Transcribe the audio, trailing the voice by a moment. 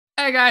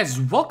Hi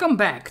guys, welcome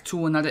back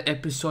to another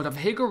episode of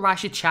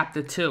Higurashi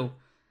Chapter 2.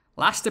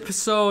 Last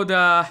episode,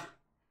 I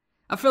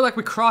feel like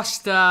we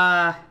crossed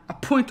a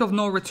point of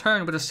no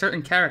return with a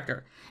certain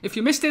character. If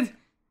you missed it,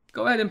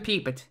 go ahead and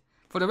peep it.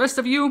 For the rest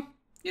of you,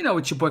 you know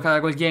it's your boy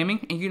Karagol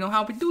Gaming, and you know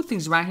how we do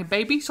things around here,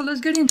 baby, so let's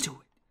get into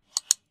it.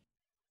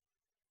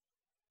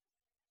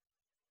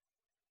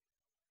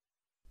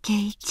 ケ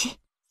イチ。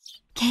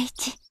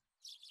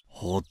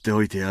放って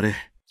おいてやれ。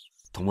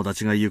友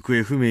達が行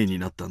方不明に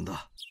なったん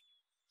だ。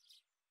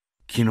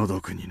気の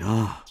毒に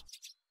な。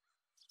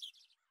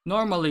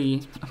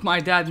Normally,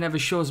 my dad never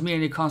shows me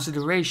any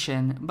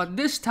consideration, but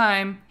this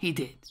time he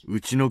did.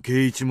 うちの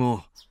圭一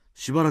も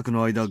しばらく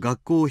の間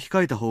学校を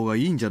控えた方が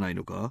いいんじゃない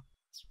のか？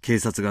警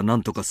察が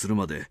何とかする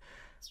まで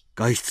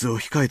外出を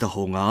控えた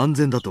方が安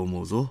全だと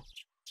思うぞ。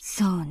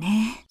そう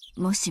ね。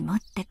もしもっ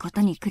てこ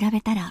とに比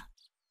べたら、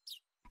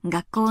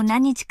学校を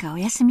何日かお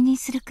休みに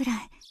するくら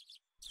い。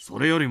そ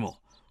れよりも、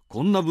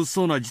こんな物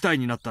騒な事態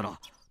になったら、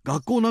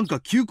学校なん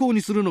か休校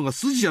にするのが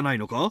筋じゃない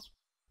のか？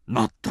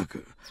まった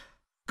く、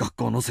学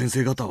校の先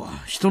生方は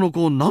人の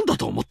子を何だ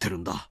と思ってる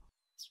んだ。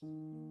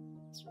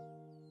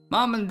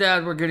Mom and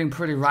Dad were getting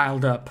pretty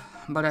riled up,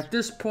 but at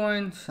this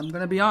point, I'm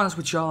gonna be honest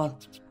with y'all,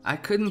 I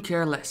couldn't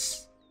care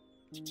less.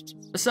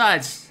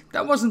 Besides,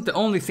 that wasn't the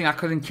only thing I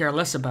couldn't care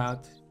less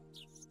about.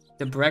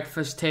 The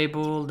breakfast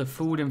table, the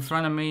food in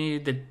front of me,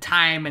 the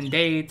time and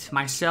date,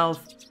 myself,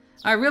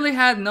 I really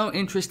had no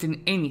interest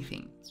in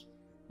anything.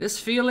 This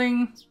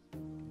feeling,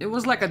 it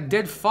was like a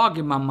dead fog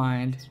in my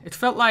mind. It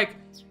felt like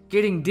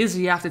getting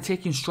dizzy after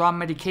taking strong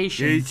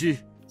medication. 圭一、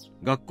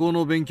学校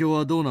の勉強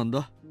はどうなん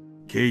だ？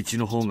圭一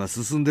の方が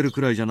進んでるく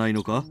らいじゃない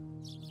のか？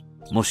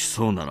もし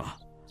そうなら、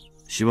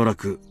しばら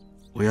く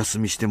お休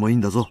みしてもいい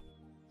んだぞ。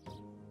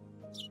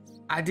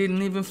I didn't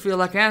even feel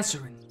like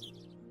answering.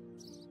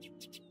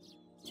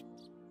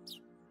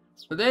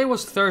 Today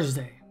was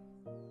Thursday.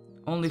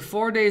 Only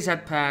 4 days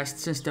had passed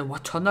since the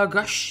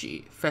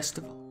Watanagashi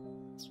festival.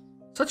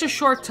 Such a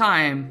short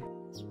time,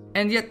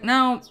 and yet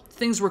now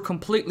things were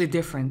completely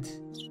different.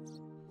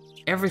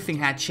 Everything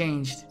had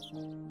changed.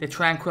 The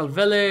tranquil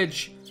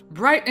village,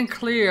 bright and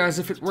clear as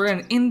if it were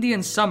an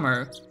Indian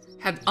summer,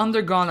 had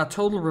undergone a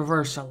total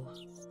reversal.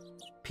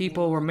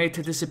 People were made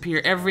to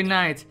disappear every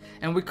night,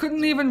 and we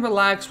couldn't even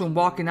relax when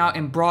walking out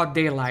in broad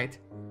daylight.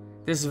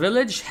 This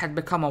village had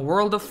become a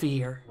world of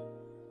fear.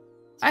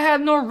 I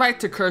had no right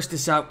to curse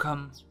this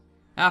outcome.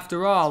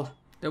 After all,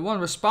 the one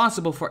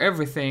responsible for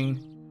everything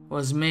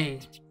was me.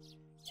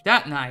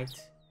 That night,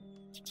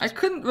 I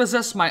couldn't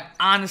resist my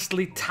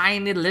honestly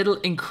tiny little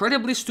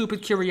incredibly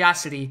stupid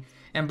curiosity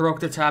and broke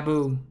the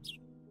taboo.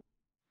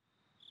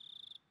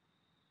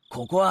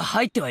 ここは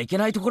入ってはいけ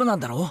ないところなん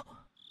だろ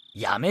う。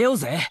やめよう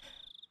ぜ。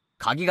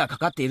鍵がか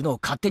かっているのを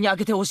勝手に開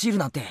けて押し入る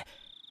なんて、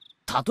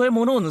たとえ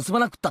物を盗ま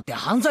なくったって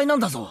犯罪なん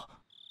だぞ。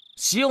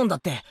シオンだっ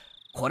て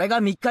これ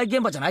が密会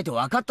現場じゃないと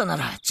分かったな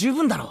ら十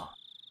分だろう。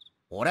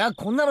俺は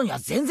こんなのには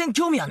全然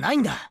興味はない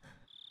んだ。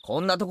こ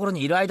んなところ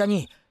にいる間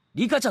に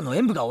リカちゃんの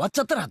演舞が終わっち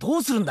ゃったらど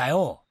うするんだ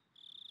よ。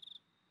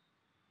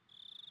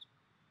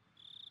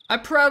I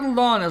prattled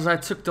on as I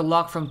took the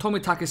lock from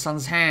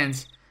Tomitake-san's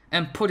hands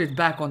and put it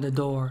back on the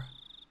door.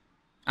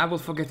 I will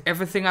forget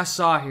everything I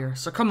saw here,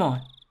 so come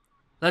on.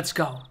 Let's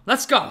go.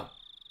 Let's go!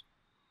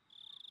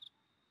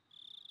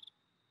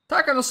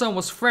 Takano-san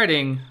was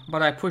fretting,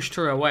 but I pushed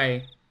her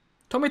away.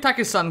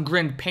 Tomitake-san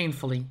grinned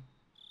painfully.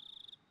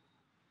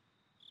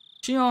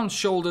 Shion's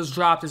shoulders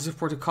dropped as if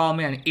for to call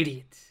me an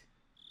idiot.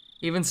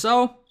 Even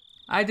so,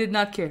 I did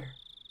not care.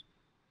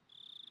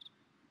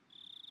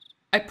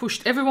 I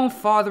pushed everyone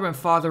farther and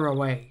farther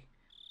away.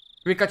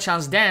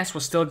 Rika-chan's dance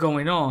was still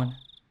going on.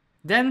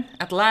 Then,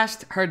 at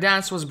last, her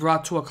dance was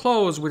brought to a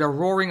close with a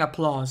roaring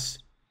applause.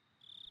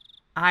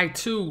 I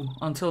too,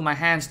 until my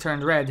hands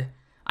turned red,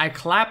 I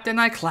clapped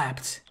and I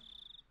clapped.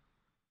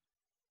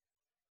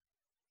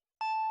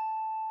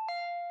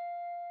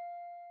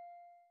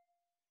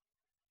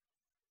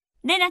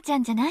 レナちゃ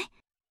んじゃない？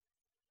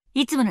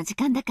いつもの時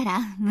間だから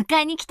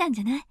迎えに来たん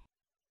じゃない？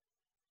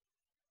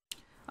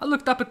 I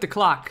looked up at the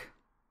clock.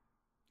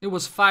 It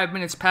was 5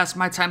 minutes past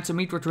my time to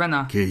meet with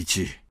Rena. 圭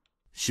一、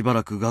しば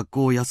らく学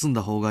校を休ん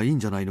だ方がいいん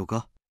じゃないの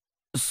か？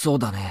そう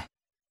だね。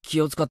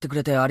気を使ってく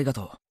れてありが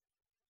とう。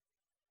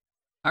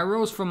I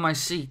rose from my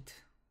seat.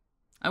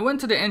 I went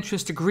to the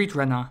entrance to greet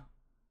Rena.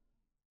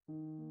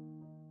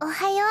 お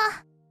はよう。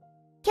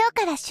今日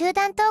から集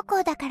団登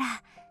校だから。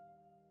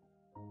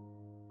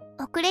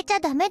遅れちゃ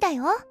ダメだ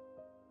よ。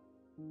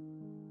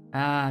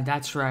Ah,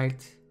 that's right.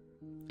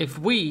 If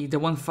we, the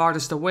one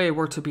farthest away,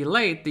 were to be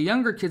late, the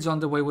younger kids on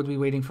the way would be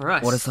waiting for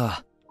us. 俺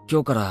さ、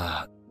今日か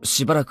ら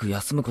しばらく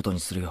休むことに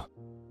するよ。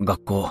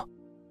学校。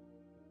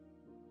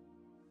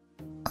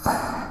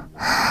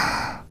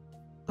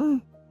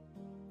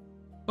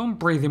Don't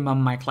breathe in my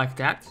mic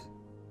like that.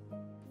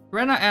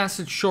 Rena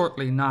answered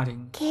shortly,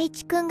 nodding. ケイ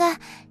チ君が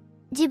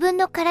自分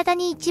の体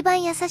に一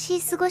番優し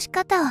い過ごし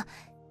方を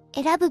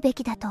選ぶべ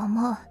きだと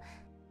思う。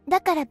だ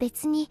から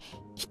別に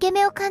引け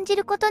目を感じ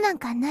ることなん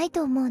かない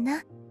と思うな。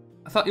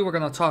I thought you were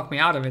gonna talk me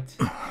out of it.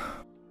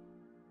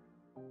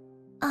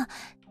 あ、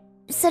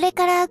それ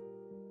から、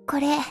こ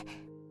れ。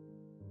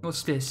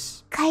What's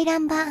this? 回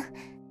覧板。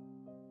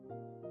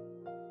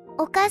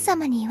お母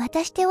様に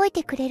渡しておい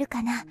てくれる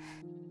かな。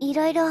い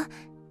ろいろ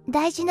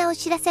大事なお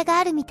知らせが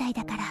あるみたい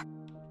だから。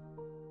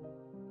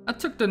I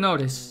took the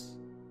notice.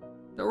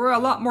 There were a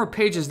lot more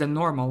pages than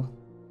normal.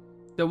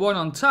 The one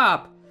on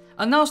top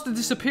announced the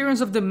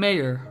disappearance of the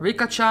mayor,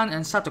 Rika-chan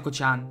and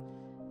Satoko-chan,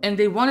 and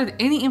they wanted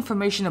any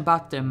information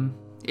about them.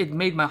 It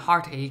made my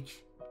heart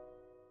ache.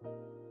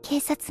 警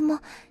察も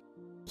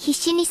必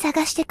死に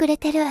探してくれ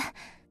てる。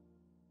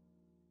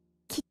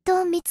きっ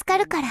と見つか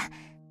るから。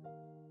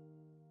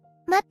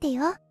待って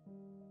よ。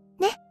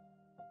ね。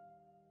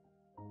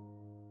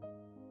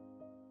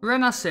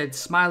Rena said,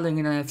 smiling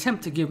in an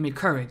attempt to give me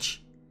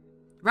courage.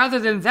 Rather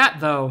than that,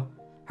 though,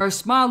 her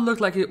smile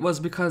looked like it was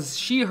because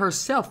she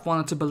herself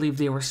wanted to believe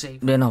they were safe.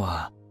 レナ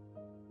は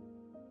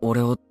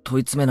俺を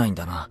問い詰めないん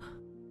だな。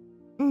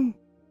うん。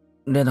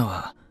レナ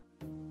は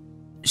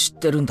知っ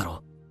てるんだ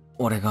ろ、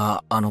俺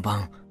があの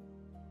晩。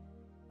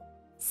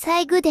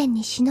西宮殿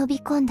に忍び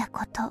込んだ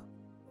こと、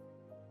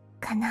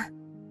かな。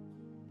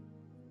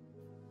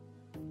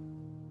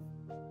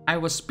I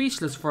was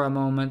speechless for a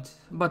moment,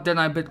 but then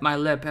I bit my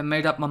lip and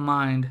made up my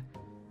mind,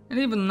 and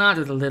even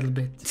nodded a little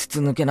bit. 筒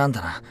抜けなん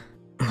だな。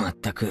まっ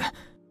たく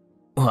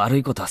悪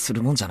いことはす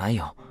るもんじゃない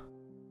よ。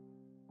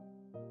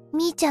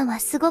みーちゃんは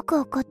すごく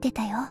怒って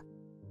たよ。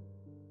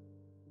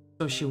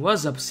So she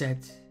was upset.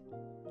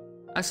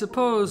 I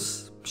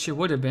suppose she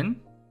would have been.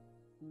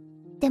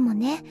 でも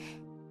ね、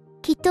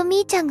きっと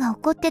みーちゃんが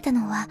怒ってた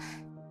のは、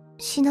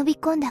忍び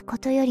込んだこ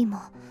とよりも、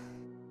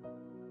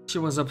She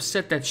was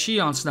upset that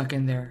Shion snuck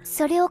in there.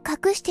 それを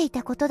隠してい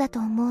たことだと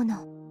思う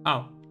の。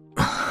Oh.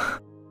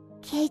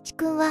 ケイチ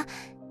君は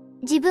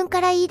自分か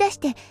ら言い出し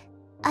て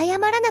謝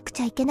らなく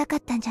ちゃいけなかっ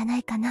たんじゃな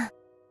いかな。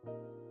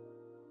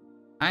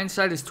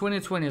Hindsight is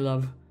 2020,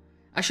 love.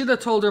 I should have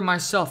told her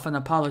myself and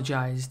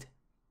apologized.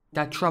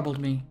 That troubled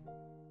me.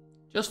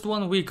 Just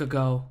 1 week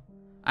ago,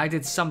 I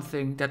did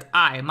something that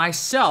I,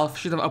 myself,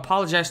 should have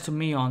apologized to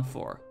Mion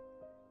for.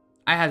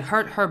 I had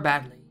hurt her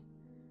badly.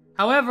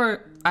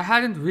 However, I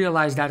hadn't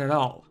realized that at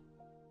all.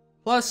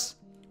 Plus,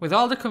 with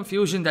all the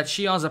confusion that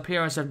Shion's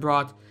appearance had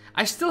brought,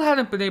 I still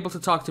hadn't been able to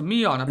talk to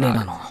Mion レ about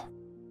ナ it. の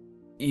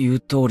言う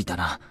通りだ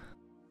な。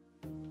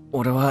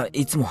俺は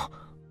いつも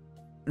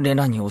レ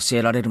ナに教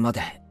えられるま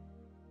で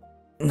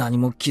何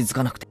も気づ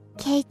かなくて。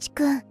ケイチ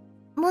君、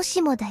も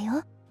しもだ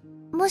よ。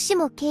もし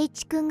もケイ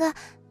チ君が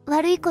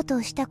悪いこと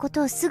をしたこ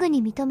とをすぐ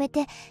に認め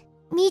て、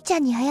みーちゃ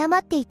んに謝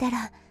っていた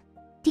ら、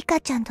リ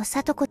カちゃんと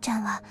サトコちゃ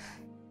んは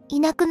い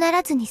なくな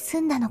らずに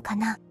済んだのか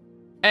な。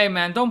Hey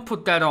man, don't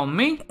put that on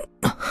me.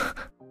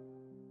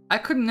 I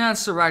couldn't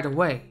answer right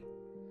away.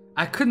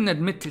 I couldn't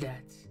admit to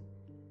that.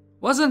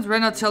 Wasn't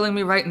Rena telling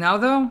me right now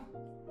though,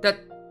 that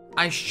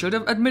I should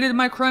have admitted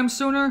my crime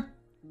sooner?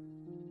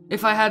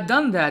 If I had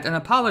done that and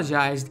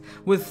apologized,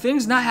 would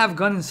things not have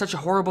gone in such a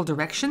horrible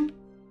direction?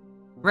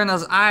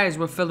 Rena's eyes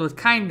were filled with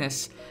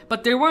kindness,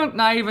 but they weren't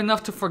naive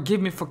enough to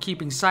forgive me for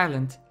keeping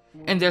silent,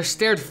 and they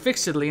stared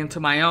fixedly into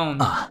my own.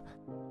 ああ、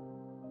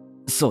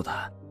そう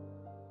だ。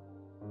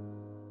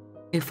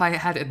If I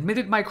had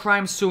admitted my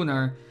crime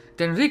sooner,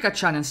 then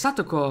Rika-chan and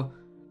Satoko,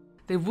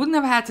 they wouldn't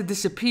have had to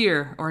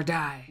disappear or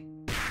die.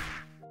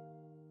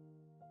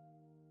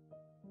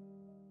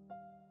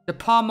 The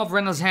palm of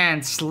Rena's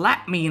hand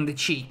slapped me in the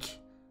cheek.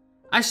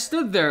 I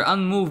stood there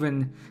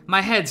unmoving,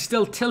 my head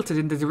still tilted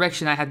in the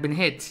direction I had been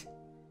hit.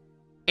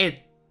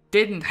 It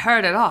didn't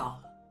hurt at all.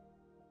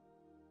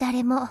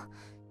 誰も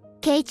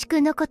ケイチ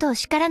君のことを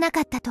叱らな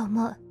かったと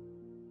思う。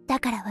だ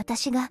から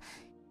私が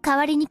代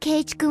わりにケ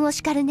イチ君を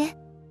叱るね。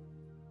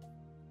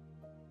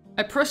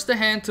I pressed a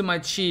hand to my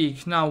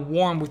cheek, now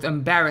warm with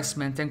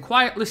embarrassment, and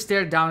quietly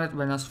stared down at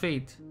Rena's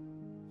feet.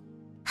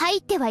 入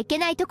ってはいけ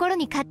ないところ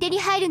に勝手に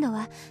入るの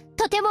は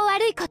とても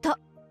悪いこと。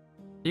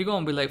You're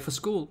gonna be late for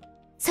school.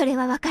 それ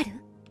はわかる？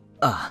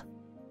ああ、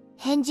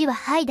返事は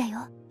はいだ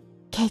よ、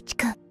ケイチ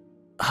君。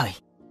はい。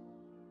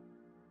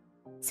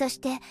そ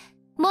して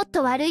もっ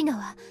と悪いの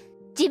は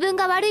自分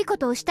が悪いこ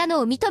とをしたの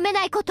を認め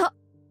ないこと。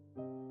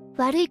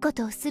悪いこ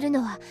とをする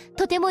のは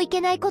とてもい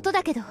けないこと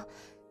だけど、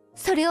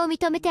それを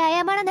認めて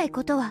謝らない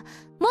ことは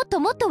もっと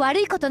もっと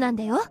悪いことなん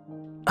だよ。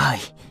はい、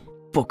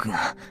僕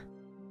が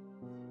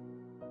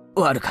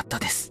悪かった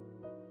です。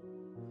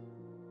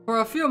For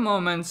a few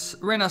moments,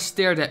 Rena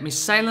stared at me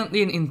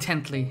silently and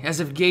intently,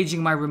 as if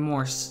gauging my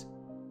remorse.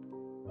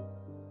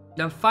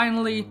 Then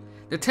finally,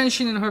 the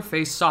tension in her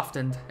face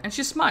softened, and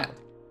she smiled.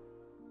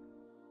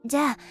 じ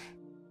ゃあ、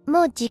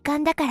もう時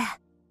間だから、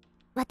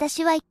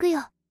私は行くよ。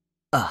あ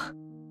あ。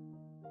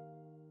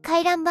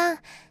回覧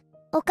板、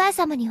お母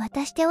様に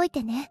渡しておい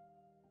てね。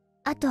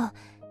あと、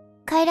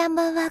回覧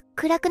板は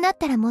暗くなっ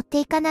たら持っ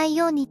ていかない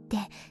ようにって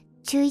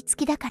注意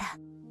付きだから。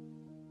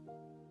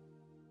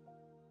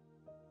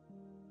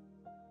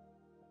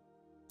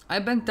I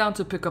bent down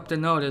to pick up the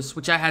notice,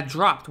 which I had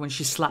dropped when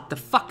she slapped the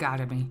fuck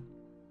out of me.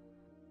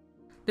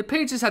 The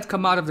pages had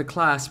come out of the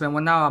clasp and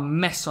were now a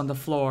mess on the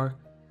floor.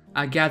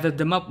 I gathered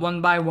them up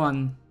one by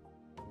one.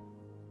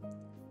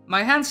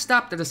 My hand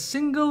stopped at a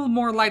single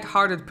more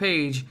light-hearted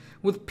page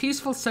with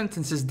peaceful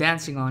sentences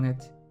dancing on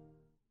it.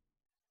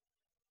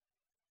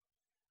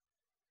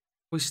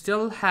 We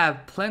still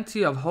have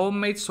plenty of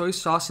homemade soy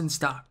sauce in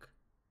stock.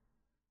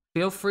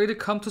 Feel free to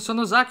come to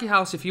Sonozaki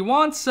House if you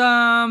want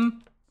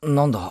some.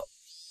 なんだ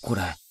こ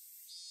れ。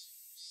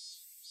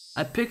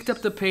 I picked up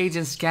the page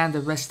and scanned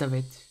the rest of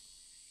it.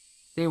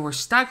 They were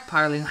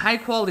stockpiling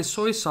high-quality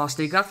soy sauce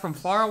they got from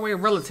faraway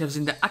relatives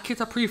in the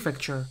Akita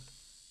prefecture.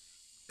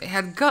 They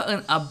had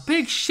gotten a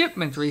big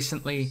shipment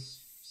recently.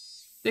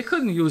 They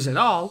couldn't use it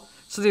all,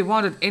 so they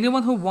wanted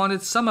anyone who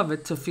wanted some of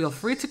it to feel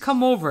free to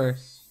come over,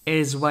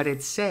 is what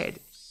it said.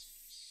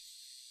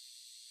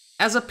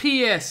 As a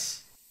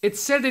PS, it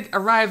said it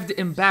arrived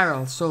in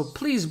barrels, so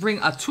please bring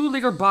a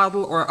 2-liter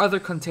bottle or other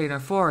container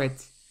for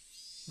it.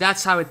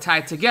 That's how it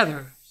tied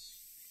together.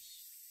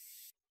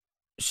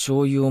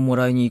 醤油をも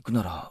らいに行く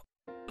なら、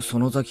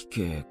園崎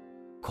家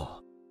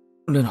か。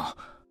レナ、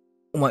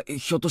お前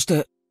ひょっとし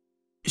て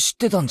知っ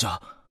てたんじゃ。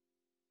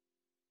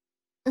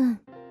うん。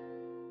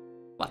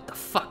What the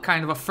fuck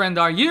kind of a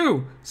friend are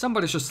you?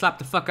 Somebody should slap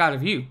the fuck out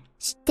of you.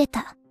 知って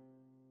た。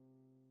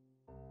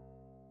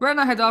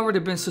Rena had already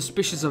been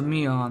suspicious of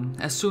Mion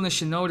as soon as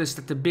she noticed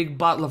that the big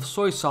bottle of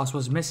soy sauce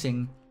was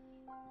missing.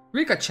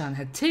 Rika-chan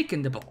had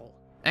taken the bowl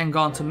and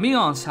gone to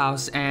Mion's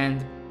house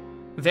and...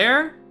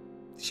 there,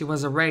 she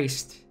was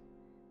erased.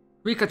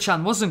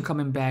 Rika-chan wasn't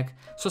coming back,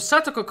 so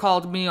Satoko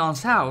called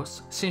Mion's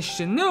house since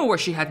she knew where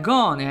she had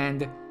gone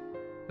and...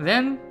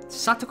 then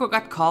Satoko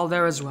got called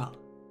there as well.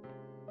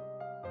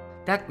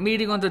 That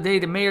meeting on the day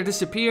the mayor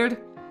disappeared,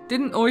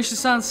 didn't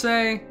Oishi-san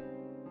say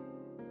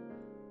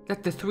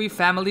that the 3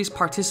 families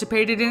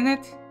participated in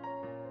it?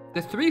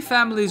 The 3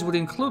 families would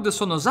include the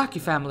Sonozaki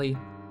family.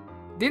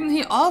 Didn't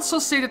he also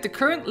say that the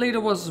current leader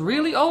was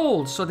really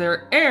old, so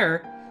her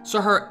heir,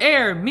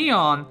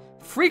 Mion,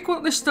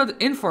 frequently stood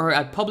in for her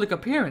at public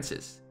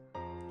appearances?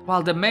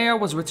 While the mayor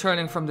was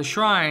returning from the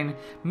shrine,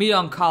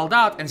 Mion called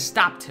out and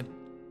stopped him.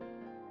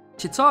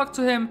 She talked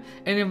to him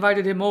and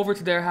invited him over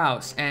to their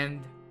house,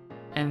 and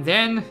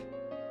then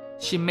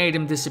she made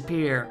him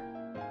disappear.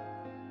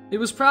 It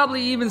was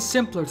probably even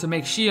simpler to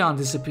make Shion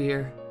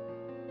disappear.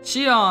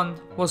 Shion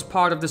was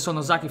part of the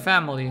Sonozaki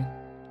family.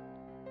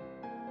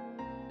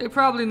 They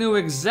probably knew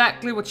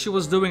exactly what she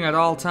was doing at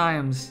all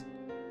times.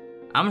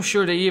 I'm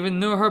sure they even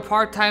knew her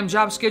part-time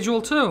job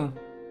schedule too.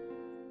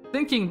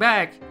 Thinking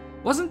back,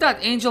 wasn't that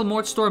Angel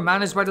Mort store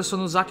managed by the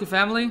Sonozaki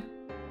family?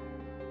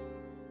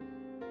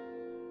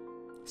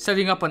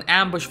 Setting up an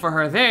ambush for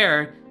her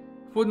there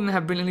wouldn't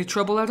have been any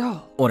trouble at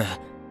all. 俺、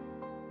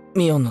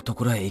ミオンのと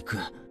ころへ行く。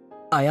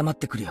謝っ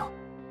てくるよ。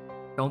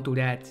Don't do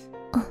that.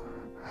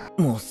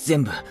 もう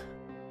全部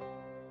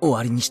終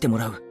わりにしても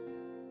らう。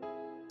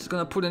It's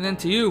gonna put an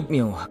end to you.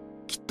 ミオンは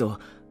きっと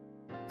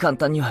簡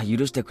単には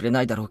許してくれ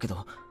ないだろうけ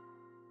ど、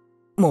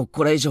もう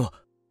これ以上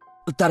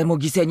誰も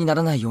犠牲にな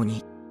らないよう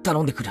に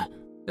頼んでくる。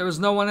There was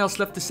no one else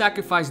left to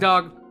sacrifice,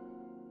 dog.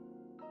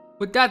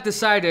 With that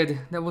decided,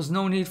 there was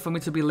no need for me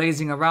to be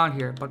lazing around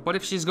here. But what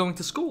if she's going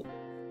to school?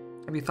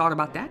 Have you thought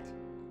about that?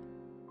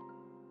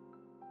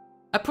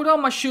 I put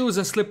on my shoes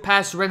and slipped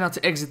past Rena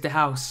to exit the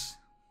house.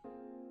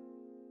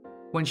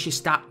 When she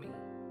stopped me.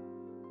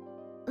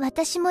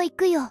 私も行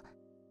くよ。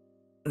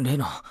レ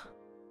ナ、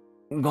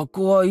学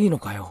校はいいの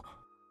かよ。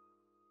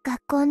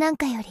学校なん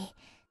かより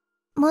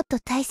もっと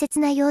大切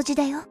な用事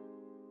だよ。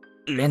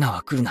レナ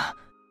は来るな。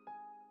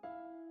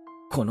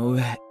この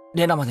上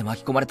レナまで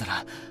巻き込まれた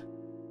ら、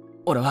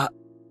俺は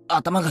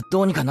頭が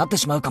どうにかなって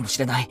しまうかもし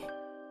れない。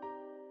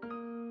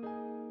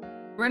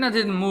Rena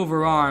didn't move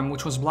her arm,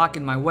 which was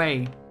blocking my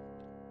way.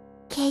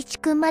 ケイチ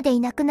君までい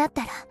なくなっ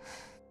たら、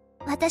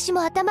私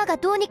も頭が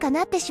どうにか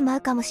なってしま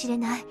うかもしれ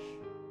ない。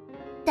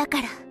だ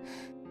から、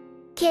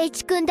ケイ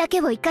チ君だけ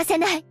を行かせ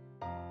ない。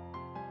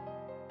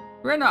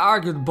Rena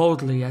argued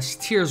boldly as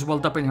tears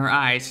welled up in her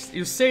eyes.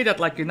 You say that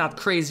like you're not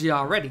crazy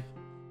already.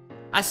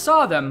 I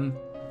saw them,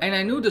 and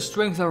I knew the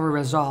strength of her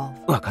resolve.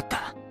 わかっ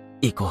た。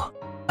行こ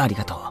う。あり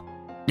がとう、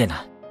レ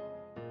ナ。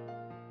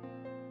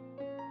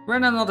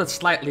Rena nodded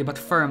slightly but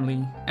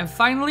firmly, and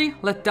finally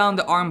let down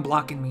the arm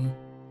blocking me.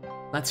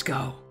 Let's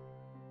go.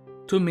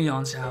 To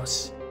Mion's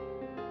house.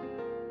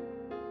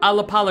 I'll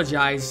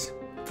apologize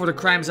for the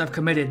crimes I've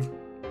committed.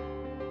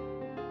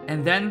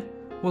 And then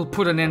we'll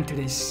put an end to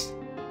this.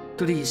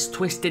 To these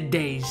twisted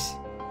days.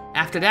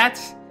 After that,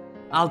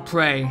 I'll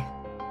pray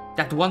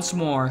that once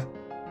more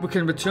we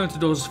can return to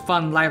those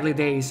fun, lively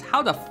days.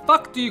 How the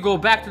fuck do you go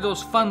back to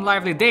those fun,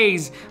 lively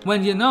days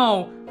when you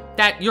know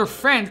that your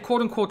friend,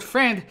 quote-unquote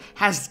friend,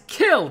 has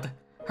killed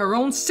her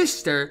own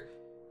sister,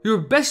 your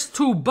best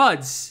 2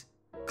 buds,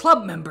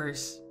 club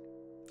members?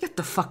 Get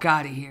the fuck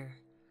out of here.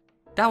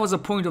 That was a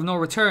point of no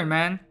return,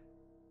 man.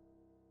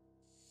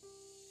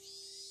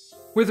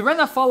 With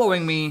Rena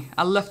following me,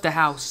 I left the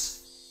house.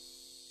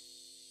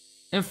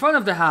 In front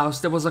of the house,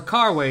 there was a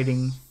car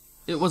waiting.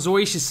 It was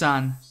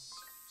Oishi-san.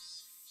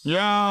 い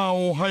やあ、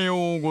おは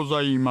ようご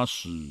ざいま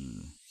す。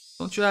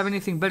Don't you have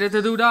anything better to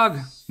do, dog?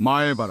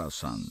 前原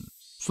さん、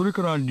それ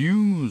から龍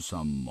宮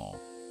さんも。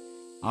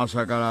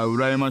朝から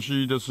羨ま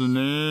しいです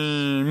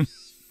ね。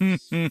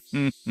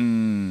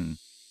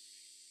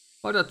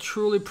What a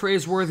truly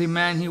praiseworthy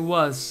man he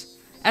was,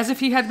 as if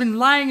he had been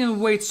lying in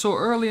wait so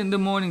early in the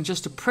morning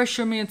just to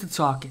pressure me into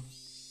talking.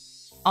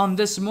 On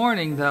this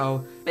morning,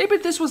 though, maybe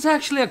this was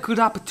actually a good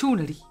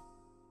opportunity.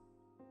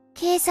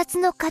 警察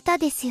の方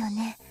ですよ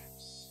ね。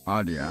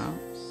ありゃ、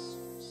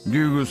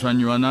竜宮さん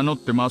には名乗っ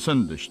てませ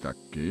んでしたっ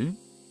け？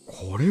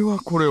こ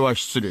れは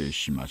失礼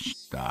しま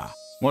した。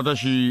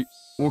私、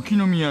沖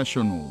宮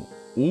署の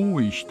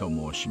大石と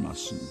申しま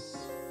す。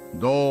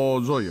ど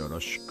うぞよろ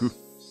しく。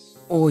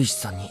大石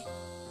さんに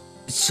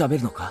喋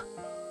るのか？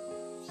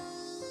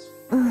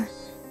うん。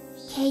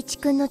圭一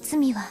君の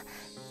罪は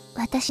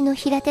私の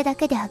平手だ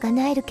けであが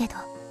なえるけど、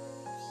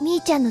み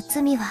ーちゃんの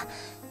罪は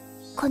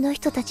この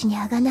人たちに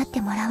あがなっ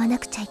てもらわな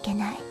くちゃいけ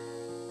ない。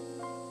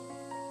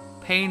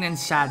Pain and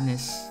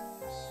sadness.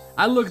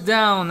 I looked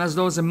down as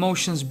those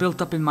emotions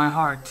built up in my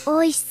heart.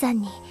 大石さ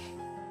んに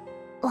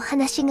お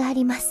話があ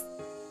ります。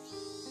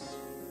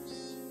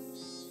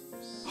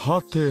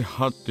はて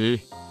は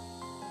て、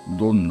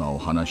どんなお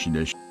話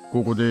で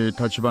ここで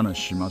立ち話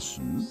しま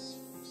す？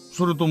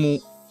それとも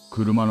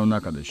車の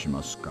中でし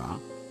ますか？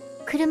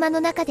車の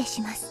中で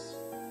します。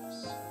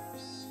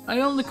I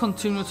only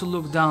continued to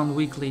look down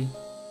weakly.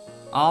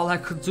 All I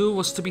could do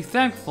was to be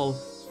thankful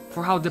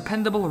for how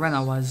dependable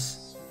Rena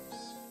was.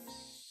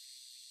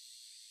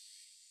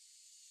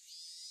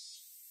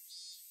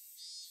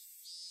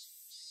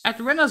 At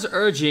Rena's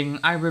urging,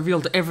 I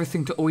revealed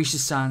everything to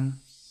Oishi-san.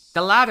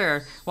 The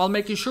latter, while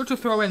making sure to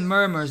throw in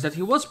murmurs that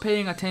he was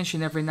paying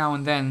attention every now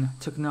and then,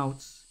 took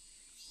notes.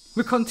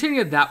 We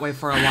continued that way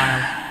for a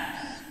while.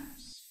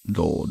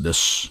 どうで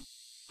す？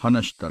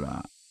話した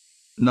ら、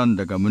なん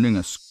だか胸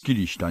がすっき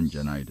りしたんじ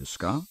ゃないです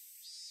か？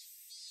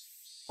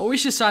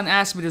 Oishi-san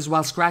asked me this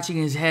while scratching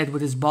his head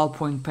with his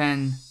ballpoint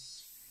pen.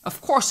 Of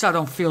course I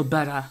don't feel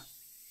better.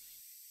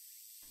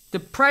 The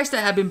price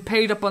that had been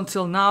paid up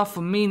until now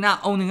for me not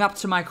owning up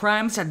to my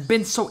crimes had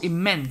been so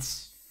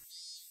immense.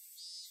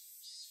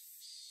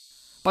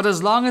 But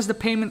as long as the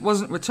payment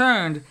wasn't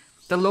returned,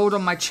 the load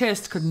on my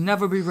chest could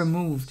never be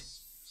removed.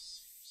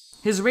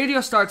 His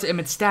radio started to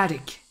emit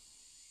static.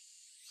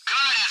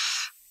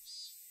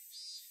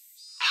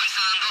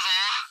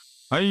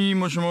 はい、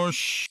もしも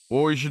し、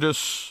大石で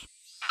す。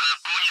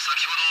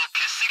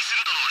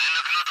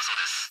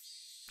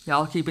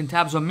 Y'all keeping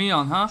tabs on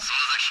Mion, huh?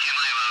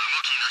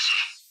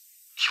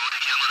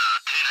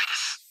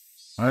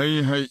 は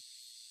いはい。引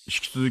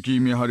き続き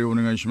見張りお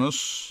願いしま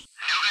す。了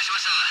解しま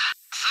した。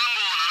3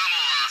号、7号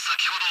は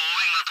先ほど応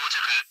援が到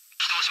着。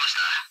起動しまし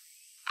た。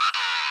あと、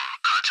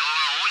課長は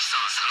大石さ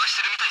ん探し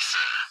てるみたいっす。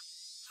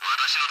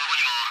私のとこ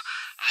にも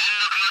連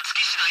絡がつ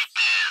き次第っ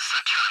てさ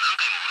っきから何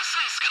回もうる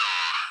さいっすけど。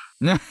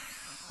ね。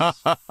は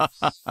は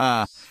は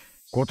は。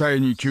答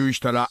えに窮し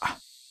たら、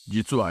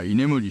実は居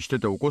眠りして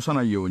て起こさ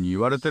ないように言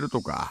われてる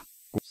とか。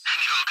了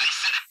解っ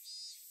す。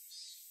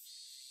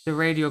The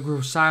radio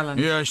grew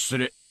silent. いや、失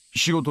礼。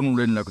仕事の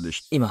連絡で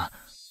した。今、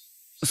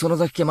園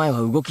崎家前は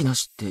動きな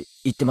しって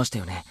言ってました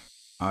よね。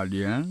あ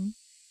りゃ？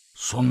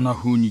そんな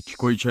風に聞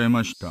こえちゃい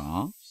ました？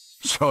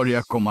そり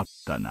ゃ困っ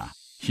たな。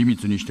秘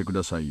密にしてく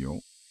ださいよ。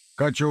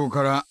課長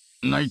から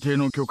内定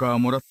の許可は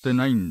もらって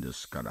ないんで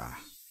すから。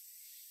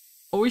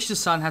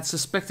Oishi-san had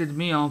suspected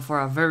Mion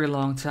for a very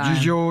long time.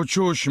 事情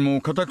聴取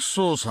も家宅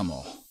捜査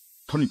も、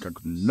とにか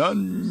く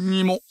何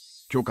にも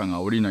許可が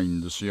下りない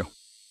んですよ。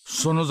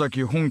園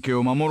崎本家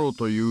を守ろう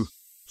という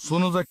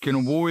園崎家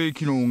の防衛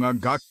機能が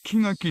ガッキ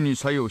ガキに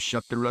作用しちゃ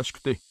ってるらし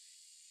くて、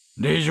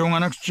令状が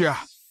なくちゃ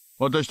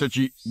私た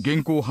ち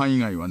現行犯以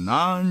外は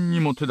何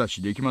にも手出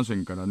しできませ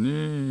んから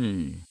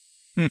ね。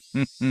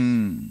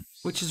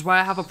Which is why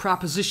I have a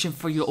proposition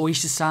for you,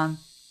 Oishi-san.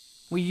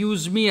 We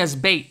use me as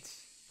bait.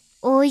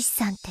 大石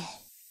さんって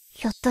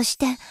ひょっとし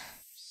て。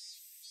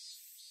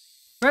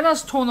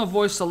Rena's tone of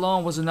voice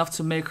alone was enough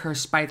to make her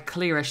spite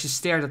clear as she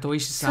stared at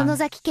Oishi-san. 園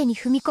崎家に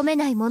踏み込め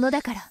ないもの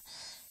だから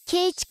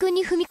圭一君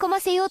に踏み込ま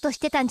せようとし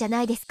てたんじゃ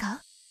ないです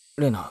か？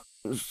レナ、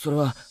それ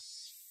は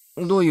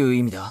どういう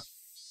意味だ？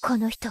こ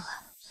の人は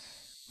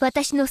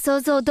私の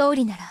想像通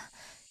りなら。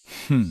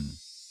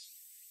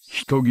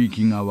人聞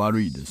きが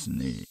悪いです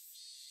ね。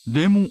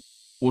でも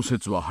お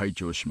説は拝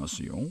聴しま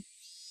すよ。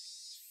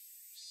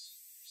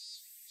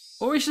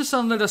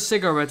Oishi-san lit a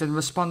cigarette and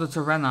responded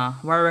to Rena,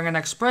 wearing an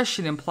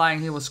expression implying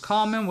he was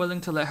calm and willing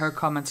to let her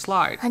comment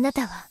slide. あな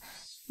たは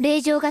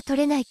令状が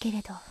取れないけ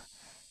れど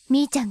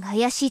みーちゃんが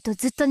怪しいと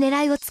ずっと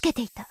狙いをつけ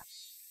ていた。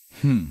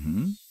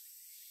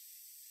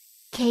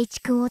圭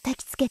一君を焚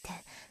きつけて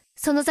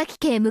園崎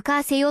家へ向か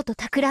わせようと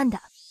企ん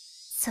だ。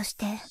そし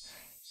て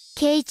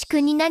圭一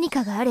君に何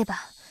かがあれば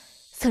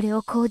それ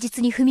を口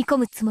実に踏み込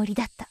むつもり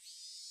だった。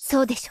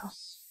そうでしょう。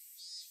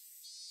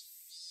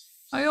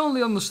I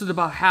only understood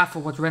about half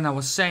of what Rena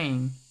was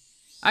saying.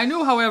 I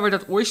knew, however,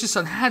 that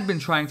Oishi-san had been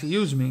trying to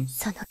use me.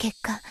 その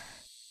結果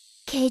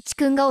圭一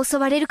君が襲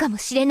われるかも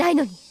しれない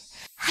のに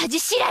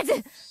恥知らず。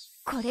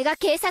これが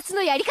警察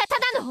のやり方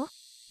なの？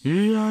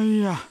いやい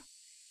や、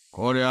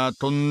こりゃ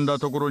とんだ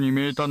ところに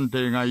名探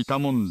偵がいた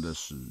もんで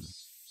す。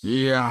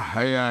いや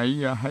はや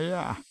いやは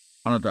や。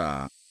あな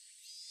た、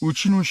う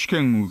ちの試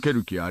験受け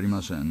る気あり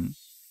ません？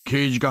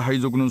刑事課配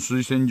属の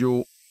推薦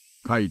状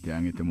書いて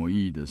あげても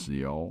いいです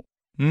よ。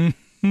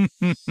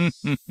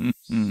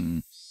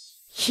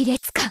卑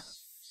劣感。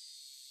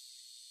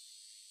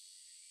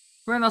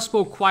Rena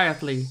spoke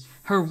quietly,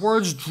 her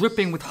words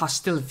dripping with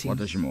hostility.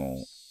 私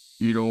も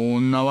いろ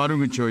んな悪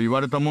口を言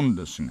われたもん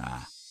です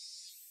が、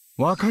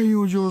若い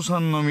お嬢さ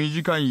んの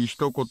短い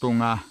一言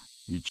が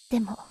で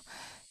も、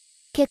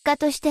結果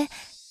として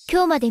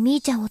今日までみ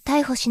ーちゃんを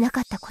逮捕しな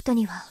かったこと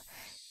には。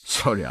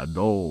そりゃ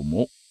どう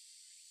も。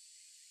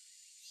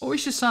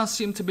Oishi-san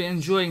seemed to be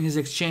enjoying his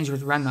exchange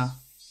with Rena.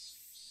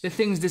 The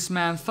things this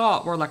man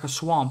thought were like a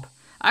swamp.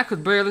 I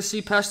could barely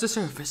see past the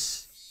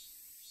surface.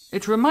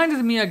 It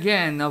reminded me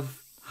again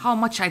of how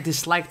much I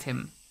disliked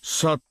him.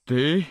 さ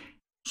て、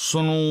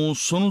園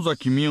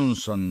崎美音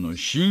さんの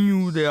親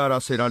友であ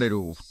らせられ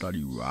るお二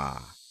人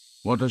は、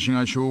私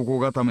が証拠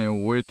固め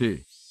を終え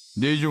て、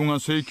令状が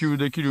請求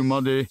できる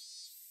まで、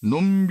の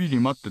んびり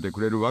待ってて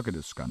くれるわけ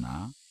ですか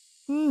な？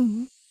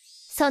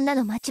そんな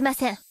の待ちま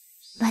せん。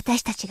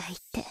私たちが行っ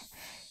て、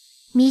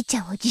みーち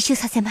ゃんを自首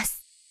させま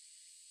す。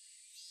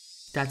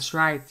That's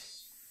right.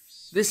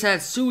 This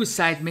had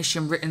suicide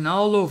mission written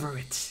all over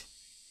it.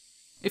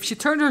 If she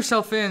turned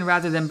herself in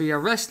rather than be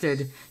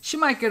arrested, she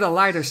might get a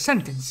lighter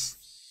sentence.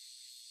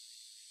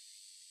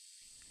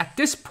 At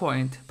this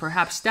point,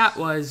 perhaps that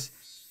was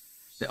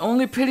the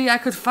only pity I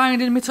could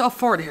find in me to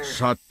afford her.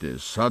 さて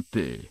さ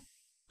て、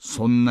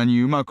そんな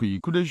にうまくい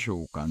くでし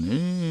ょうか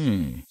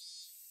ね。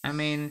I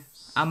mean,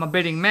 I'm a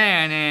betting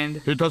man and...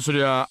 下手す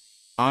りゃ、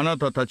あな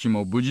たたち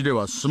も無事で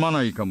は済ま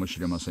ないかもし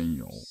れません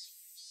よ。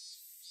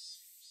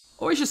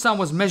Oishi-san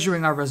was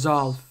measuring our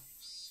resolve.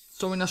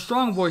 So in a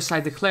strong voice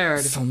I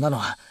declared... そんなの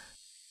は、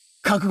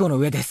覚悟の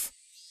上です。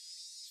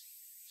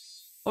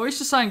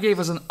Oishi-san gave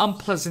us an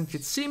unpleasant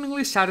yet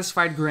seemingly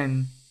satisfied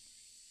grin.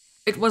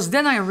 It was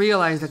then I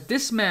realized that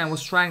this man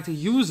was trying to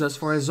use us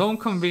for his own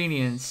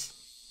convenience.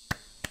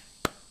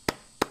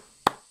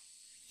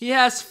 He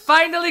has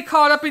finally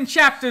caught up in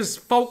chapters,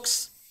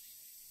 folks.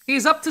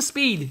 He's up to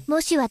speed.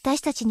 もし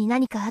私たちに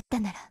何かあった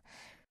なら、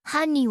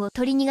犯人を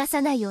取り逃が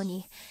さないよう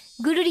に、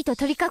ぐるりと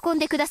取り囲ん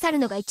でくださる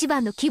のが一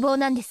番の希望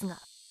なんですが。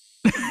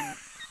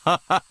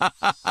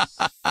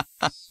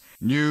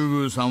竜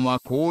宮さん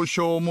は交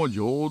渉も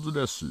上手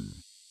です。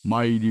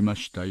参りま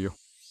したよ。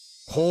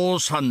降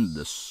参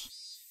です。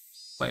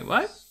Wait,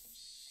 what?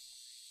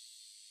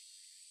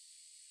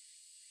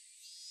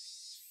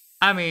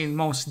 I mean,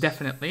 most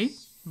definitely.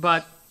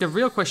 But the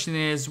real question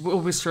is, will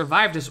we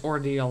survive this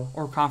ordeal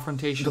or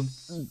confrontation?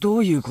 ど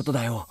ういうこと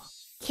だよ。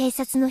警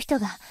察の人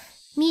が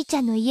みーち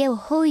ゃんの家を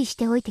包囲し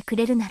ておいてく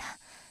れるなら、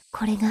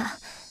これが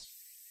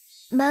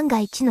万が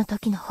一の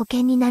時の保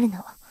険になる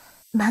の。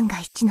万が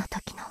一の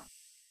時の。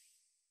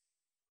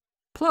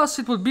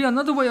Plus, it would be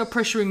another way of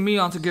pressuring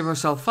Mion to give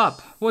herself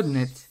up,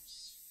 wouldn't it?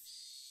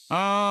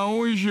 ああ、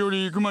大石よ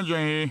り熊ちゃ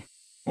んへ。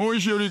大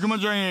石より熊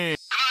ちゃんへ。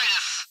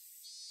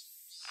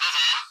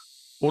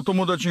お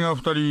友達が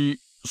二人、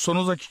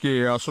園崎家へ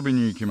遊び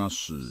に行きま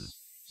す。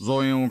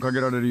増援をか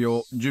けられるよ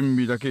う準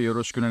備だけよ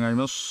ろしく願い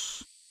ま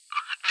す。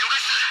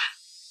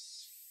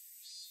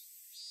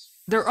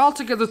Their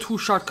altogether too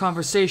short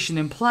conversation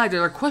implied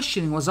that our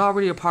questioning was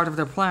already a part of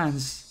their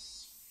plans.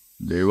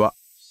 では、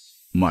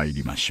参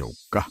りましょう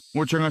か。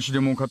お茶菓子で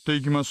も買って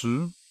いきます？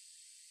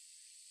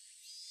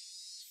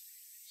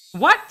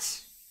 What?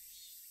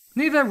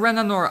 Neither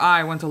Rena nor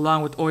I went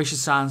along with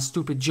Oishi-san's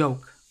stupid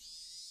joke.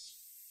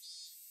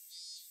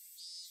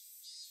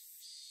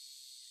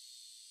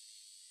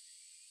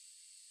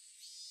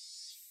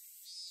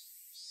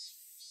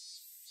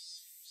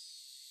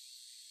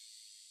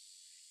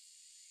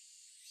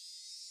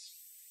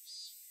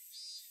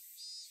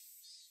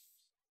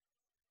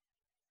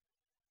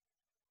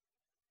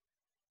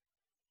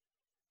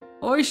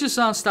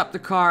 Oishi-san stopped the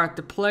car at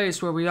the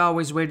place where we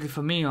always waited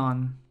for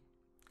Mion.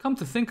 Come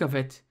to think of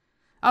it,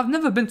 I've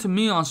never been to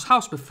Mion's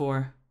house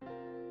before.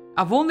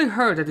 I've only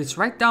heard that it's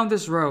right down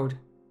this road.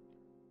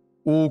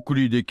 お送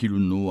りできる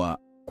のは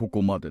こ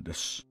こまでで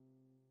す。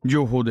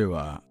情報で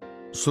は、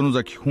園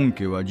崎本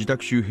家は自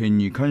宅周辺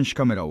に監視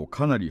カメラを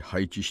かなり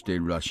配置してい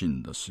るらしい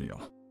んですよ。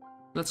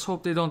Let's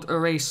hope they don't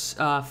erase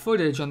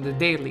footage on the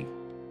daily.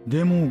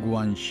 でもご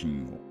安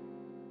心を。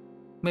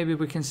Maybe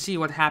we can see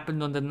what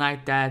happened on the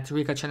night that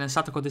Rika-chan and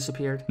Satoko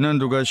disappeared. 何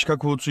度か死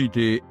角をつい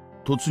て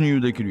突入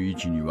できる位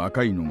置に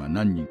若いのが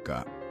何人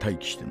か待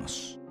機してま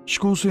す。指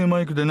向性マ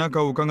イクで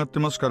中を伺って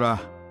ますから、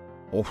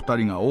お二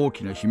人が大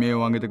きな悲鳴を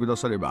上げてくだ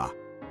されば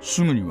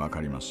すぐにわか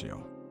ります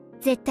よ。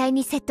絶対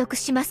に説得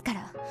しますか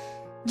ら、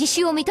自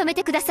首を認め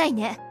てください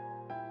ね。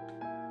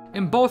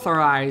In both our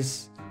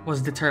eyes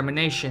was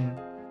determination.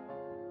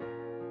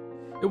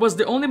 It was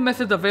the only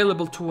method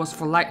available to us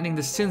for lightening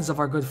the sins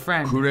of our good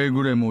friend. くれ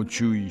ぐれも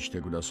注意し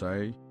てくださ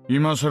い。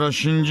今さら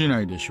信じ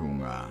ないでしょう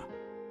が、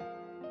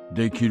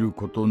できる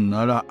こと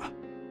なら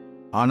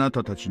あな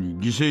たたちに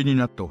犠牲に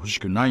なってほし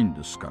くないん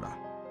ですから。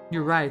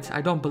You're right,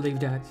 I don't believe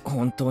that.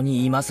 本当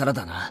に今更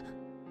だな。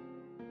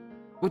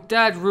With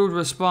that rude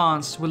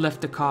response, we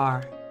left the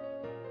car.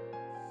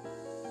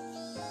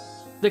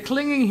 The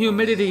clinging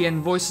humidity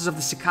and voices of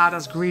the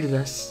cicadas greeted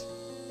us.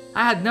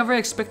 I had never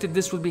expected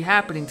this would be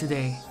happening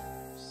today.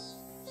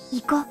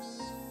 行こう、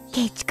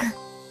ケイチ君。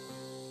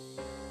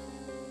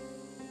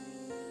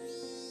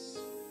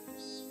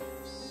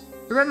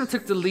Rena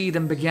took the lead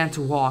and began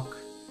to walk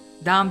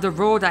down the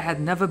road I had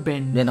never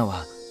been. レナ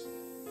は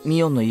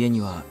ミオンの家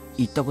には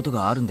行ったこと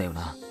があるんだよ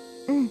な。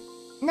うん、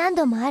何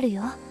度もある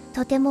よ。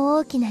とても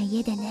大きな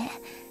家でね。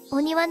お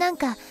庭なん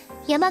か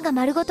山が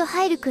丸ごと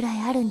入るくら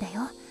いあるんだ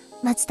よ。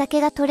松茸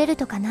が取れる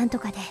とかなんと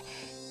かで、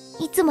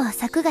いつもは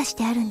柵がし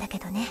てあるんだけ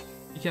どね。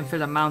You can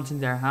fit a mountain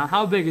there, huh?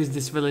 How big is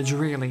this village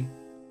really?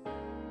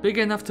 Big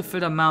enough to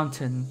fit a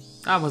mountain.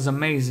 That was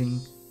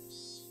amazing.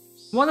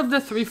 One of the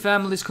 3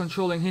 families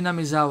controlling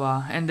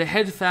Hinamizawa and the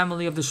head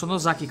family of the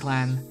Sonozaki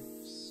clan.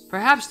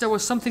 Perhaps there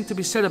was something to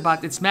be said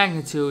about its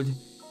magnitude.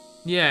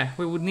 Yeah,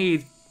 we would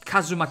need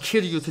Kazuma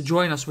Kiryu to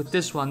join us with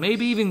this one,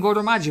 maybe even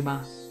Goro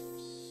Majima.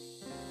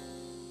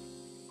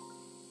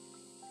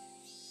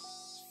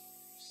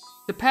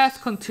 The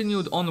path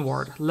continued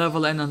onward,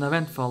 level and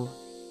uneventful.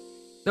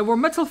 There were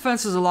metal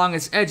fences along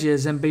its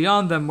edges, and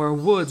beyond them were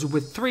woods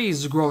with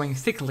trees growing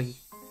thickly.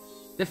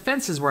 The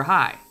fences were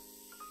high.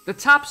 The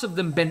tops of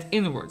them bent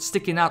inward,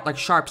 sticking out like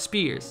sharp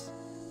spears.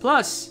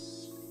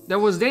 Plus, there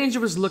was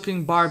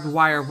dangerous-looking barbed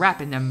wire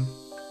wrapping them.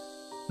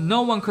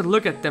 No one could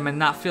look at them and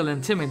not feel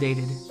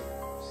intimidated.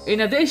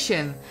 In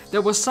addition,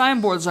 there were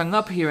signboards hung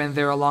up here and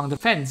there along the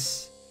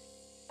fence.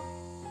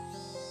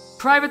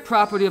 Private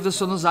property of the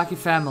Sonozaki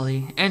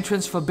family,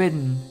 entrance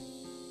forbidden.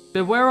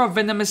 Beware of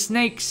venomous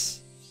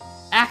snakes.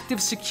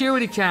 Active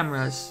security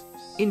cameras.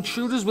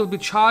 Intruders will be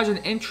charged an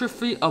entry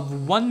fee of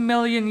 1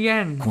 million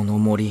yen. この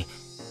森、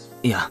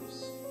いや、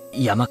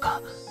山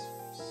か。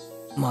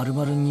まる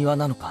まる庭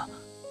なのか。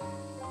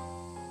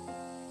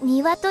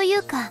庭とい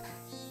うか、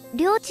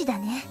領地だ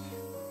ね。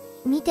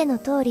見ての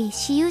通り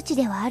私有地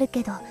ではある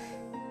けど、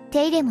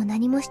手入れも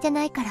何もして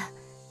ないから、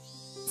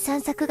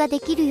散策がで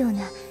きるような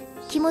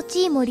気持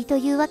ちいい森と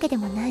いうわけで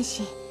もない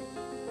し。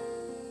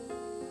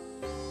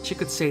She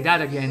could say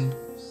that again.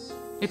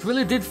 It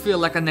really did feel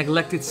like a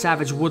neglected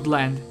savage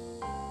woodland.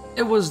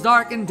 It was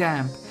dark and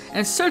damp,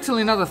 and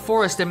certainly not a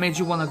forest that made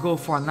you want to go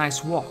for a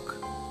nice walk.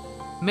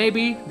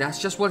 Maybe that's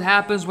just what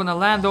happens when a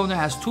landowner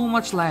has too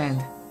much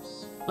land.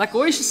 Like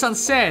Oishi-san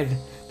said,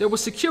 there were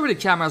security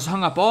cameras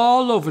hung up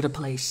all over the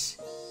place.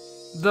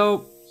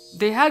 Though,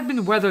 they had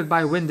been weathered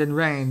by wind and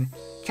rain,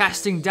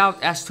 casting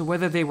doubt as to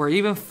whether they were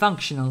even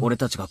functional. 俺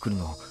たちが来る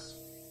の、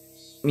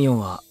ミオン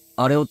は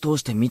あれを通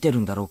して見てる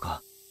んだろう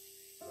か。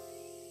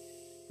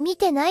見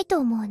てないと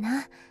思う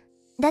な。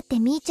だって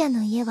みーちゃん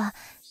の家は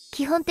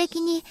基本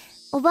的に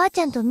おばあち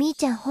ゃんとみー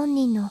ちゃん本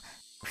人の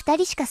2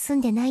人しか住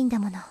んでないんだ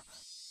もの。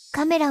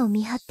カメラを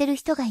見張ってる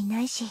人がい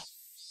ないし。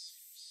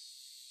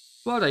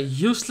What a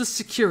useless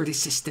security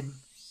system.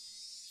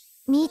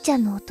 みーちゃ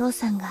んのお父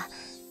さんが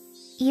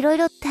いろい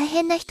ろ大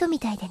変な人み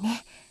たいで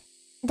ね。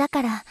だ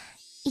から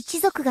一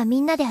族が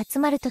みんなで集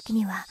まるとき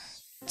には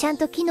ちゃん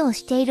と機能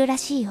しているら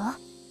しいよ。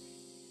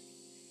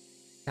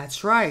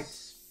That's right.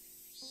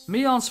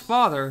 Mion's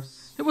father,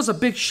 he was a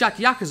big shot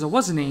yakuza,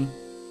 wasn't he?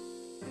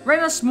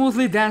 Rena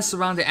smoothly danced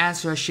around the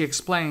answer as she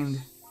explained.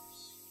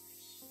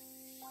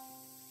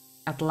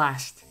 At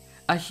last,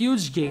 a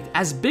huge gate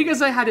as big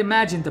as I had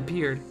imagined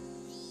appeared.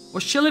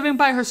 Was she living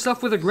by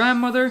herself with a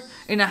grandmother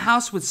in a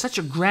house with such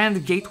a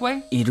grand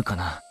gateway? いるか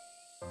な。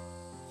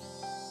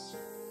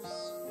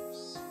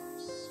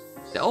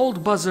The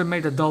old buzzer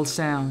made a dull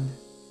sound.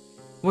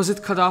 Was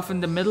it cut off in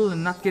the middle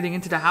and not getting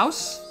into the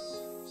house?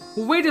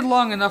 We waited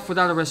long enough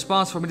without a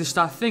response for me to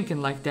start thinking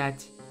like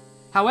that.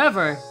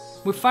 However,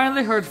 we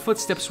finally heard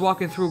footsteps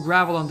walking through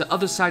gravel on the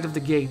other side of the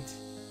gate.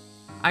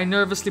 I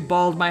nervously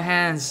balled my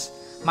hands.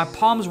 My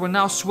palms were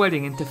now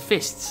sweating into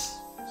fists.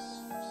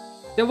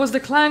 There was the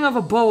clang of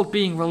a bolt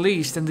being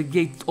released and the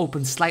gate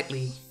opened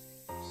slightly.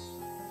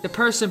 The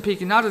person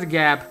peeking out of the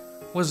gap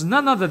was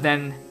none other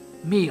than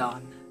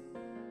Mion.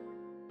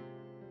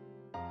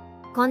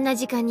 こんな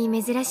時間に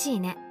珍しい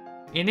ね。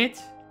In it?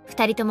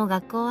 二人とも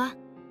学校は？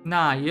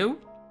 Nah, you?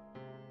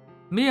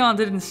 Mion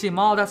didn't seem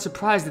all that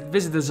surprised at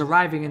visitors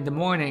arriving in the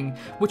morning,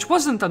 which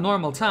wasn't a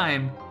normal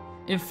time.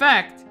 In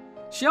fact,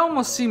 she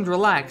almost seemed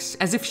relaxed,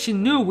 as if she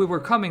knew we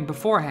were coming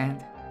beforehand.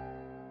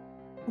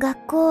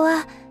 学校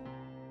は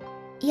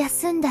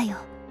休んだよ。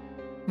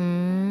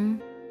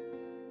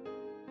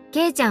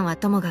ケイちゃんは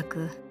ともか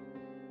く、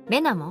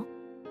レナも？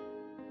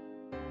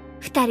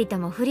二人と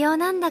も不良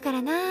なんだか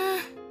らな。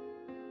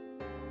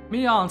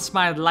Mion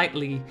smiled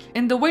lightly,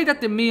 in the way that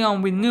the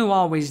Mion we knew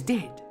always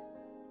did.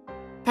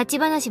 立ち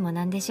話も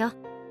なんでしょ。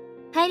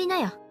入りな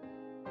よ。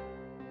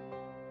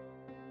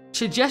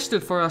She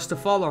gestured for us to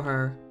follow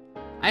her.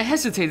 I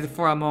hesitated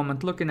for a moment,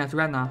 looking at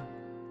Rena.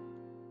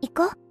 行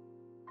こ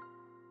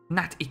う。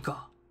 Not Iko.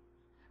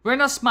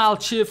 Rena smiled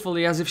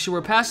cheerfully as if she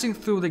were passing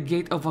through the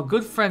gate of a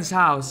good friend's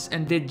house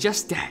and did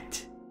just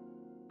that.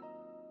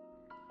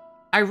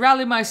 I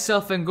rally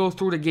myself and go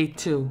through the gate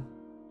too.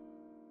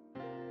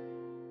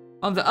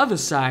 On the other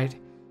side,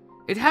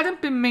 It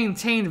hadn't been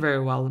maintained very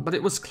well, but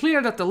it was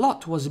clear that the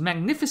lot was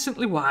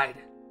magnificently wide.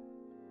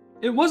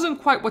 It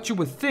wasn't quite what you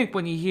would think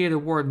when you hear the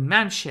word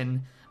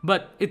mansion,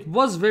 but it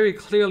was very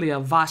clearly a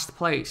vast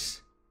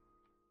place.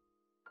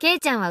 ケイ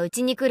ちゃんはう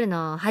ちに来る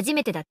の初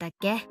めてだったっ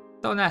け？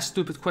 Don't ask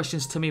stupid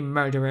questions to me,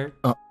 murderer.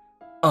 あ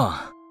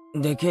あ、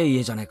でけえ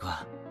家じゃねえ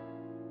か。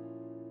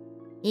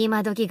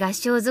今時合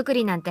掌造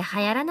りなんて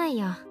流行らない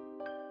よ。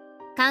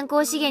観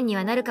光資源に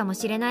はなるかも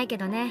しれないけ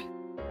どね。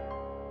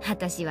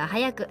私は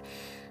早く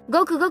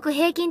ごくごく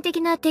平均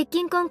的な鉄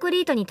筋コンク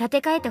リートに建て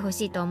替えてほ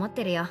しいと思っ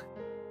てるよ。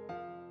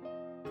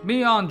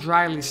Mion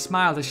dryly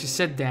smiled as she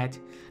said that,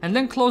 and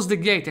then closed the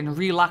gate and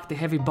relocked the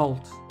heavy bolt.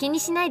 気に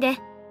しないで。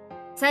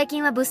最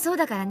近は物騒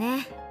だから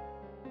ね。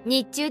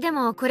日中で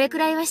もこれく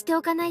らいはして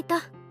おかないと。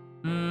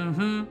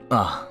Mm-hmm.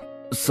 あ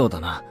あ、そうだ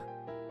な。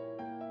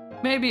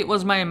Maybe it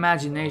was my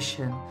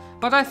imagination,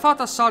 but I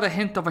thought I saw the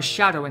hint of a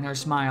shadow in her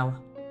smile.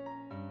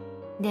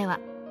 では、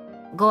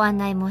ご案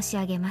内申し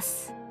上げま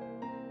す。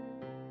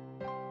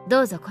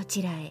どうぞこ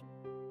ちらへ。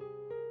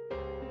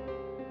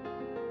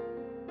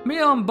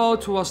Mion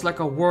bowed to us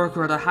like a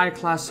worker at a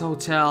high-class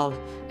hotel,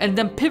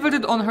 and then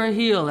pivoted on her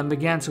heel and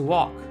began to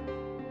walk.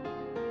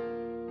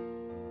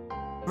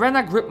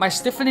 Rena gripped my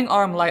stiffening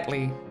arm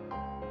lightly.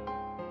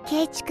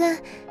 ケイチ君、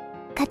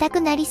硬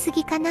くなりす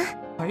ぎかな。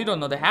Oh, you don't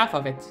know the half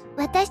of it.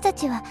 私た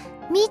ちは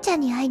みーちゃん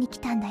に会いに来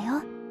たんだ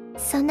よ。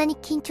そんなに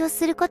緊張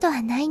すること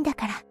はないんだ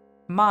から。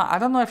Ma, I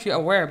don't know if you're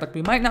aware, but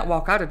we might not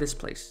walk out of this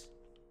place.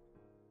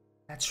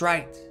 That's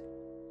right.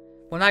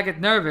 When I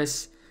get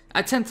nervous,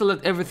 I tend to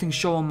let everything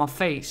show on my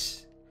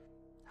face.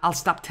 I'll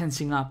stop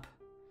tensing up.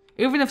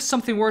 Even if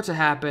something were to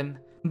happen,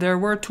 there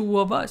were two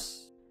of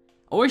us.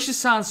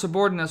 Oishi-san's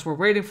subordinates were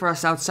waiting for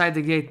us outside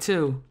the gate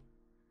too.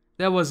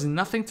 There was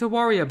nothing to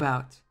worry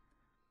about.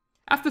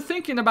 After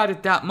thinking about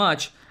it that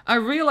much, I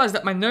realized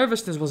that my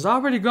nervousness was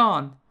already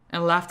gone,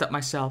 and laughed at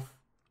myself.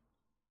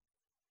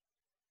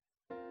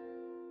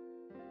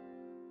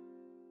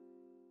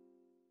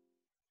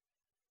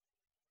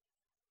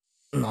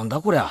 なん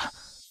だこりゃ。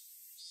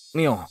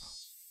ミオン、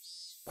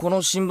こ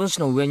の新聞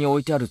紙の上に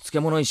置いてある漬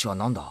物石は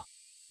なんだ？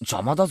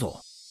邪魔だ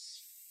ぞ。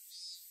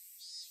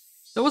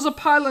There was a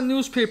pile of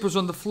newspapers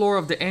on the floor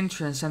of the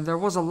entrance, and there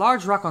was a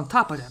large rock on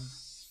top of them.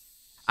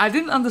 I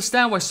didn't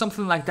understand why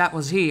something like that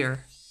was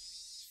here.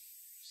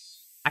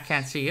 I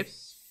can't see it.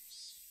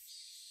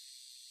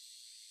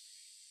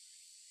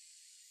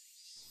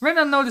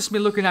 Rena noticed me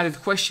looking at it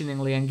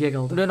questioningly and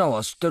giggled. レナ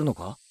は知ってるの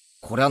か？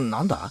これは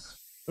なんだ？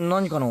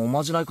何かのお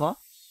まじないか？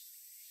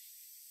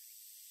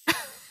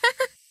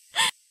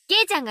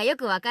ケイちゃんがよ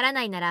くわから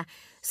ないなら、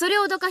それ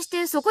をどかし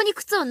てそこに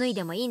靴を脱い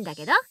でもいいんだ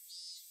けど。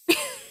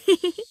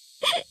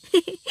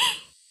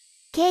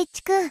ケイ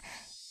チ君、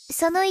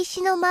その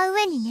石の真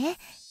上にね、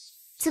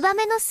ツバ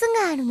メの巣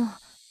があるの。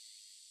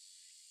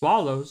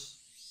Swallows?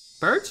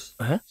 Birds?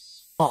 え？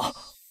あ、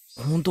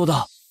本当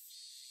だ。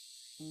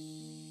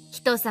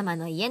人様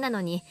の家な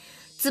のに、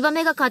ツバ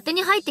メが勝手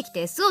に入ってき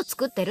て巣を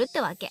作ってるっ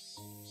てわけ。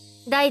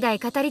代々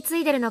語り継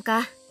いでるの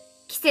か、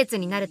季節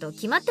になると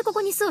決まってここ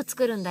に巣を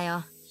作るんだ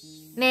よ。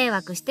迷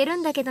惑してる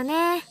んだけど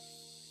ね。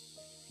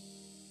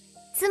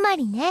つま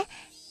りね、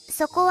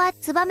そこは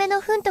ツバメ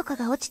の糞とか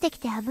が落ちてき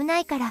て危な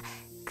いから、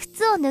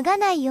靴を脱が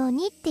ないよう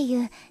にって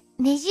いう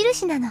目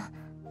印なの。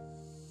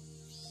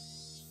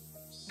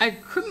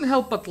I couldn't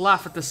help but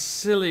laugh at the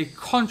silly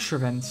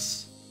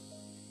contrivance.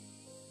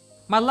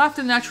 My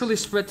laughter naturally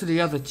spread to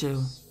the other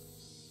two.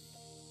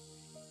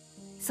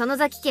 園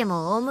崎家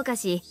も大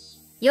昔、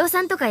養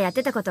蚕とかやっ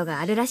てたこと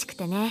があるらしく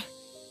てね。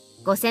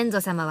ご先祖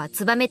様は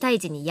ツバメ退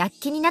治に躍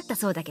起になった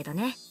そうだけど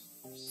ね。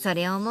そ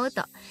れを思う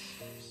と、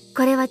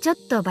これはちょっ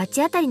と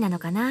罰当たりなの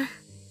かな。ま、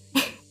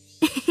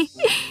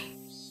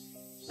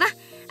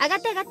上がっ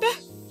て上がって。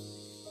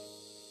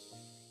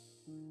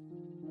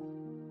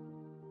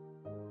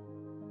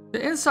The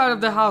inside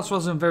of the house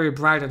wasn't very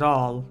bright at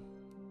all.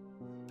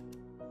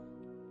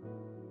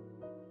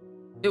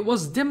 It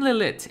was dimly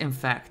lit, in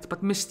fact,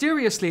 but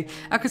mysteriously,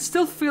 I could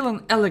still feel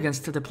an elegance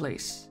to the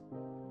place.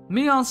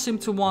 Mion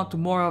seemed to want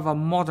more of a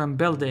modern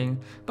building,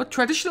 but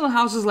traditional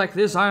houses like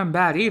this aren't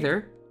bad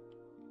either.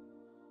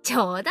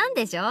 冗談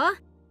でしょ？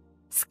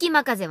隙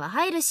間風は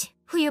入るし、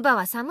冬場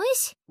は寒い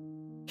し。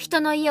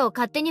人の家を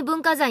勝手に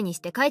文化財にし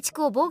て改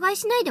築を妨害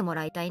しないでも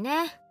らいたい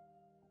ね。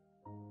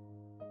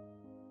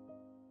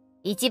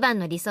一番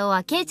の理想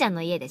はケイちゃん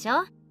の家でし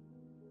ょ？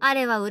あ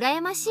れは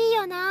羨ましい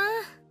よな。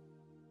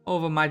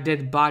Over my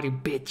dead body,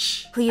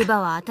 bitch. 冬場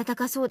は暖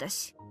かそうだ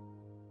し。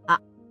あ、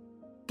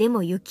で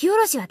も雪下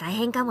ろしは大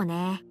変かも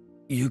ね。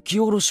雪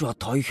下ろしは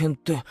大変っ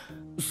て、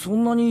そ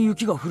んなに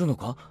雪が降るの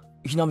か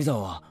？hinamizawa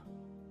は。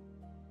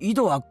緯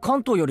度は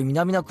関東より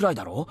南なくらい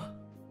だろ？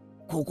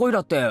ここい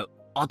らって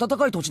暖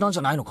かい土地なんじ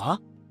ゃないの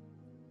か？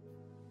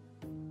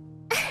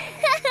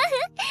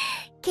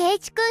ケイ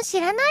チ君知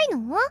らない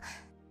の？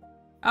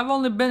 I've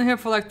only been here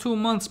for like 2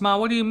 months, Ma.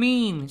 What do you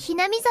mean?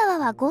 hinamizawa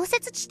は豪雪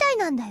地帯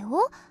なんだ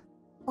よ。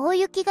大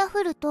雪が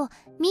降ると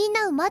みん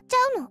な埋まっちゃ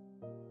うの。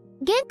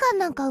玄関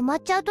なんか埋ま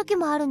っちゃう時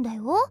もあるんだ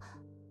よ。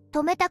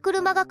止めた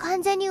車が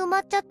完全に埋ま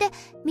っちゃって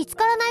見つ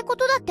からないこ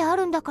とだってあ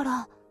るんだか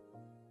ら。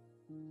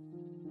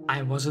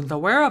I wasn't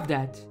aware of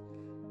that.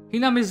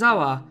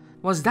 Hinamizawa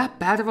was that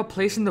bad of a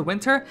place in the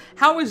winter?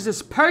 How is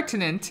this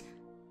pertinent?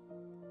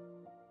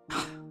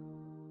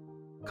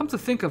 Come to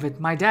think of it,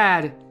 my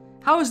dad,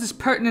 how is this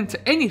pertinent to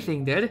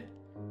anything, Dad?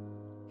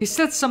 He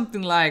said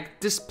something like,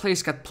 this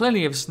place got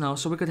plenty of snow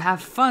so we could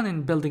have fun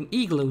in building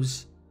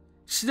igloos.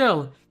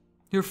 Still,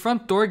 your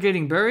front door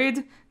getting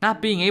buried?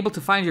 Not being able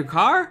to find your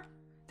car?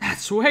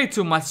 That's way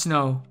too much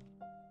snow.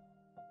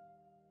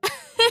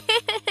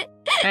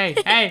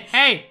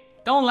 Hey!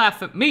 Don't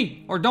laugh at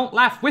me, or don't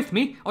laugh with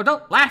me, or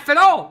don't laugh at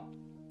all!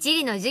 地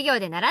理の授業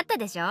で習った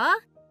でしょ。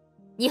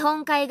日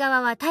本海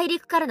側は大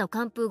陸からの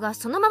寒風が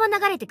そのまま流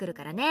れてくる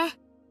からね。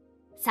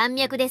山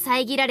脈で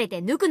遮られて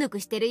ぬくぬく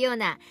してるよう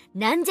な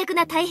軟弱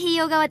な太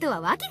平洋側と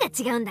はわけが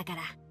違うんだか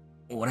ら。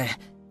俺、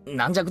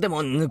軟弱で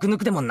もぬくぬ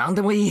くでも何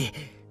でもいい。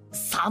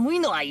寒い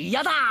のは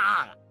嫌だ。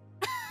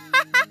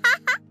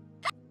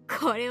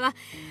これは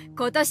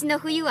今年の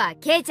冬は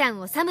ケイちゃん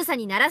を寒さ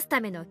に慣らすた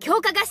めの強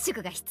化合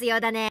宿が必要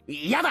だね。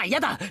嫌だ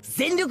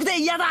全力で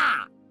嫌だ。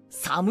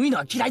寒いの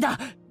は嫌いだ。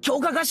強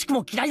化合宿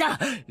も嫌いだ。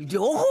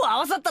両方合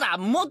わさったら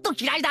もっと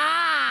嫌いだ。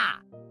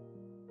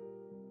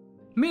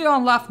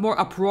Mion laughed more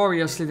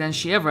uproariously than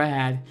she ever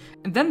had,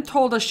 and then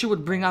told us she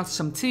would bring out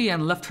some tea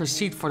and left her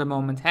seat for the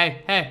moment.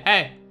 Hey,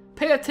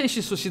 pay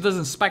attention so she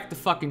doesn't spike the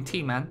fucking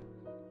tea, man.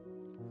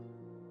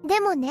 で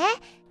もね、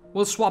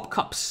 We'll swap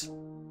cups.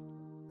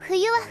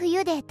 冬は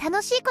冬で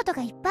楽しいこと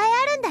がいっぱい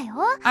あるんだよ。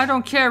 I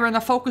don't care,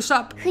 Rena, focus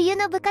up. 冬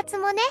の部活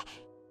もね、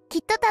き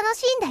っと楽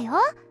しいんだよ。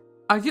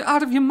 Are you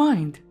out of your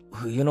mind?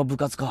 冬の部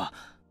活か。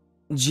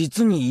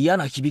実に嫌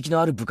な響き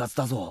のある部活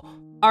だぞ。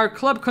Our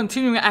club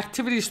continuing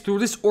activities through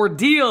this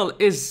ordeal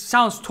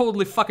sounds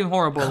totally fucking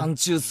horrible. 寒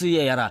中水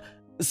泳やら、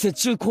雪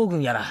中行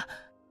軍やら。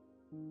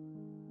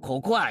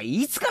ここは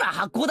いつから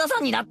八甲田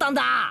山になったん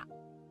だ。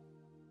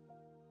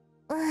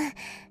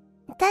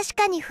確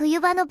かに冬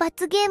場の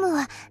罰ゲーム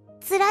は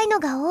辛いの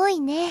が多い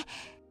ね。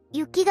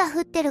雪が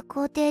降ってる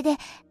校庭で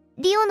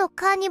リオの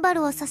カーニバ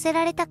ルをさせ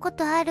られたこ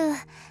とある。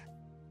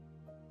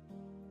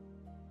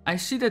I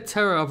see the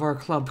terror of our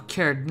club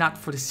cared not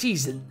for the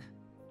season.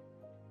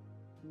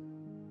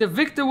 The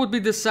victor would be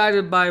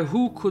decided by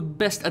who could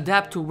best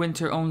adapt to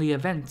winter-only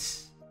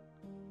events.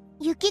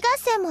 雪合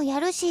戦もや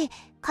るし、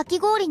かき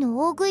氷の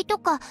大食いと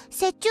か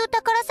雪中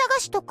宝探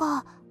しと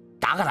か。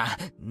だから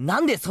な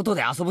んで外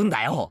で遊ぶん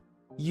だよ。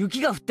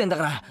雪が降ってんだ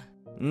から、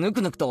ぬ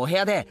くぬくとお部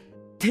屋で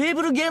テー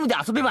ブルゲームで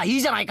遊べばい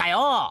いじゃないか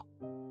よ。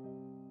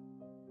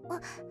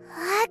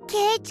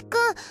ケイチくん、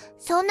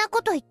そんな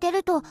こと言って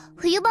ると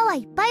冬場は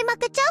いっぱい負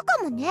けちゃう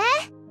かもね。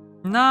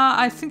Nah,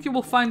 I think you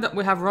will find that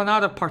we have run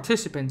out of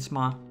participants,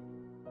 Ma.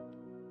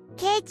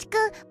 ケイチく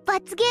ん、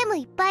罰ゲーム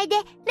いっぱいで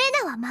レ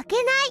ナは負け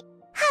ない。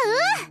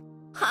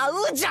は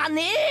うじゃ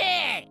ね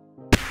え。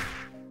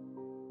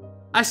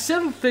I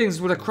settled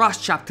things with a cross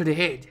chop to the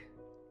head.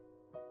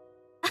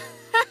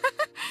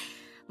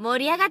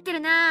 盛り上がってる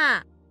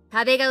な。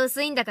壁が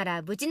薄いんだか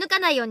らぶち抜か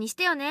ないようにし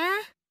てよね。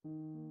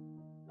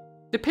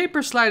The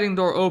paper sliding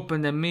door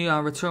opened and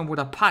Mion returned with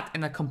a pot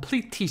and a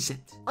complete tea set.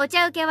 お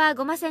茶受けは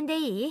ごませんで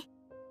いい？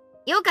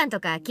羊羹と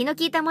か気の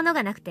利いたもの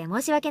がなくて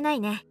申し訳ない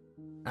ね。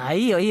あ、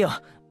いいよ。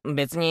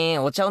別に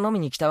お茶を飲み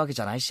に来たわけ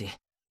じゃないし。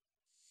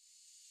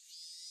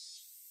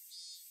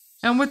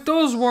And with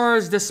those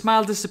words, the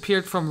smile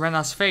disappeared from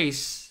Rena's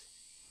face.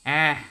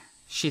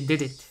 She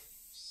did it.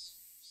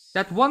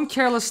 That one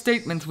careless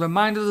statement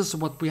reminded us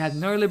of what we had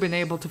nearly been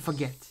able to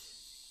forget.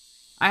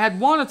 I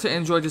had wanted to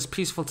enjoy this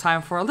peaceful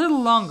time for a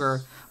little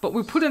longer, but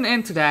we put an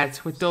end to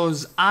that with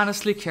those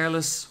honestly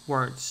careless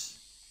words.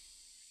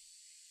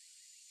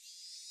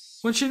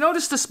 When she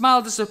noticed the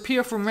smile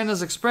disappear from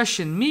Rena's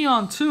expression,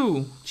 Mion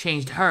too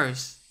changed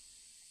hers.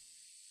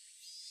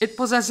 It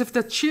was as if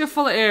the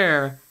cheerful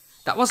air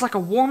that was like a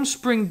warm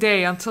spring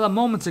day until a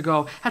moment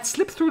ago had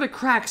slipped through the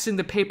cracks in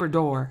the paper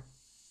door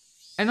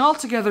and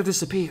altogether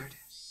disappeared.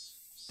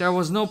 There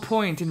was no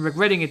point in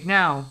regretting it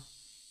now.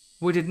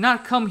 We did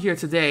not come here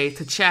today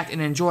to chat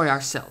and enjoy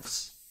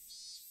ourselves.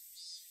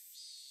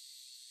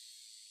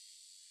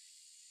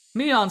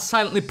 Mion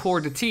silently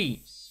poured the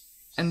tea,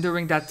 and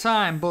during that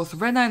time both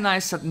Rena and I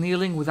sat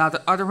kneeling without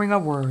uttering a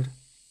word.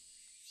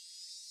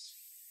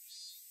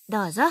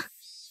 どうぞ、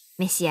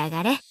召し上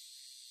がれ。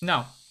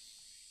No.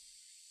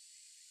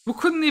 We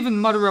couldn't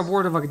even mutter a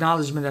word of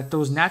acknowledgement at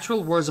those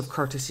natural words of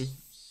courtesy.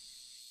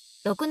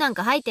 毒なん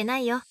か入ってな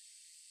いよ。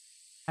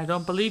I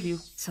don't believe you.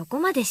 そこ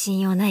まで信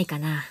用ないか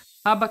な。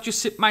How about you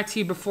sip my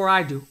tea before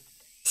I do?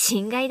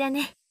 心外だ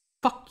ね。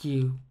Fuck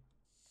you.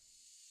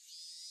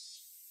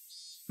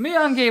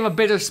 Mion gave a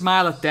bitter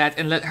smile at that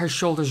and let her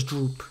shoulders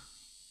droop.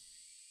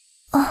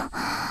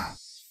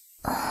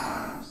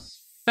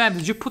 Fam,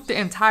 did you put the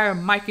entire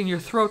mic in your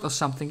throat or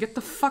something? Get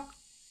the fuck...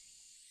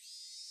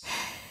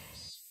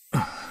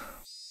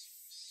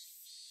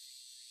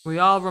 We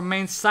all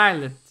remained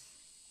silent.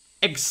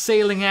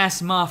 Exhaling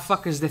ass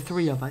motherfuckers, the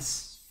three of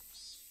us.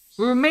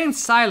 We remained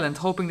silent,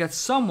 hoping that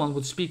someone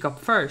would speak up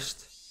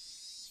first.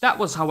 That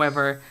was,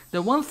 however,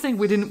 the one thing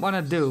we didn't want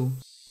to do,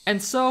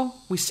 and so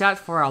we sat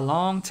for a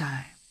long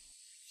time.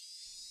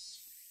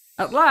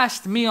 At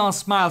last, Mion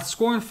smiled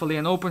scornfully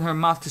and opened her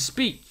mouth to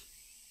speak.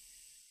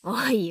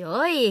 おい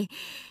おい、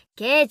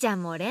ケイちゃ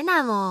んもレ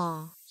ナ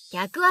も、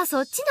客は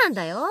そっちなん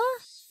だよ。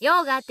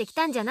用があって来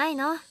たんじゃない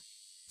の。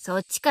そ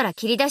っちから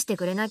切り出して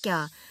くれなき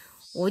ゃ、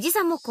おじ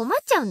さんも困っ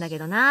ちゃうんだけ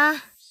どな。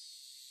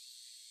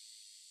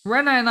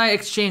Rena and I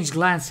exchanged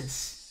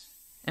glances,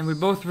 and we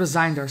both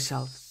resigned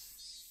ourselves.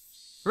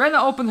 Rena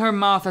opened her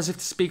mouth as if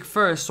to speak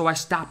first, so I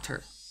stopped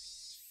her.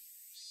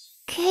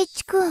 ケイ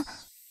チ君。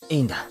い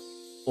いんだ。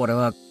俺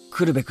は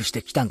来るべくし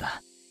て来たん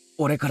だ。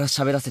俺から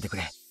喋らせてく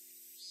れ。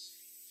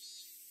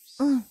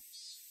うん、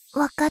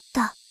わかっ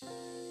た。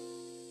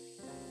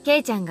ケ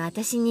イちゃんが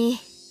私に、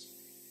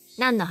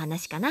何の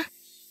話かな。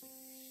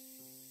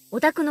お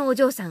宅のお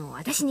嬢さんを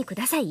私にく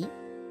ださい。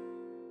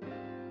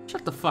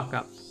Shut the fuck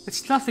up.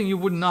 It's nothing you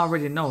wouldn't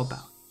already know about.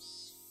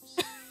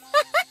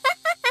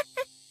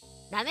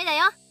 ダメだ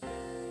よ。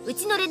う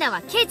ちのレナ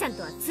はケイちゃん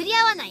とは釣り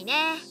合わない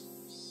ね。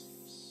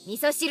味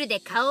噌汁で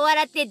顔を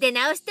洗って出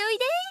直しておい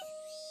で。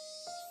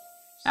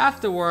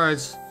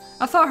Afterwards,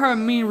 I thought her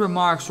mean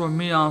remarks were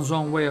Mion's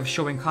own way of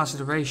showing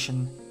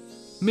consideration.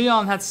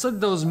 Mion had said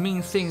those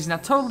mean things in a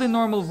totally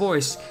normal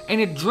voice, and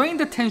it drained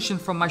the tension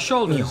from my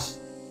shoulders.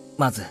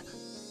 まず、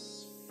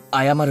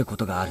謝るこ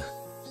とがある。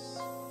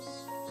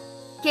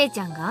ケイち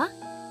ゃんが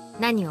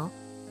何を？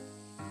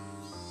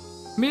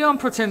 Mion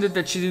pretended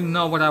that she didn't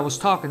know what I was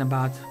talking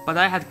about, but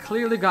I had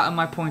clearly gotten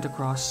my point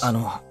across.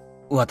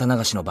 綿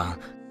流しの晩、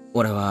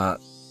俺は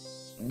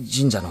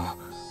神社の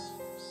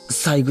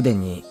西宮殿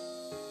に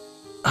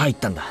入っ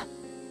たんだ。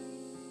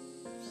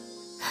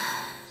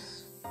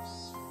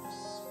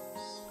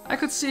I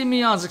could see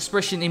Mion's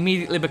expression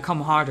immediately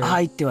become harder.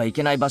 入ってはい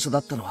けない場所だ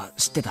ったのは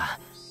知ってた。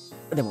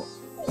でも、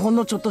ほん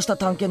のちょっとした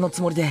探検の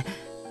つもりで、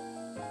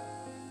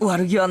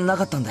悪気はな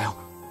かったんだよ。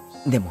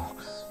でも、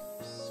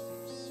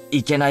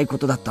いけないこ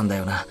とだったんだ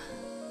よな。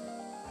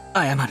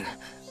謝る。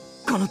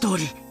この通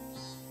り。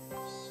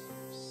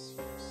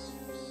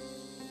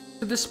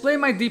To display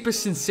my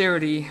deepest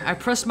sincerity, I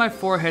pressed my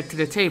forehead to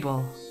the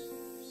table.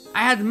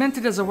 I had meant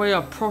it as a way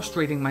of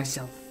prostrating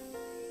myself.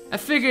 I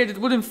figured it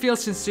wouldn't feel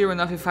sincere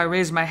enough if I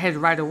raised my head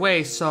right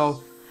away,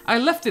 so I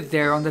left it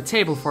there on the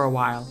table for a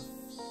while.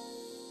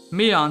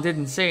 Mion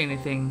didn't say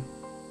anything.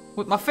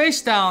 With my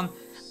face down,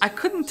 I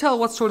couldn't tell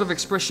what sort of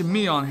expression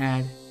Mion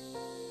had.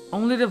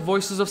 Only the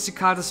voices of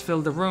cicadas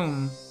filled the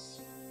room.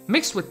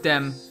 Mixed with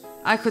them,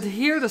 I could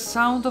hear the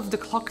sound of the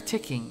clock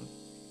ticking.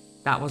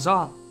 That was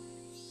all.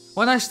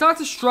 When I started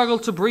to struggle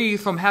to breathe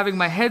from having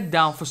my head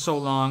down for so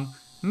long,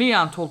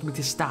 Mion told me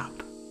to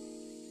stop.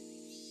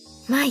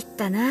 参っ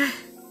たな。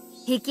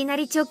いきな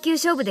り直球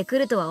勝負で来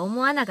るとは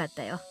思わなかっ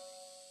たよ。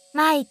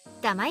参っ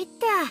た参った。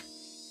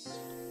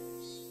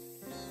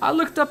I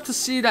looked up to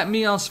see that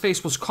Mion's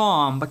face was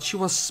calm, but she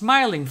was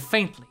smiling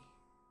faintly.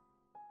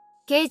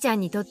 ケイちゃん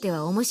にとって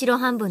は面白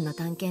半分の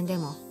探検で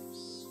も、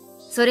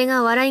それ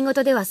が笑い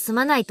事では済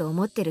まないと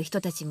思ってる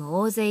人たちも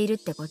大勢いるっ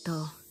てこ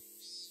とを。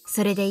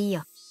それでいい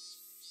よ。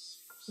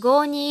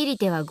郷に入り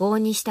ては郷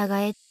に従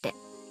えって。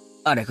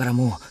あれから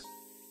も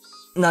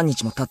う何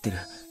日も経ってる。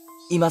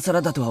今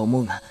更だとは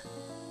思うが、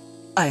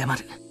謝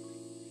る。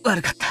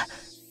悪かった。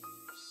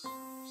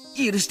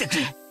許してく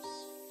れ。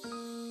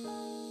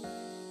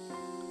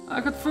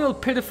I could feel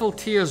pitiful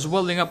tears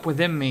welling up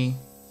within me.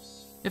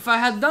 If I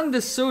had done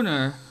this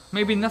sooner,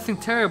 maybe nothing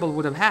terrible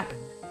would have happened.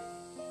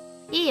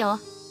 いいよ。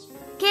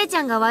ケイち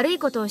ゃんが悪い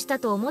ことをした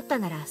と思った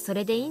ならそ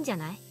れでいいんじゃ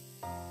ない？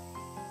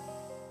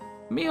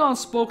 Mion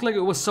spoke like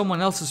it was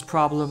someone else's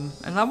problem,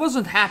 and I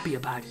wasn't happy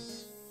about it.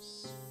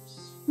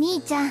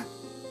 みーちゃん、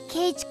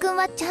ケイチ君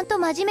はちゃんと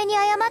真面目に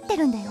謝って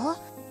るんだよ。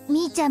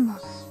みーちゃんも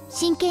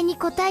真剣に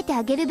答えて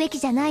あげるべき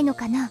じゃないの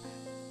かな。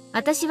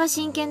私は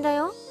真剣だ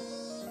よ。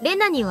レ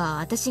ナには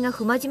私が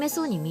不真面目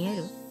そうに見え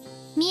る？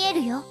見え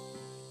るよ。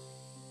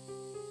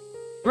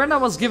Rena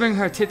was giving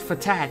her tit for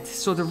tat,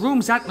 so the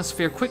room's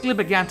atmosphere quickly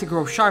began to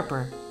grow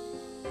sharper.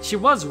 She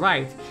was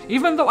right.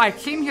 Even though I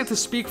came here to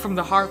speak from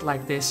the heart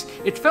like this,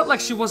 it felt like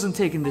she wasn't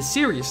taking this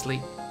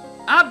seriously.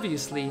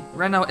 Obviously,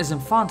 Rena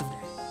isn't fond of that.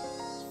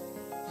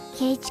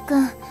 ケイチ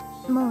君、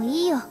もう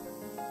いいよ。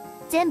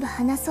全部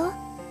話そう。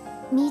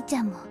みーち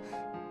ゃんも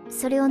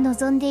それを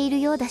望んでいる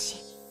ようだし。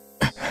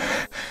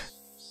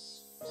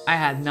I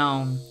had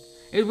known.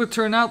 It would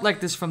turn out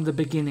like this from the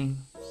beginning.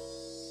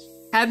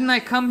 Hadn't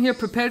I come here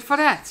prepared for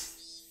that?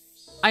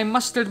 I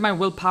mustered my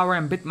willpower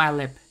and bit my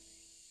lip.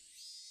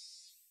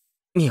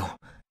 ミオ、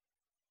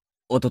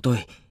おとと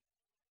い、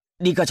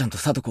リカちゃんと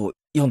サトコを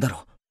呼んだ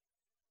ろ。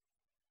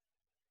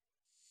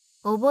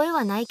覚え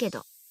はないけ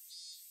ど。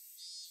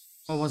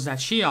Or was that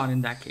Shion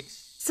in that case?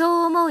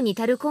 そう思うに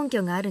足る根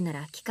拠があるな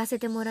ら聞かせ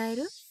てもらえ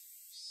る？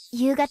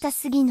夕方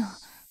過ぎの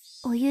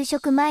お夕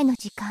食前の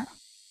時間、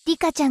リ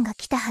カちゃんが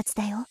来たはず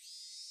だよ。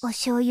お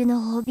醤油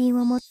の大瓶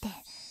を持って、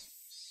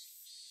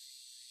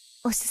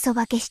お裾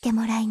分けして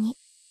もらいに。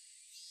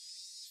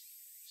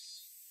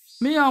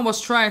Mion was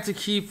trying to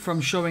keep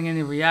from showing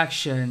any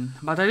reaction,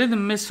 but I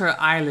didn't miss her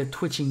eyelid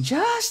twitching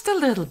just a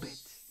little bit.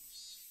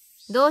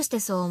 どうして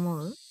そう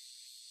思う？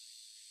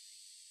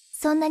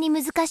そんなに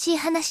難しい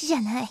話じ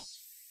ゃない。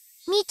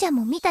みーちゃん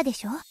も見たで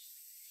しょ？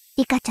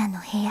リカちゃんの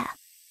部屋。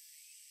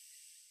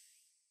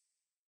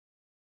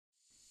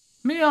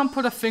Mion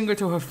put a finger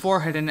to her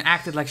forehead and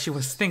acted like she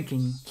was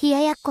thinking. 冷や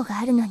やっこが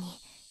あるのに、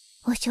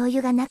お醤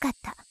油がなかっ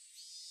た。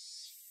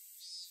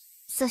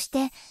そし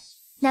て、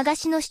流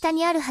しの下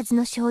にあるはず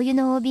の醤油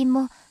の大瓶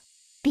も、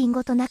瓶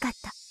ごとなかっ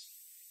た。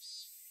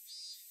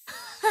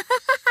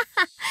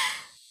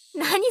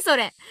何そ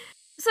れ？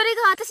それ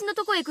が私の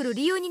とこへ来る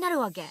理由になる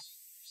わけ？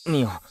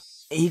ミオ、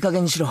いい加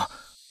減にしろ。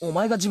お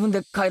前が自分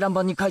で回覧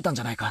板に書いたん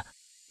じゃないか。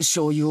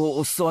醤油を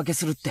お裾分け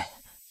するって。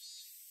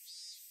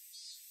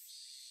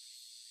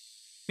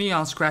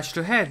Mion scratched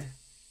her head.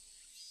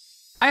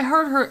 I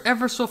heard her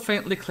ever so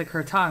faintly click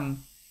her tongue.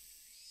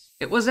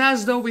 It was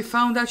as though we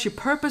found out she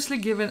purposely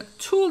given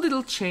too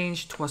little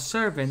change to a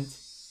servant.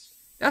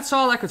 That's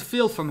all I could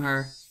feel from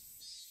her.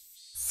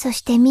 そ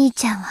してみー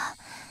ちゃんは、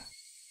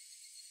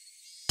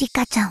リ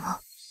カちゃんを、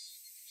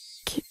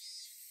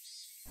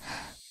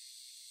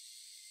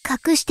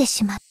隠して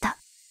しまった。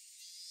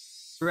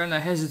Rena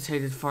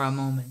hesitated for a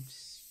moment.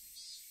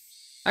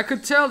 I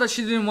could tell that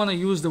she didn't want to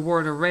use the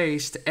word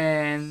erased,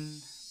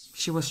 and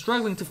she was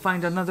struggling to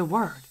find another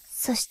word.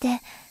 そして、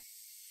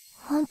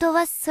本当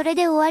はそれ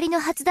で終わりの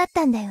はずだっ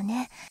たんだよ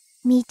ね、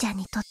みーちゃん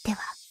にとっては。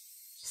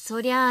そ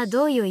りゃあ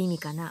どういう意味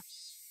かな。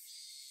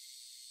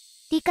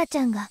リカち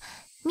ゃんが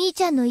みー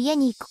ちゃんの家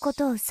に行くこ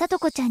とをさと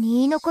こちゃんに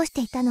言い残し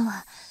ていたの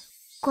は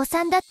誤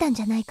算だったん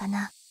じゃないか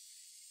な。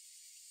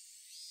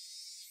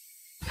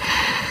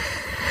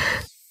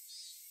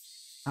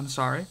I'm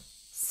sorry.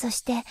 そ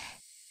して、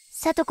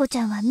さとこち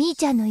ゃんはみー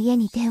ちゃんの家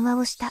に電話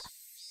をした。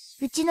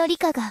うちのリ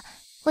カが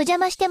お邪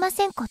魔してま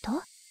せんこと？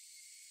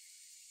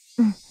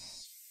うん。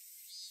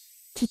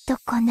きっと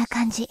こんな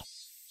感じ。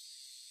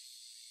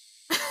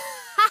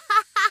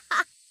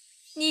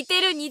似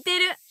てる似て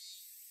る。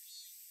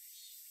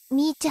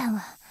みーちゃん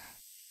は、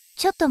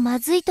ちょっとま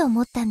ずいと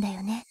思ったんだ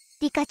よね。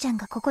リカちゃん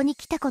がここに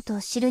来たこと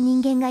を知る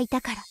人間がい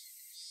たから。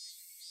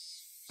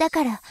だ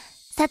から、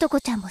さとこ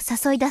ちゃんも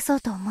誘い出そ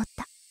うと思っ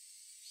た。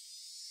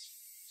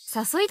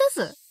誘い出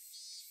す？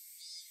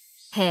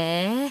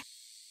へえ。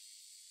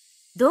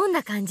どん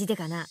な感じで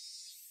かな。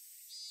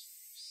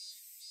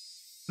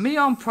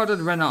Mion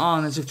prodded Rena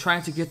on as if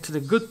trying to get to the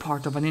good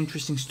part of an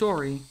interesting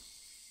story.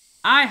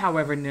 I,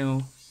 however,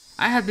 knew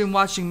I had been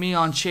watching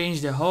Mion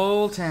change the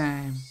whole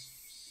time.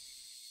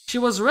 She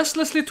was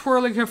restlessly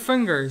twirling her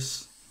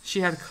fingers.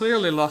 She had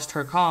clearly lost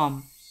her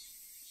calm.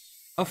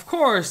 Of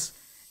course,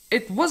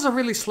 it was a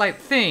really slight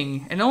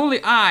thing, and only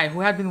I,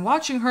 who had been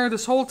watching her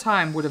this whole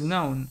time, would have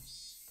known.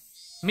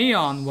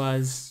 Mion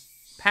was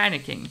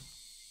panicking.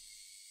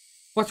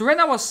 What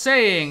Rena was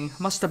saying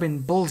must have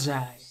been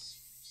bullseye.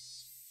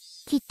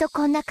 きっと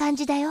こんな感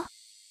じだよ。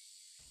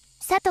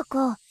さと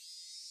こ、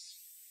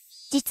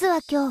実は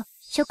今日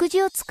食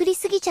事を作り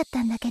すぎちゃっ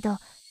たんだけど、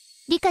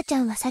リカち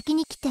ゃんは先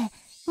に来て、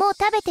もう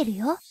食べてる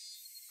よ。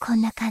こ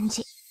んな感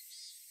じ。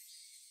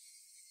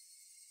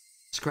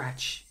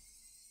Scratch.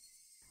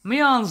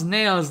 Mion's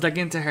nails dug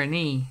into her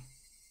knee.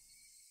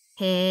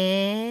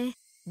 へえ、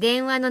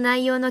電話の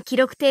内容の記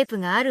録テープ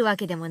があるわ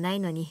けでもない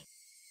のに、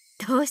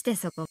どうして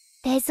そこ？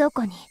冷蔵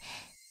庫に、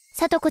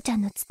さとこちゃ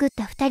んの作っ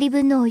た2人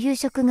分のお夕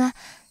食が、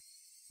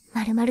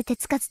まるまる手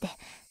つかずで、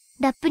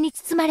ラップに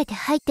包まれて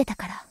入ってた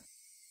から。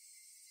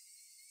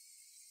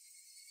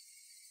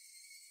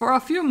For a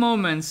few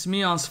moments,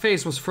 Mion's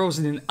face was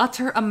frozen in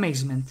utter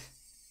amazement.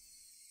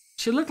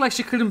 She looked like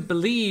she couldn't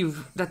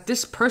believe that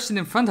this person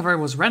in front of her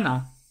was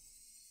Rena.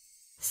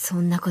 そ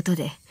んなこと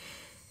で、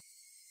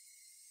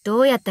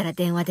どうやったら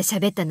電話で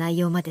喋った内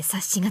容まで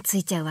察しがつ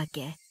いちゃうわ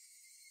け？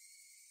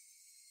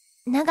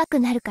長く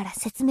なるから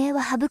説明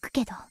は省く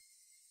けど、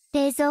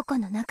冷蔵庫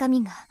の中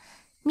身が、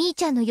みー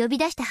ちゃんの呼び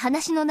出した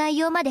話の内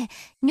容まで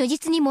如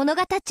実に物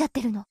語っちゃっ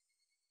てるの。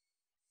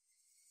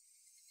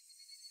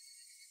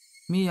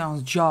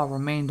Mion's jaw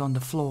remained on the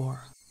floor.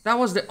 That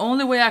was the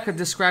only way I could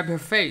describe her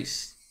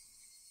face.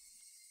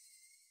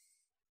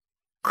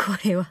 こ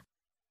れは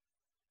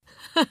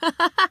とん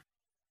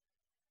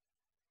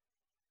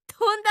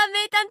だ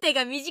名探偵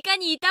が身近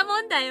にいた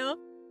もんだよ。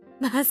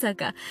まさ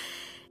か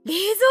冷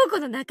蔵庫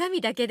の中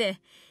身だけで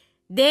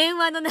電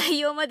話の内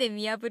容まで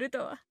見破ると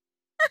は。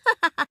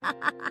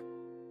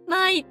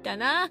参った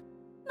な。参っ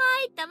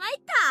た参っ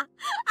た。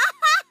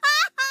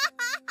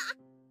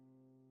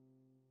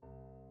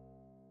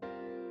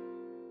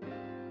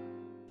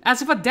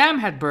As if a dam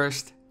had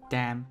burst,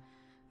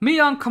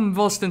 Mion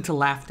convulsed into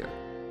laughter.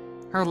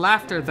 Her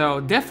laughter, though,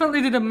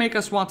 definitely didn't make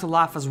us want to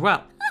laugh as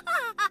well.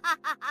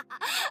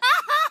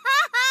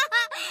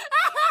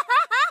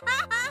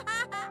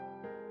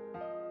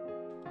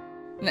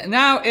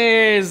 Now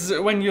is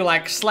when you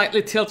like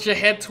slightly tilt your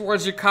head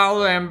towards your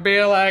collar and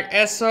be like,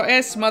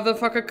 SOS,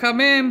 motherfucker,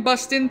 come in,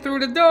 bust in through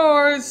the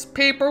doors,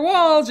 paper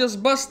walls,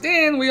 just bust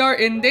in, we are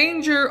in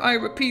danger, I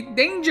repeat,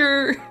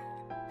 danger.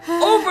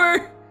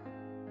 Over!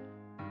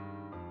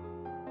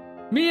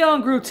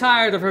 Mion grew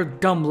tired of her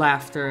dumb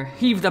laughter,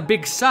 heaved a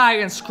big sigh,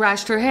 and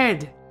scratched her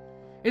head.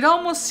 It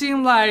almost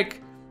seemed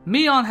like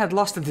Mion had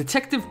lost a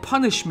detective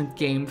punishment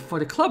game for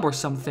the club or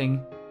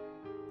something,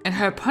 and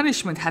her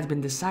punishment had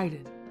been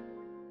decided.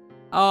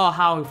 Oh,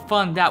 how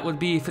fun that would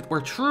be if it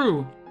were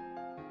true.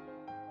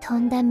 と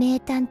んだ名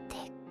探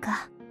偵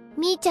か。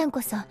みーちゃん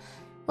こそ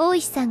大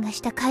石さんが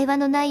した会話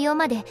の内容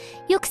まで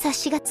よく察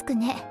しがつく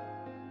ね。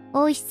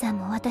大石さん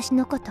も私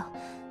のこと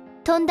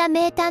とんだ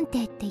名探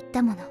偵って言っ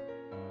たもの。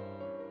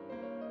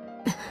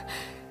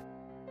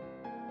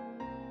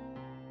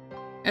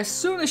As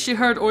soon as she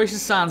heard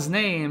Oishi-san's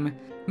name,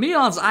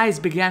 Mion's eyes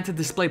began to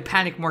display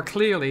panic more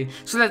clearly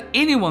so that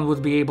anyone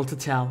would be able to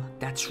tell.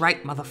 That's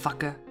right,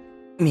 motherfucker.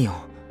 ミオン、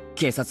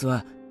警察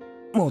は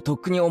もうとっ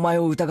くにお前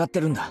を疑っ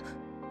てるんだ。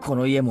こ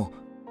の家も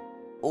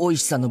大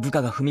石さんの部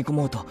下が踏み込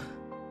もうと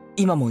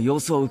今も様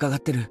子を伺っ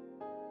てる。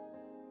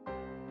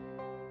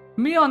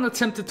Mion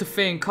attempted to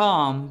feign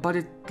calm, but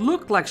it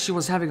looked like she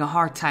was having a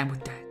hard time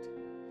with that.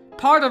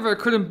 Part of her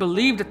couldn't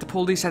believe that the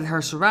police had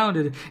her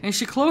surrounded, and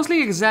she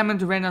closely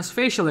examined Rena's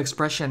facial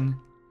expression.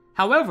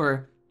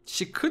 However,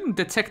 she couldn't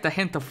detect a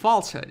hint of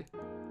falsehood.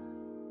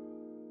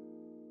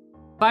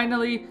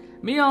 Finally,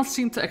 Mion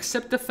seemed to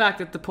accept the fact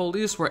that the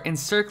police were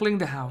encircling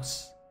the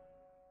house.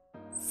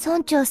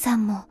 村長さ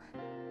んも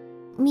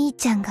みー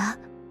ちゃんが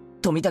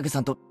富武さ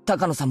んと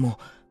高野さんも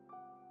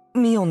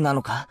ミオンな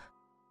のか？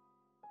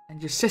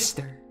 And your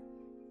sister.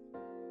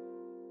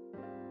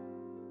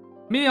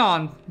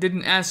 Mion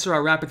didn't answer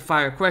our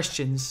rapid-fire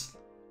questions.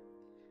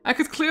 I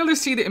could clearly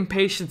see the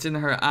impatience in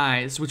her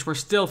eyes, which were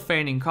still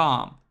feigning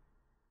calm.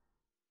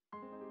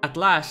 At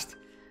last,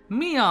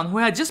 Mion, who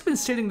had just been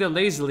sitting there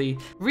lazily,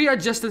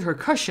 readjusted her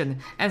cushion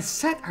and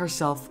set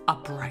herself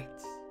upright.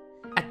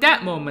 At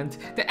that moment,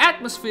 the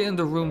atmosphere in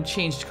the room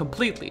changed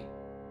completely.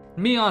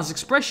 Mion's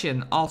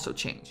expression also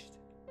changed.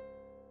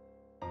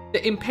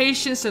 The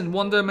impatience and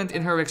wonderment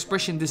in her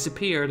expression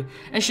disappeared,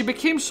 and she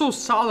became so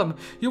solemn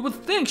you would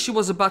think she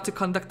was about to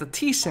conduct a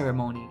tea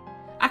ceremony.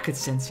 I could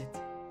sense it.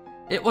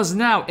 It was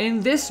now,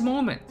 in this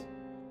moment.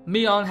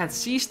 Mion had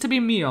ceased to be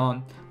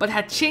Mion, but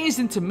had changed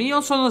into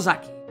Mion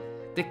Sonozaki,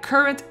 the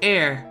current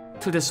heir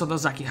to the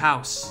Sonozaki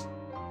house.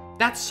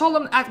 That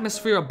solemn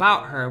atmosphere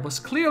about her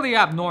was clearly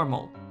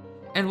abnormal,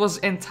 and was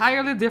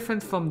entirely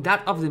different from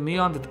that of the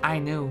Mion that I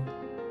knew.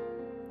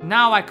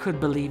 Now I could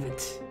believe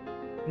it.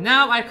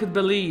 Now I could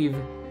believe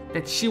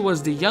that she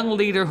was the young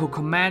leader who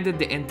commanded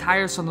the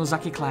entire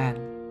Sonozaki clan.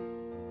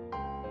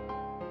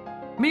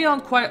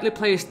 Mion quietly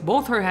placed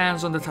both her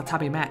hands on the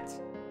tatami mat,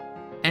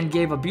 and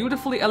gave a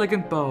beautifully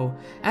elegant bow,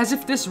 as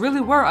if this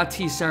really were a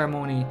tea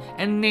ceremony,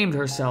 and named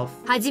herself.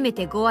 初め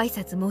てご挨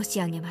拶申し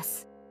上げま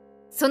す。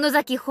園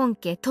崎本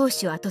家当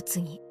主跡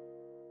継ぎ、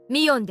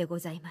ミオンでご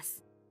ざいま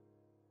す。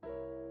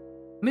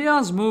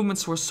Mion's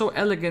movements were so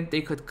elegant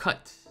they could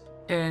cut,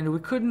 and we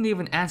couldn't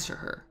even answer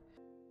her.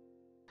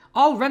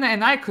 All Rena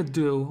and I could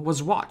do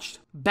was watch,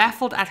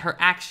 baffled at her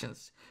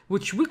actions,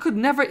 which we could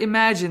never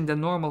imagine the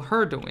normal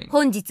her doing.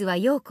 本日は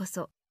ようこ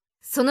そ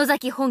園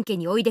崎本家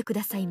においでく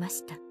ださいま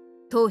した。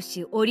当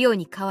主お涼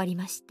に代わり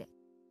まして、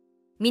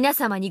皆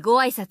様にご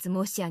挨拶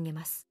申し上げ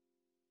ます。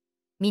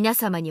皆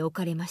様にお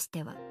かれまし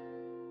ては、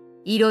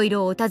いろい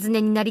ろお尋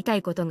ねになりた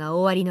いことが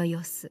おありの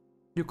様子。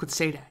You could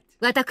say that.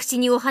 私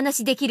にお話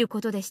しできるこ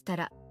とでした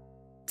ら、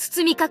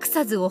包み隠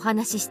さずお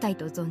話ししたい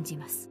と存じ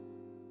ます。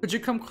Could you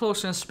come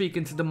closer and speak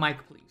into the mic,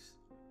 please?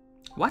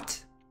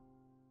 What?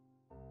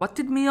 What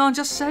did Mion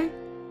just say?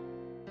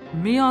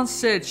 Mion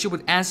said she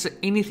would answer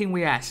anything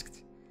we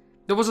asked.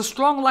 There was a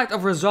strong light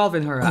of resolve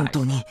in her eyes. 本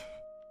当に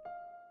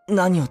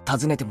何を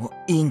尋ねても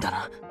いいんだ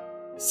な。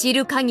知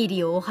る限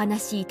りをお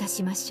話しいた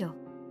しましょう。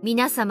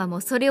皆様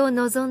もそれを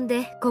望ん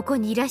でここ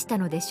にいらした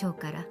のでしょう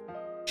から。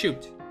Shoot.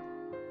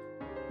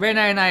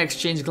 Rena and I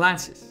exchanged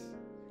glances.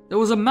 There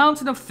was a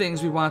mountain of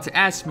things we wanted to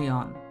ask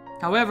Mion.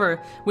 However,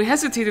 we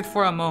hesitated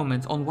for a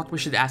moment on what we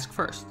should ask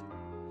first.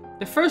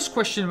 The first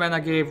question Rena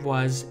gave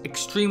was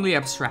extremely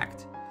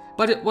abstract,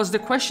 but it was the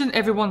question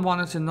everyone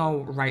wanted to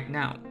know right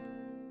now.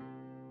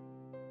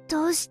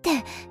 どうし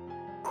て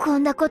こ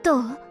んなこと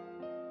を？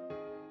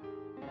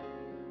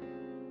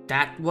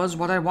 That was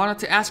what I wanted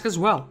to ask as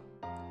well.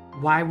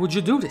 Why would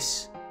you do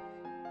this?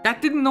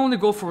 That didn't only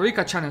go for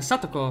Rika-chan and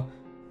Satoko.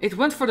 It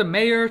went for the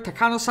mayor,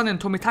 Takano-san, and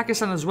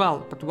Tomitake-san as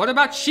well. But what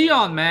about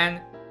Shion,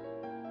 man?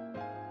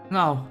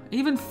 No,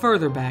 even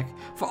further back,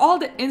 for all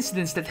the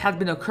incidents that had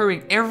been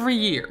occurring every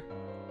year.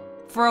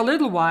 For a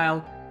little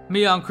while,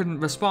 Mion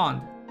couldn't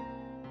respond.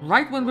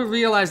 Right when we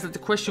realized that the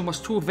question was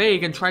too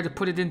vague and tried to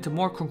put it into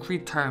more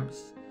concrete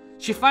terms,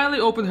 she finally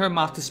opened her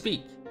mouth to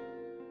speak.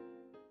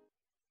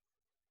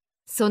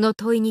 その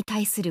問いに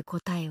対する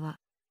答えは、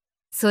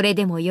それ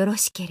でもよろ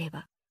しけれ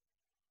ば、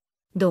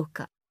どう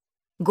か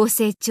ご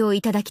清聴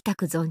いただきた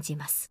く存じ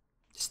ます。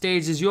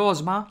Stage is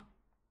yours, Ma.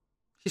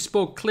 She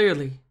spoke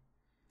clearly.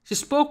 She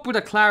spoke with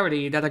a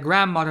clarity that a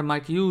grandmother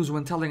might use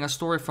when telling a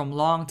story from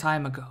long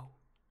time ago.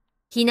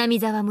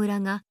 hinamizawa村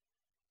が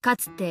か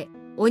つて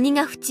鬼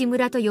ヶ淵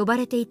村と呼ば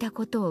れていた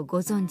ことをご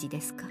存知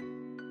ですか？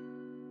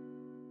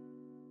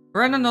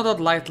 Rena nodded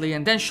lightly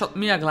and then shot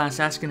me a glance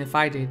asking if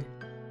I did.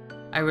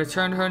 I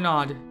returned her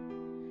nod.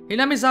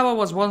 Hinamizawa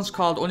was once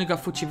called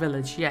Onigafuchi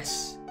Village,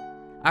 yes.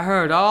 I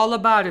heard all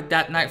about it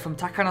that night from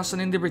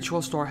Takano-san in the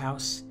ritual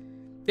storehouse.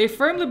 They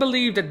firmly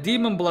believed that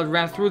demon blood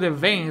ran through their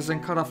veins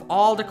and cut off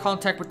all the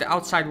contact with the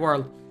outside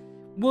world.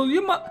 Will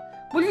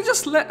you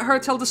just let her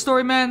tell the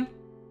story, man?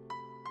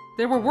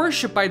 They were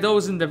worshipped by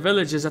those in the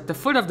villages at the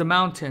foot of the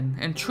mountain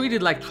and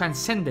treated like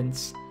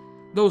transcendents,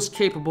 those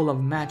capable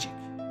of magic.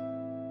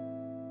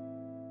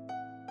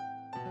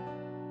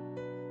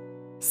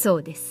 そ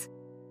うです。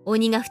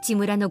鬼ヶ淵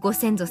村のご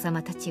先祖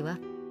様たちは、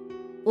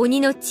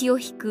鬼の血を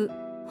引く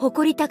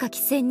誇り高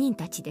き仙人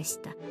たちでし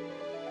た。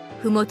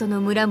麓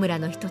の村々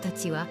の人た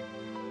ちは、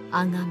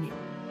崇め、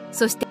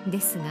そして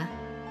ですが、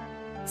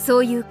そ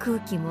ういう空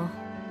気も、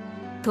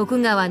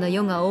徳川の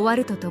世が終わ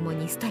るととも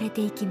に廃れ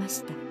ていきま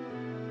した。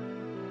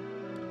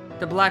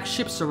The black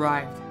ships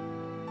arrived.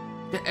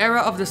 The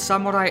era of the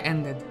samurai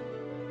ended.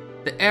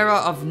 The era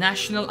of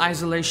national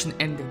isolation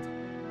ended.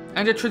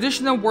 And the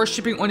tradition of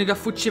worshipping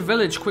Onigafuchi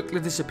village quickly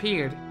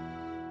disappeared.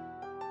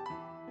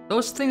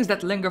 Those things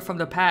that linger from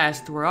the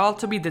past were all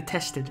to be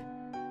detested.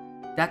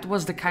 That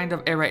was the kind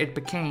of era it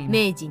became.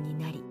 明治に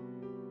なり、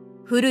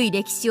古い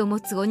歴史を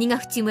持つ鬼ヶ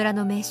淵村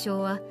の名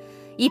称は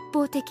一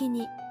方的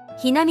に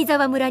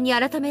Hinamizawa村に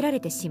改められ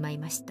てしまい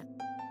ました。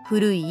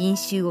古い因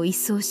習を一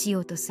掃しよ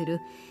うとする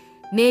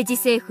明治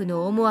政府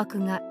の思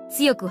惑が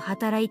強く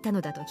働いた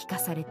のだと聞か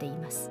されてい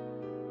ます。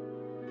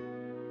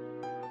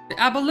The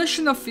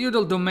abolition of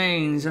feudal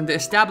domains and the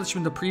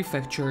establishment of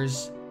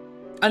prefectures.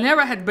 An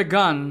era had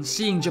begun,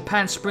 seeing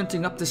Japan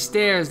sprinting up the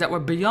stairs that were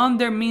beyond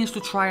their means to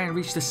try and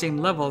reach the same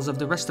levels of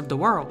the rest of the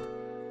world.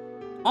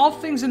 All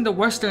things in the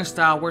Western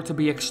style were to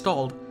be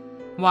extolled,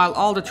 while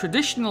all the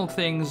traditional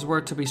things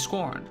were to be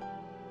scorned.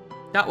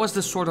 That was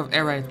the sort of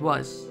era it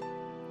was.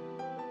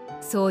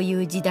 そうい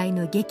う時代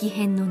の激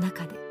変の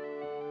中で、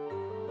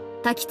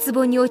滝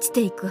壺に落ち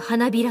ていく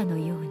花びらの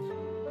ように、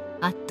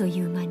あっと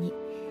いう間に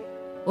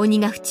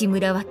鬼ヶ淵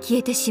村は消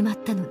えてしまっ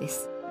たので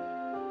す。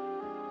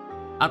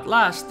At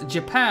last,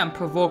 Japan,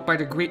 provoked by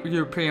the great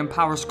European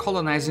powers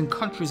colonizing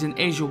countries in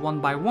Asia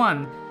one by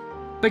one,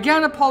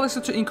 began a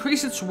policy to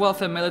increase its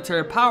wealth and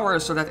military power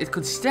so that it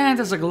could stand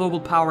as a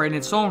global power in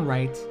its own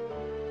right.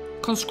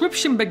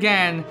 Conscription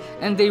began,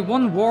 and they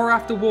won war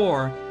after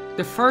war,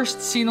 the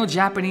First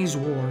Sino-Japanese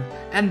War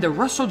and the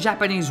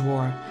Russo-Japanese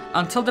War,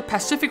 until the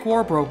Pacific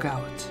War broke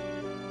out.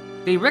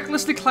 They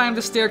recklessly climbed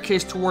the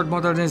staircase toward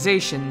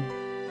modernization.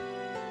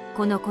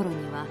 この頃に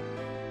は、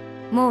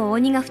もう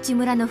鬼ヶ淵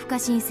村の不可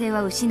侵性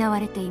は失わ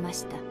れていま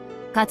した。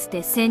かつ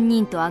て仙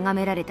人と崇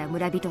められた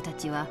村人た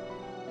ちは、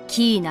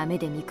奇異な目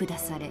で見下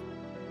され、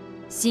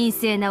神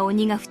聖な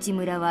鬼ヶ淵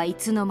村はい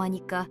つの間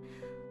にか、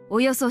お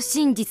よそ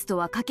真実と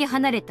はかけ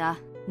離れた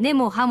根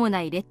も葉も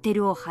ないレッテ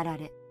ルを貼ら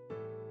れ、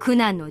苦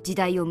難の時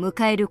代を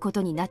迎えるこ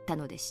とになった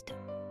のでした。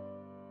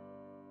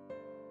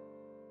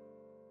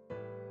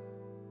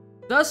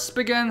Thus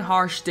began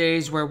harsh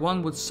days where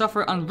one would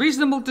suffer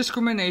unreasonable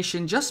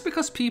discrimination just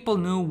because people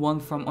knew one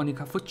from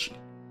Onikafuchi.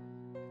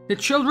 The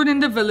children in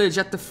the village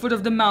at the foot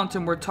of the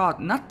mountain were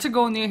taught not to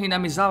go near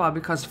Hinamizawa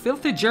because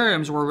filthy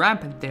germs were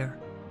rampant there.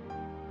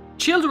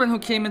 Children who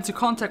came into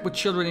contact with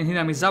children in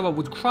Hinamizawa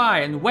would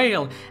cry and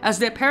wail as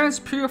their parents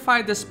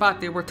purified the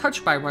spot they were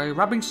touched by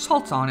rubbing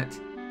salt on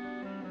it.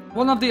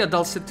 One of the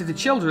adults said to the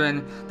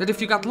children that if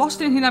you got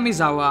lost in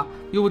Hinamizawa,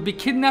 you would be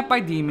kidnapped by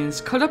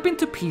demons, cut up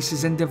into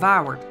pieces, and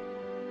devoured.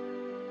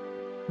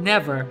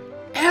 Never,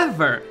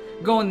 ever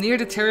go near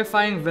the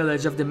terrifying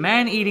village of the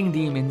man-eating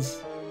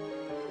demons.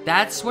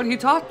 That's what he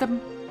taught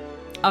them.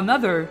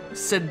 Another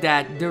said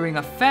that during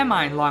a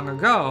famine long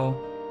ago,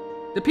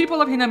 the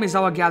people of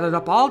Hinamizawa gathered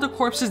up all the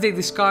corpses they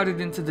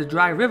discarded into the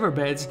dry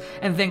riverbeds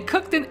and then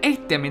cooked and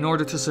ate them in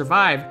order to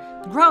survive.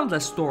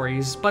 Groundless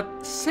stories, but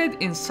said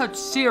in such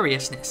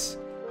seriousness.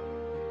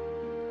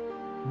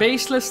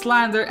 Baseless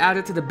slander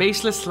added to the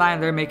baseless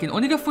slander, making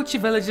Onigafuchi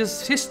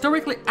village's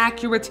historically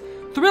accurate,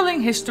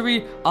 thrilling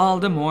history all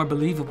the more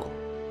believable.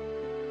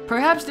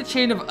 Perhaps the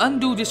chain of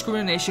undue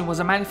discrimination was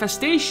a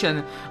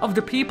manifestation of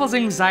the people's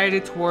anxiety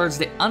towards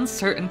the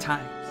uncertain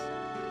times.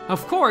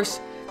 Of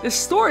course, the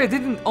story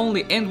didn't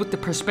only end with the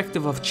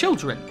perspective of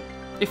children.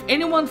 If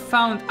anyone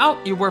found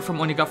out you were from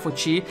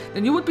Onigafuchi,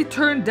 then you would be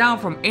turned down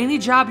from any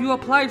job you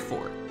applied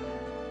for.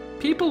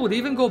 People would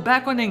even go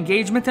back on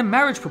engagement and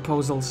marriage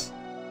proposals.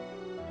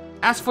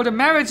 As for the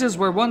marriages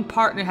where one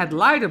partner had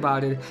lied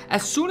about it,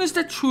 as soon as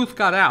the truth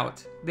got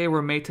out, they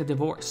were made to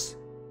divorce.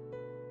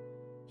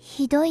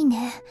 ひどい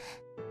ね。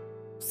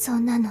そ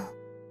んなの。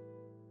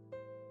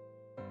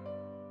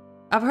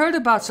I've heard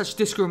about such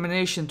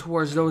discrimination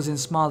towards those in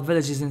small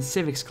villages in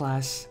civics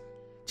class.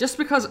 Just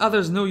because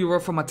others knew you were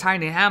from a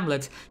tiny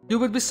hamlet, you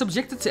would be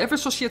subjected to every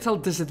societal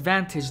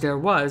disadvantage there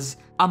was,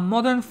 a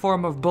modern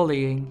form of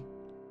bullying.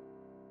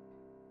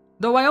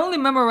 Though I only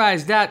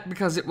memorized that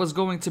because it was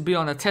going to be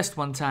on a test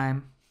one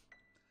time.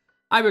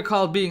 I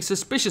recall being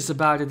suspicious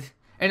about it,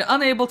 and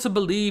unable to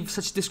believe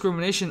such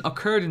discrimination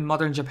occurred in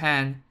modern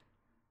Japan.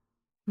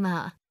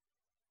 まあ、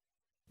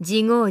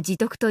自業自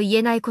得と言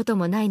えないこと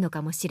もないの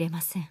かもしれ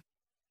ません。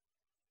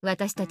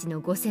私たち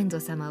のご先祖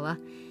様は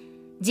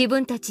自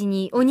分たち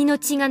に鬼の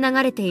血が流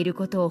れている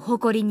ことを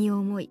誇りに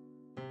思い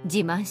自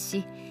慢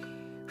し、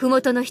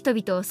麓の人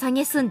々を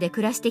蔑んで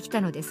暮らしてき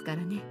たのですか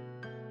らね。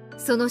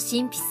その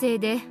神秘性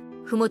で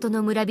麓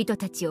の村人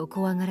たちを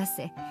怖がら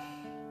せ、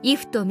畏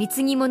怖と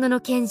貢ぎ物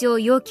の献上を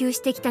要求し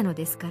てきたの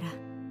ですから。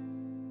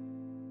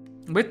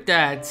With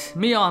that,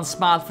 Mion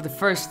smiled for the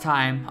first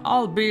time,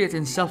 albeit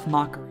in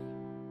self-mockery.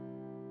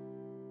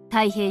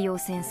 太平洋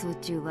戦争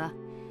中は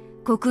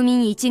国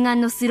民一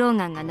丸のスロー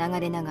ガンが流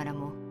れながら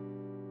も、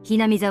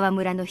Hinamizawa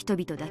村の人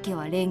々だけ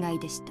は例外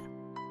でした。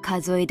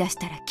数え出し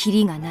たらキ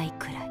リがない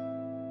くらい、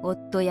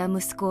夫や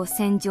息子を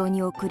戦場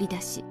に送り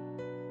出し、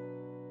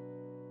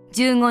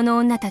15の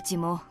女たち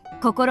も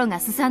心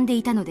がすさんで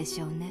いたので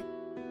しょうね。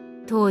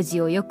当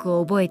時をよく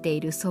覚えてい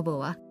る祖母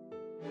は、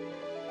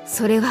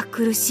それは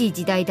苦しい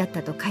時代だっ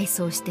たと回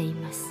想してい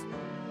ます。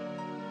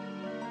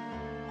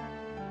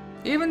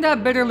Even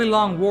that bitterly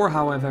long war,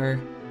 however,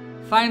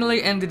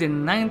 finally ended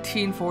in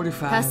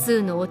 1945. 多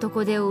数の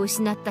男手を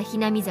失った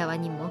Hinamizawa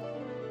にも、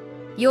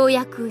よう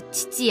やく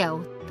父や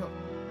夫、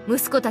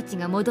息子たち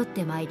が戻っ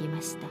てまいり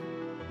ました。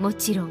も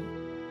ちろん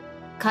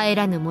帰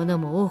らぬ者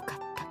も多かっ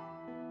た。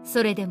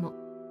それでも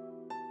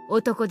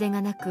男手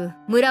がなく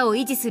村を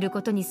維持する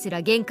ことにす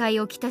ら限界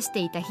をきたして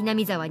いた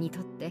Hinamizawaにと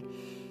って、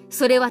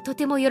それはと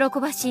ても喜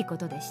ばしいこ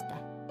とでし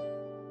た。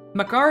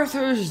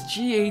MacArthur's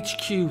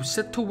GHQ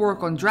set to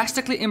work on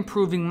drastically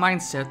improving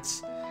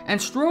mindsets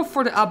and strove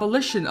for the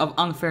abolition of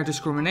unfair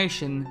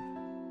discrimination.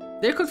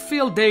 They could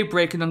feel day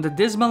breaking on the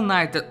dismal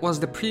night that was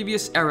the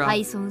previous era.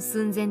 廃村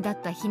寸前だ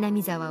った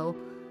Hinamizawaを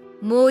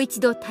もう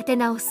一度立て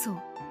直そう、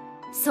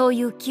そう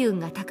いう機運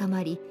が高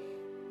まり、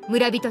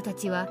村人た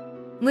ちは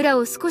村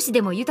を少し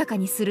でも豊か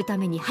にするた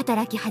めに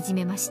働き始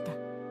めました。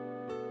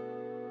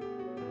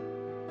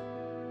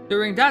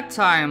During that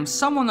time,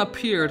 someone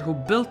appeared who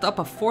built up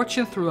a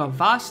fortune through a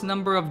vast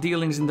number of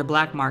dealings in the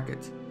black market.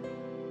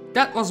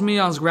 That was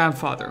Mion's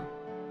grandfather,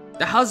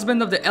 the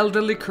husband of the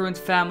elderly current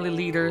family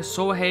leader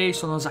Sohei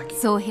Sonozaki.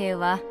 宗平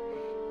は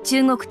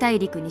中国大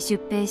陸に出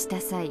兵し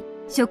た際、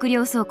食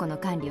料倉庫の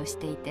管理をし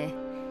ていて、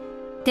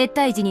撤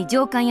退時に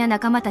上官や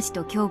仲間たち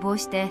と共謀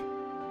して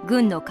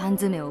軍の缶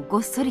詰をご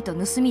っそりと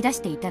盗み出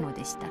していたの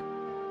でした。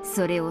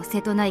それを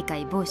瀬戸内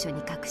海某所に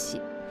隠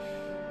し、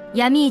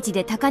闇市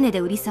で高値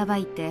で売りさば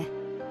いて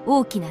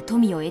大きな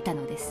富を得た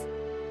のです。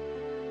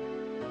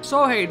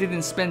Sohei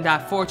didn't spend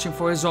that fortune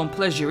for his own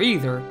pleasure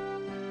either.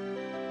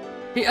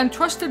 He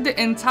entrusted the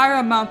entire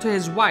amount to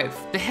his wife,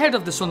 the head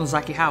of the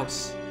Sonozaki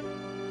house.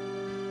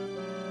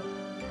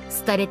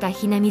 廃れた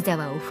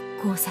Hinamizawaを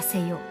復興させ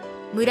よ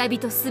う。村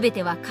人すべ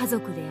ては家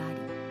族であり、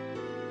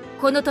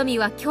この富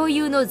は共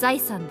有の財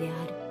産で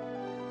ある。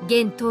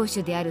現当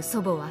主である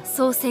祖母は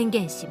そう宣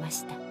言しま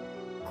した。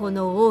こ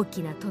の大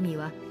きな富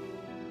は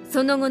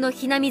その後の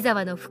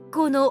Hinamizawaの復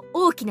興の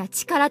大きな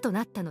力と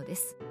なったので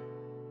す。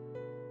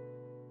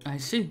I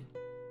see.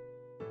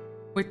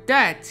 With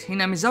that,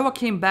 Hinamizawa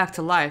came back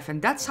to life,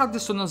 and that's how the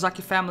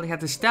Sonozaki family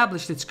had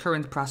established its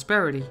current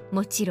prosperity.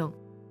 もちろん、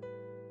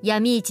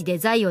闇市で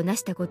財を成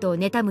したことを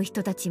妬む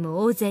人たちも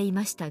大勢い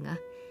ましたが、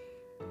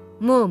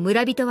もう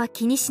村人は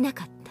気にしな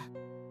かった。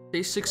They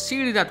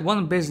succeeded at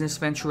one business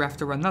venture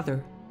after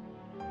another.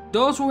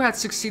 Those who had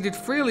succeeded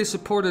freely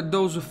supported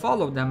those who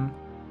followed them.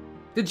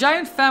 The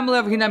giant family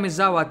of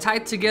Hinamizawa,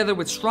 tied together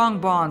with strong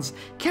bonds,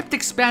 kept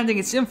expanding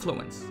its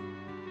influence.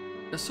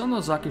 The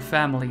Sonozaki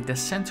family, the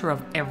center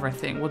of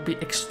everything, would be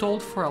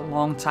extolled for a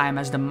long time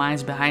as the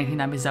minds behind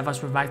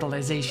Hinamizawa's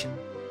revitalization.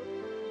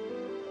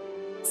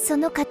 そ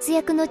の活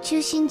躍の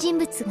中心人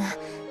物が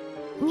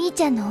兄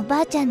ちゃんのおば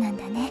あちゃんなん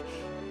だね。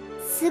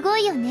すご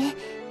いよね。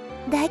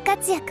大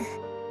活躍。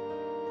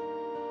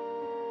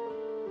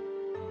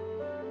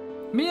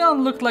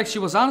Mion looked like she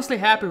was honestly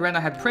happy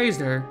Rena had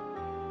praised her.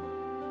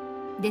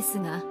 です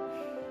が、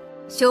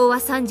昭和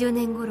30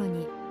年頃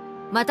に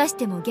またし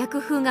ても逆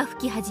風が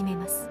吹き始め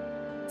ます。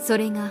そ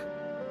れが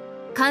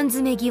缶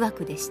詰疑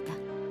惑でした。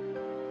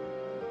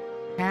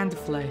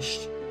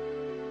Hand-fleshed.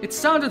 It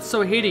sounded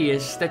so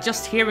hideous that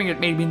just hearing it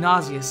made me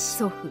nauseous.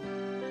 祖父、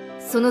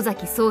園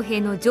崎宗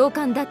平の上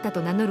官だった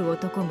と名乗る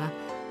男が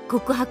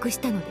告白し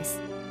たのです。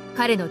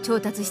彼の調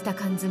達した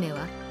缶詰は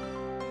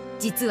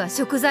実は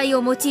食材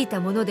を用いた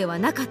ものでは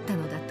なかった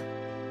のだと。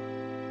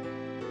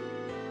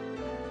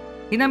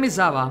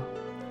Hinamizawa,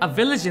 a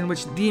village in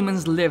which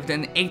demons lived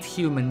and ate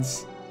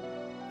humans.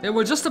 They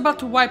were just about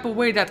to wipe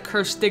away that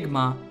cursed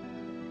stigma.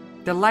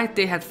 The light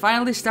they had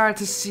finally started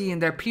to see in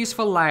their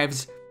peaceful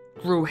lives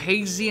grew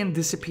hazy and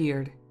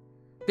disappeared.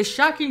 The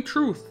shocking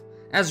truth,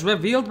 as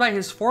revealed by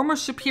his former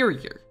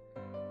superior,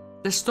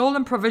 the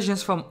stolen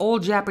provisions from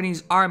old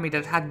Japanese army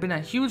that had been a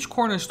huge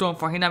cornerstone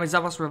for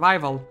Hinamizawa's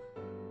revival,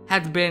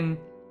 had been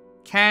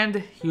canned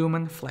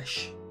human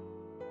flesh.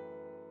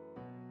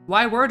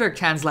 Why were there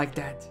cans like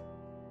that?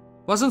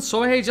 Wasn't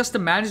Sohei just the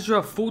manager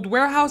of food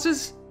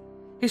warehouses?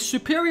 His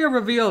superior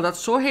revealed that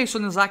Sohei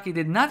Sonozaki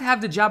did not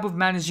have the job of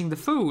managing the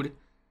food.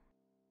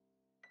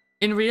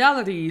 In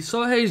reality,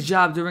 Sohei's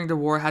job during the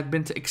war had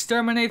been to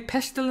exterminate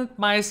pestilent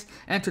mice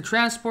and to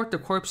transport the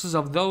corpses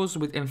of those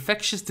with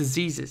infectious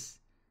diseases.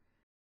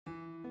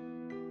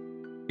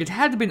 It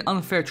had been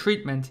unfair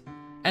treatment,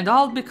 and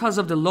all because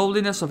of the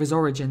lowliness of his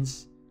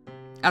origins.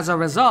 As a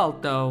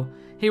result, though,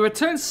 he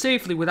returned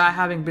safely without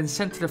having been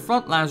sent to the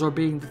front lines or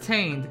being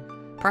detained.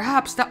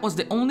 Perhaps that was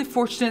the only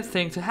fortunate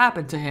thing to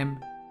happen to him.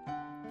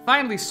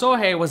 Finally,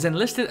 Sohei was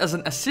enlisted as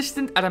an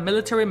assistant at a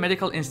military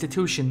medical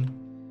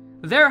institution.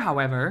 There,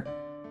 however,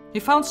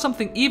 he found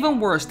something even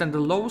worse than the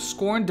low,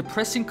 scorned,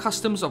 depressing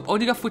customs of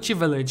Onigafuchi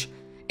village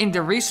in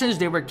the research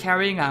they were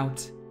carrying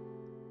out.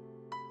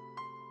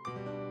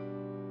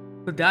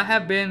 Could that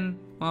have been,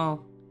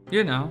 well,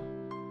 you know,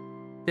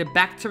 the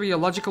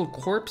bacteriological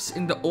corpse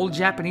in the old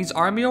Japanese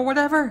army or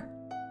whatever?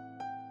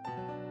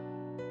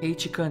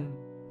 Eiichi-kun,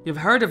 you've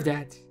heard of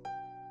that.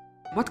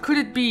 What could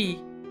it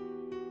be?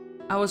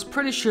 I was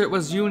pretty sure it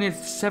was Unit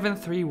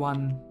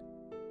 731.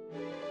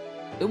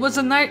 It was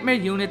a nightmare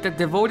unit that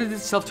devoted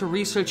itself to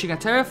researching a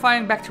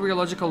terrifying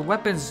bacteriological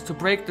weapons to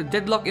break the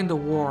deadlock in the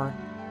war.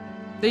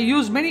 They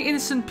used many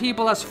innocent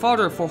people as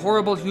fodder for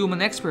horrible human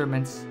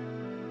experiments.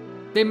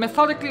 They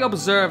methodically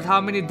observed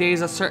how many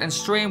days a certain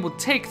strain would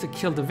take to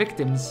kill the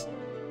victims,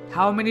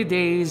 how many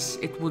days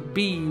it would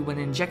be when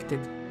injected,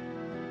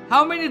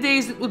 how many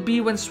days it would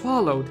be when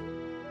swallowed.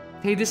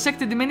 They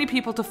dissected many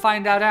people to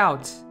find that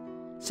out.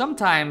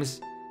 Sometimes,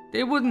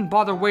 they wouldn't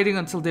bother waiting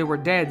until they were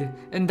dead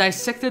and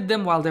dissected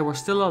them while they were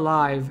still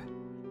alive.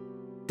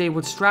 They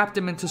would strap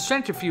them into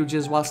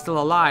centrifuges while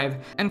still alive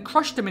and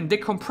crush them in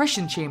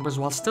decompression chambers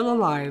while still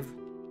alive.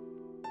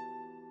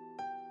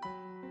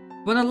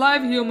 When a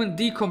live human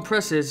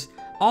decompresses,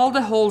 all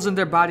the holes in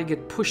their body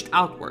get pushed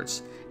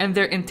outwards, and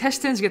their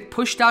intestines get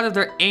pushed out of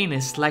their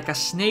anus like a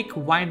snake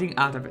winding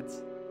out of it.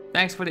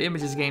 Thanks for the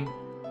images, game.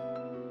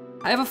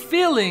 I have a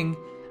feeling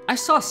I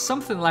saw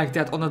something like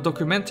that on a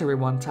documentary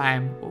one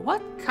time.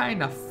 What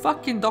kind of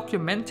fucking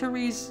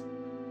documentaries?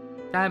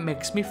 That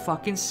makes me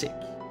fucking sick.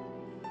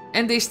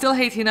 And they still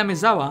hate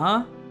Hinamizawa,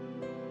 huh?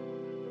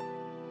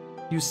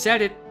 You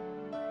said it.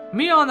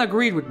 Mion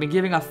agreed with me,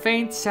 giving a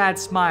faint, sad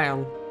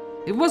smile.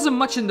 It wasn't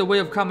much in the way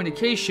of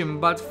communication,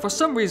 but for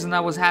some reason I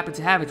was happy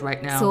to have it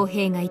right now. 僧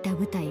兵がいた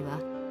部隊は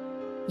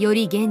よ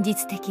り現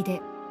実的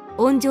で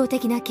温情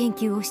的な研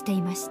究をして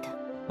いました。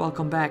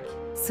 Welcome back.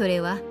 そ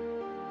れは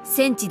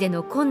戦地で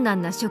の困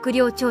難な食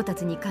料調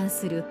達に関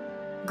する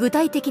具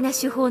体的な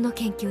手法の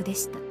研究で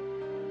した。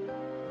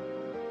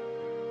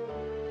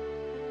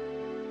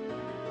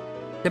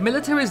 The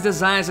military's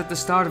designs at the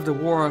start of the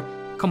war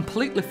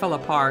completely fell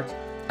apart,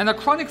 and a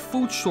chronic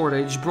food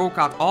shortage broke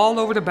out all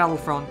over the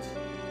battlefront.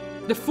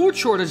 The food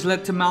shortage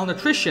led to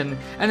malnutrition,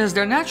 and as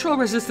their natural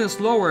resistance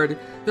lowered,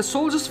 the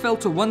soldiers fell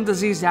to one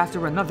disease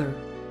after another.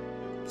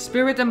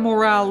 Spirit and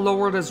morale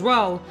lowered as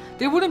well.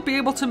 They wouldn't be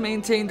able to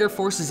maintain their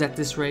forces at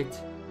this rate.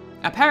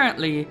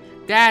 Apparently,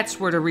 that's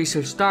where the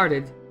research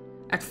started.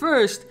 At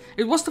first,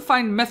 it was to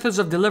find methods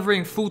of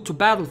delivering food to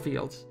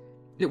battlefields.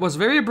 It was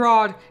very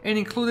broad and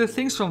included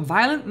things from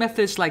violent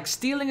methods like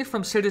stealing it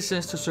from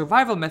citizens to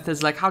survival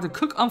methods like how to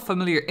cook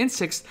unfamiliar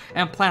insects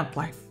and plant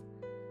life.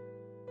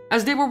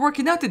 As they were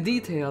working out the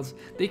details,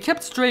 they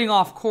kept straying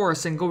off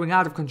course and going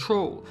out of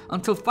control,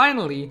 until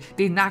finally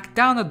they knocked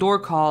down a door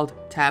called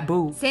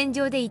Taboo. 戦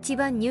場で一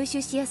番入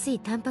手しやすい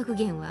タンパク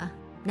源は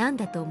何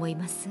だと思い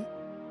ます？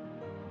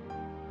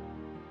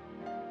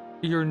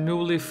 Your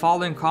newly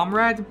fallen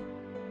comrade?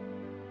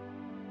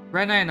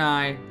 Rena and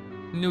I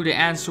knew the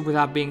answer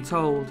without being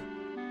told,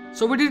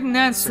 so we didn't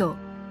answer. そう、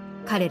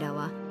彼ら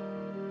は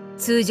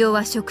通常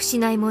は食し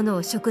ないもの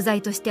を食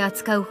材として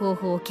扱う方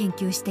法を研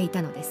究してい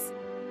たのです。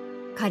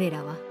彼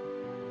らは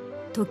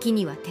時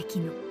には敵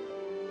の、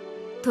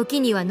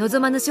時には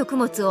望まぬ食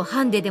物を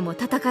ハンデでも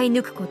戦い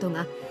抜くこと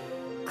が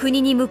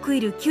国に報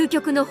いる究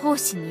極の方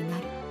針にな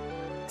る、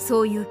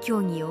そういう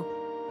競技を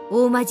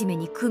大真面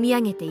目に組み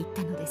上げていっ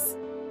たのです。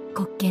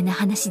滑稽な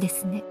話で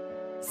すね。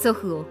祖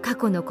父を過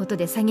去のこと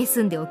で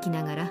蔑んでおき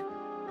ながら、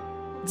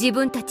自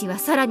分たちは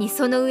さらに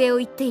その上を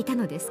言っていた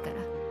のですから、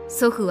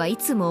祖父はい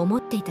つも思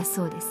っていた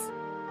そうです。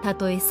た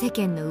とえ世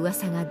間の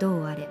噂がど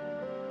うあれ、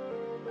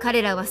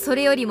彼らはそ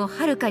れよりも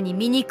はるかに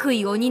醜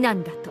い鬼な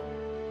んだと。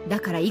だ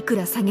からいく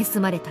ら蔑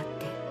まれたっ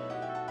て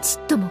ち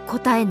っとも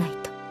答えない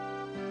と。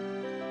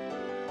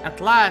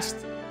 At last,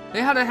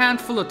 they had a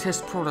handful of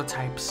test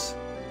prototypes.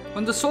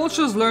 When the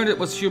soldiers learned it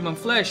was human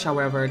flesh,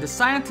 however, the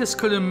scientists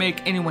couldn't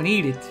make anyone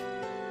eat it.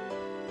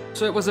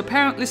 So it was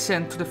apparently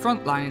sent to the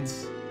front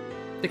lines.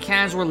 The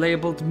cans were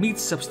labeled meat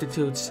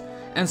substitutes,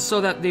 and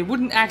so that they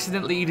wouldn't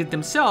accidentally eat it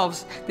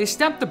themselves, they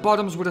stamped the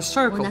bottoms with a お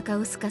circle. 腹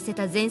を空かせ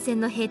た前線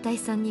の兵隊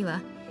さんに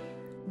は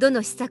ど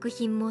の試作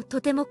品も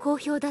とても好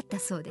評だった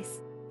そうで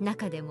す。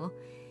中でも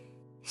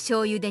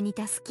醤油で煮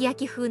たすき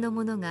焼き風の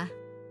ものが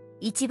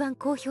一番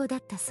好評だっ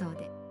たそう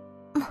で。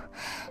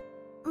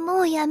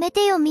もうやめ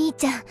てよ、みー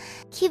ちゃん。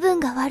気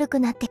分が悪く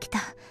なってきた。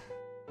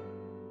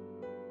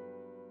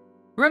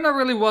Rena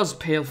really was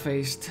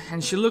pale-faced,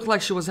 and she looked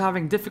like she was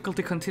having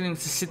difficulty continuing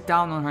to sit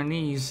down on her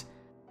knees.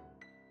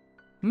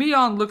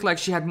 Mion looked like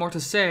she had more to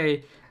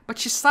say, but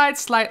she sighed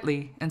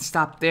slightly and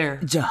stopped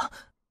there. じゃあ、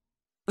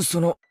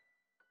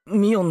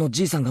ミオンの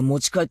じいさんが持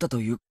ち帰ったと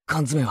いう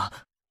缶詰は？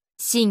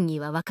真偽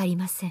はわかり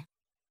ません。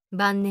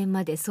晩年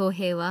まで宗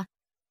平は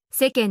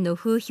世間の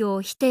風評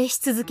を否定し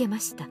続けま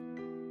した。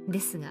で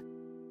すが、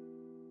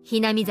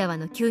Hinamizawa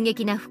の急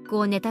激な復興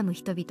を妬む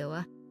人々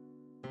は、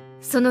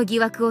その疑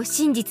惑を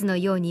真実の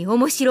ように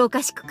面白お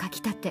かしく書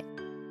き立て、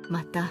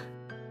また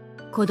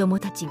子供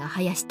たちが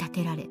生やし立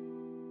てられ、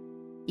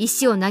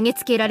石を投げ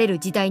つけられる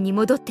時代に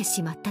戻って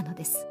しまったの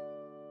です。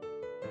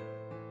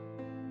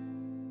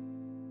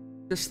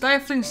The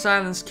stifling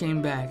silence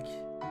came back.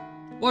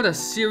 What a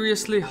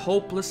seriously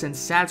hopeless and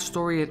sad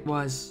story it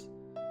was.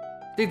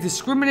 They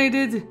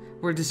discriminated,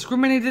 were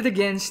discriminated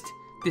against,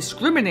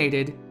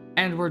 discriminated,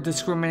 and were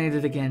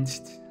discriminated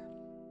against.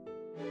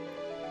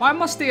 Why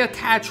must they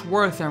attach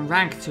worth and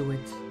rank to it?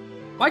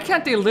 Why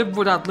can't they live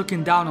without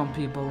looking down on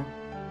people?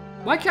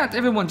 Why can't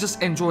everyone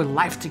just enjoy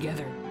life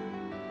together?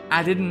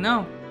 I didn't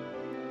know.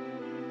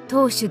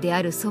 当主で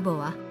ある祖母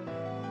は、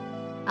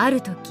あ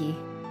る時、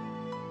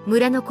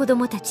村の子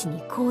供たち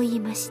にこう言い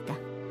ました。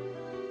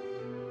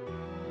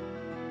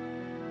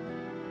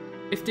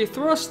If they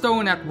throw a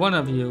stone at one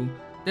of you,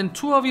 then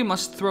two of you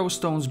must throw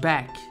stones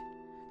back.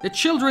 The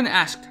children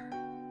asked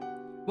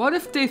her, "What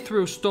if they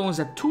threw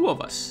stones at two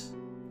of us?"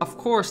 Of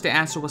course, the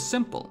answer was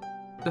simple.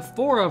 The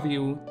four of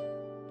you.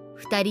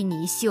 2人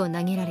に石を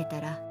投げられた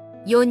ら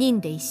4人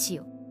で石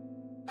を、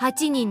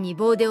8人に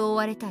棒で覆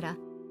われたら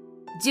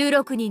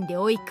16人で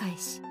追い返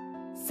し、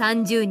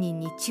30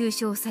人に中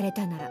傷され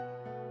たなら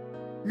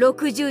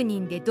60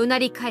人で怒鳴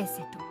り返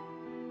せと。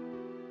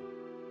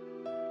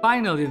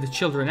Finally, the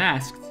children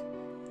asked,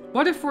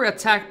 "What if we're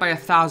attacked by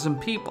 1,000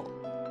 people?"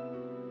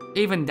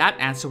 Even that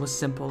answer was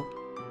simple.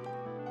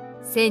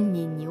 1000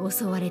人に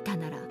襲われた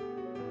なら、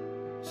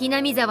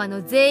Hinamizawa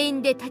の全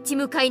員で立ち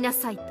向かいな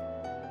さいと。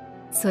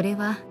それ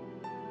は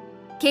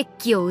決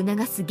起を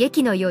促す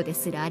劇のようで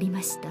すらあり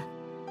ました。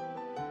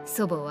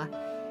祖母は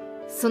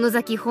園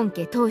崎本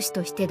家当主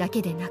としてだ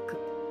けでなく、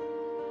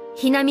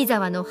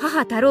Hinamizawaの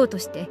母太郎と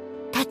して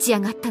立ち上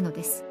がったの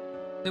です。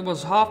It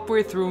was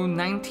halfway through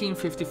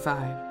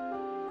 1955.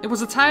 It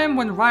was a time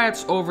when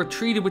riots over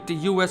treaty with the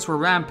US were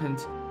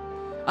rampant,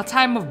 a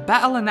time of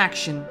battle and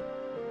action.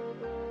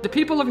 The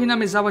people of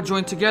Hinamizawa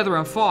joined together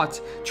and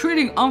fought,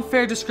 treating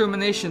unfair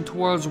discrimination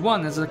towards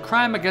one as a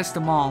crime against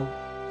them all.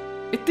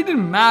 It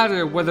didn't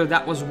matter whether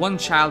that was one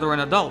child or an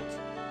adult.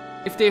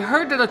 If they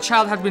heard that a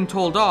child had been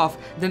told off,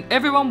 then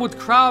everyone would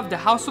crowd the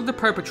house of the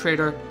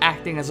perpetrator,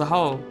 acting as a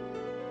whole.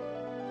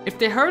 If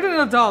they heard an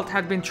adult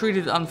had been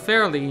treated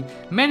unfairly,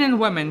 men and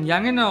women,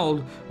 young and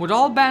old, would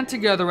all band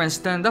together and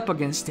stand up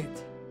against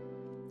it.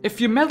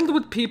 If you meddled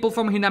with people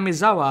from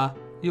Hinamizawa,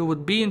 you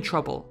would be in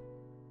trouble.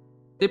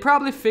 They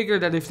probably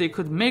figured that if they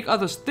could make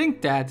others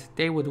think that,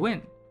 they would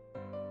win.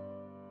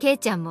 ケイ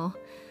ちゃんも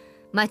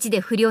町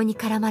で不良に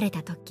絡まれ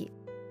た時、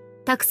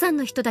たくさん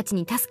の人たち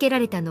に助けら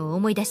れたのを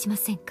思い出しま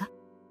せんか？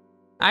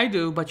 I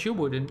do, but you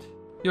wouldn't.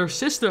 Your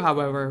sister,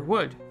 however,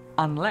 would,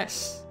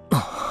 unless...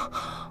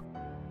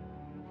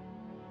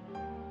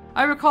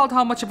 I recalled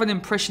how much of an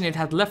impression it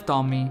had left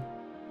on me.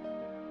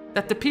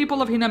 That the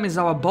people of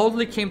Hinamizawa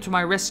boldly came to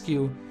my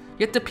rescue,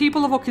 yet the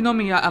people of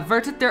Okinomiya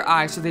averted their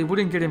eyes so they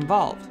wouldn't get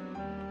involved.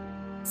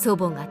 祖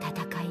母が戦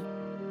い、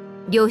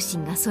両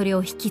親がそれを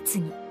引き継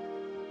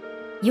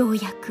ぎ、よう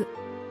やく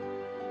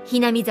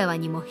Hinamizawa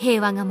にも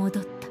平和が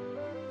戻った。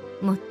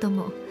もっと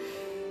も、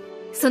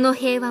その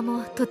平和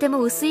もとて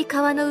も薄い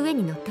川の上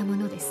に乗ったも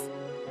のです。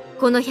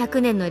この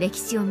100年の歴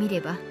史を見れ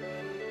ば、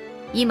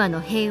今の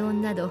平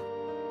穏など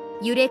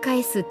揺れ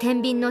返す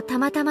天秤のた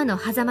またまの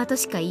狭間と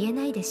しか言え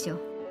ないでしょう。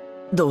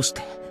どうし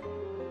て？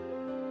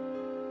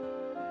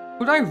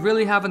 Would I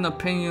really have an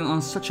opinion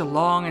on such a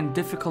long and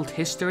difficult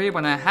history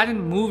when I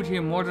hadn't moved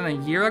here more than a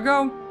year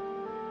ago?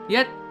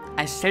 Yet,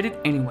 I said it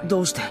anyway.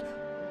 どうして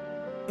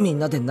みん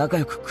なで仲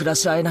良く暮ら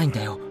し合えないん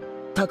だよ。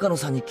高野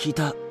さんに聞い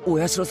たお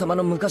社様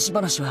の昔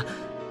話は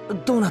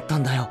どうなった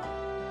んだよ。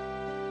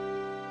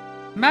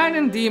Man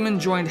and demon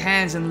joined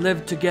hands and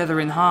lived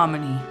together in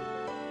harmony.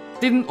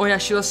 Didn't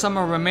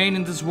Oyashiro-sama remain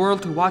in this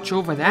world to watch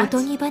over that? お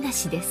とぎ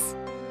話です。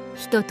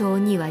人と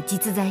鬼は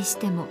実在し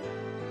ても、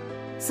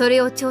そ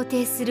れを調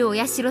停するお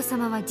社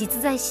様は実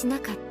在しな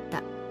かっ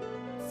た。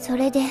そ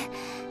れで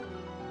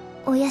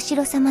お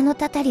社様の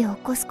たたりを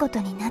起こすこと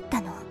になっ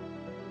たの。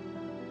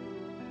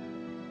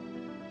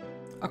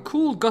A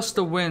cool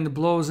gust of wind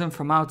blows in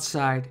from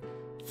outside,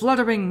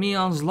 fluttering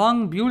Mion's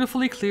long,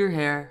 beautifully clear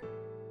hair.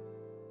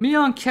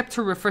 Mion kept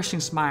her refreshing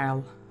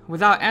smile,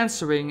 without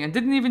answering, and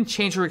didn't even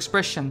change her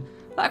expression.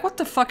 Like, what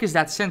the fuck is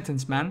that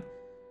sentence, man?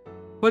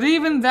 But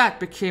even that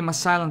became a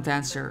silent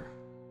answer.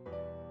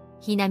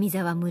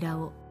 Hinamizawa村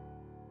を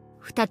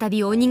再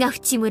び鬼ヶ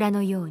淵村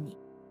のように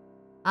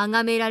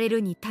崇められ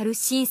るに足る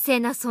神聖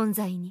な存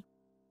在に。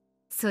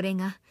それ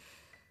が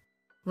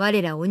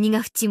我ら鬼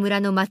ヶ淵村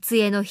の末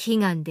裔の悲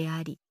願で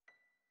あり、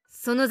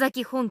園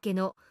崎本家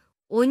の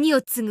鬼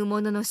を継ぐ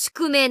者の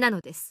宿命なの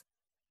です。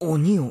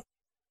鬼を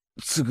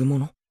継ぐ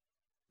者？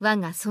我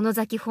が園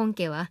崎本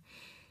家は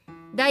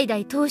代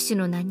々当主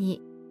の名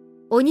に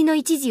鬼の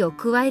一字を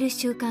加える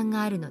習慣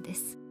があるので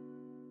す。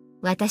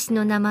私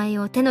の名前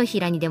を手のひ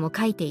らにでも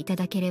書いていた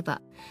だけれ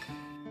ば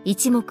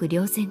一目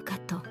瞭然か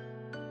と。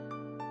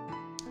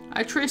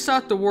I traced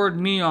out the word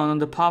Mion on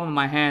the palm of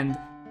my hand.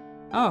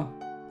 Oh,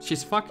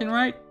 she's fucking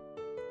right.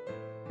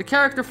 The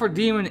character for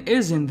demon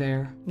is in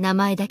there. 名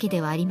前だけで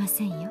はありま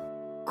せんよ。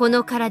こ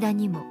の体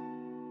にも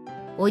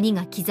鬼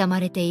が刻ま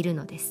れている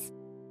のです。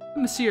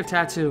Let me see your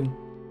tattoo.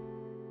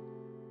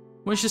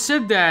 When she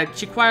said that,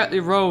 she quietly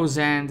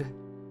rose and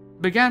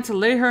began to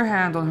lay her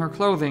hand on her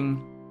clothing.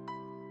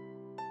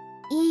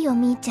 いいよ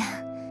みーちゃ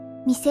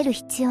ん、見せる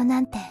必要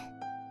なんて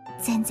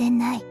全然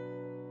ない。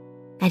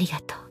ありが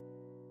と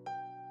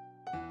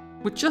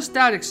う。With just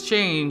that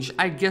exchange,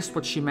 I guessed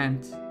what she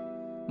meant.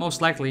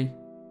 Most likely,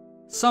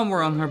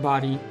 somewhere on her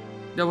body,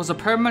 there was a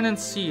permanent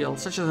seal,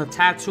 such as a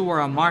tattoo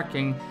or a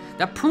marking,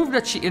 that proved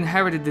that she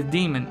inherited the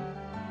demon.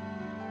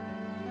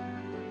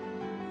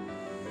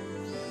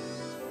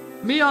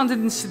 Mion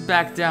didn't sit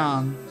back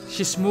down.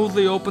 She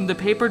smoothly opened the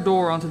paper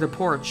door onto the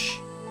porch.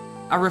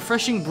 A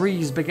refreshing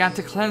breeze began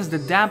to cleanse the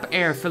damp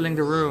air filling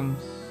the room.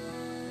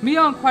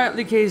 Mion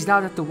quietly gazed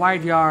out at the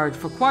wide yard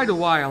for quite a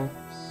while.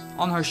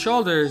 On her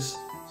shoulders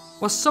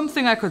was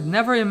something I could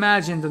never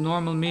imagine the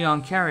normal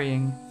Mion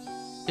carrying.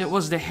 It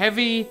was the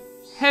heavy,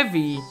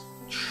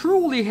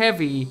 truly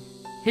heavy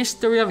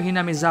history of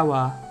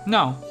Hinamizawa.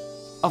 No,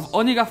 of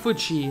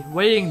Onigafuchi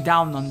weighing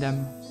down on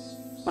them.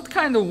 What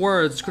kind of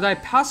words could I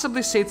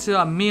possibly say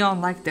to a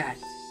Mion like that?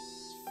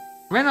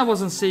 Rena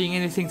wasn't saying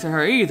anything to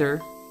her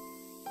either.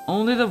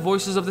 Only the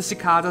voices of the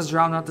cicadas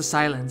drowned out the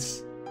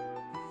silence.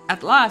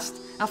 At last,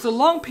 after a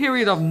long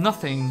period of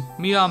nothing,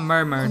 Mion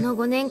murmured, この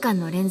5年間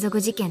の連続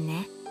事件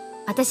ね。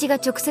私が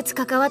直接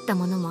関わった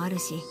ものもある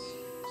し、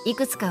い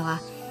くつかは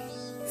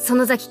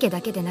園崎家だ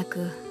けでな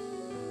く、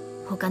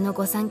他の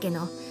御三家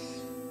の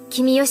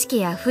君吉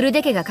家や古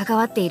出家が関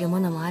わっているも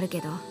のもあるけ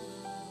ど、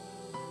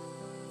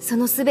そ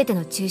のすべて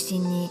の中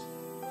心に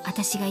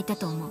私がいた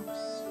と思う。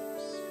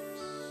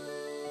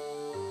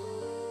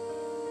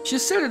She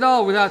said it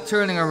all without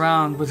turning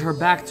around with her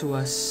back to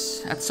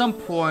us. At some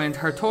point,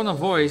 her tone of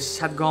voice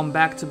had gone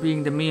back to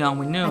being the Mion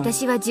we knew.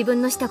 私は自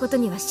分のしたこと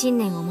には信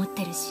念を持っ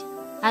てるし、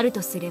ある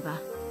とすれば、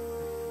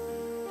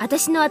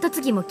私の後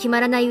継ぎも決ま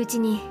らないうち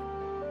に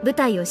舞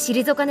台を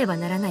退かねば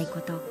ならないこ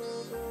と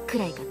く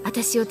らいか。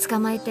私を捕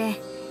まえ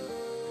て、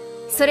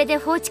それで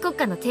法治国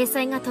家の体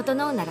裁が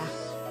整うなら、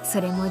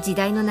それも時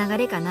代の流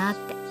れかなっ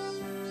て。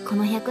こ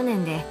の100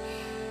年で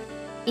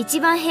一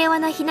番平和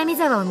なひなみ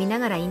ざわを見な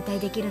がら引退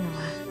できるのは、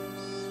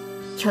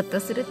ひょっ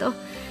とすると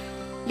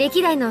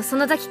歴代の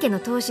園崎家の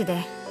当主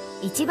で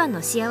一番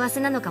の幸せ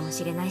なのかも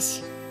しれない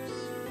し。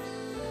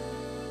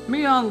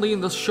Mion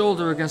leaned a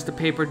shoulder against the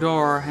paper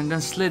door and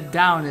then slid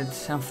down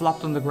it and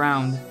flopped on the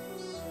ground.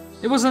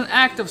 It was an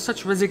act of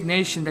such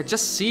resignation that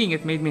just seeing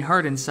it made me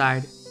hurt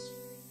inside.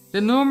 The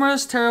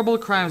numerous terrible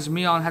crimes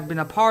Mion had been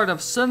a part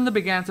of suddenly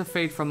began to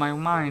fade from my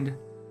mind.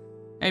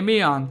 Hey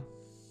Mion,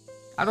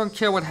 I don't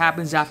care what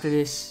happens after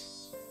this.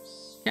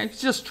 Can't you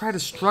just try to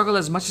struggle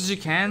as much as you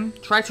can?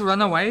 Try to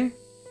run away?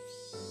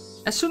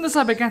 As soon as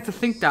I began to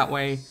think that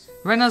way,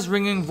 Rena's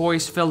ringing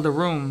voice filled the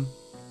room.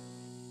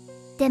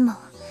 でも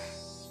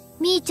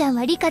みーちゃん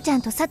はリカちゃ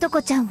んとサト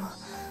コちゃんを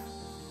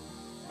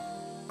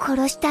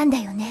殺したんだ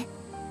よね。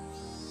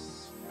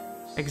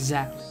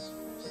Exactly.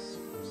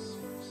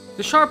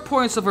 The sharp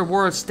points of her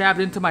words stabbed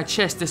into my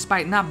chest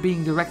despite not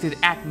being directed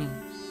at me.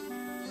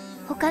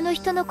 他の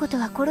人のこと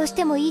は殺し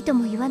てもいいと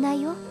も言わな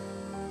いよ。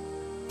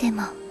で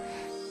も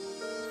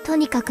と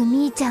にかく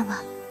みーちゃん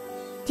は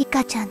リ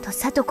カちゃんと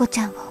サトコち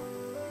ゃんを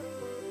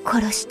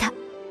殺した。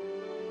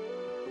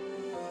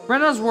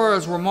Rena's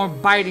words were more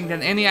biting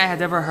than any I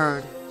had ever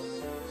heard.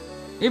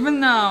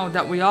 Even now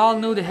that we all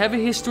knew the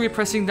heavy history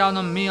pressing down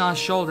on Mion's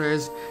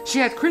shoulders, she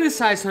had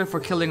criticized her for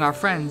killing our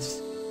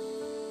friends.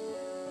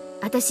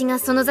 私が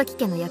園崎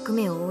家の役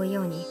目を負う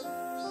ように、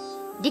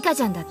リカ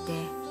ちゃんだって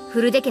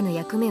古出家の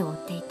役目を負っ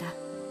ていた。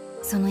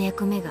その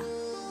役目が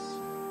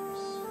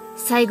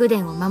西宮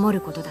殿を守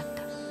ることだっ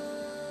た。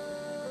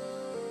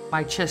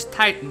My chest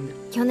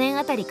tightened. 去年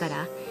あたりか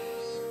ら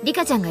リ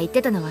カちゃんが言っ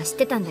てたのは知っ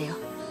てたんだよ。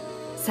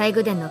西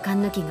宮殿の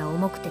勘抜きが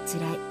重くて辛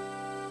い。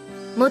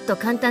もっと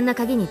簡単な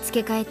鍵に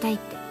付け替えたいっ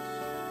て。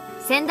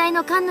先代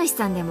の神主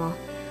さんでも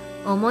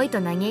重い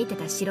と嘆いて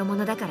た代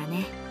物だから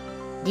ね。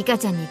リカ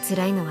ちゃんに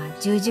辛いのは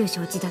重々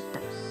承知だった。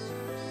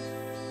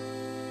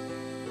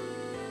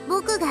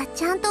僕が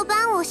ちゃんと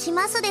番をし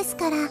ますです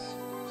から、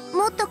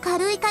もっと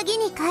軽い鍵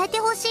に変えて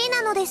ほしい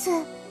なのです。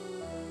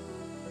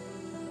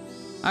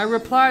I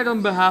replied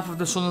on behalf of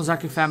the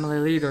Sonozaki family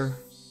leader.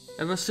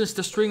 Ever since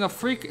the string of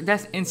freak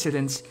death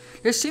incidents,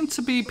 there seem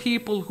to be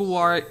people who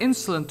are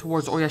insolent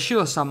towards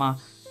Oyashiro-sama,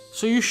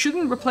 so you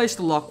shouldn't replace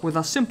the lock with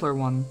a simpler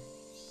one.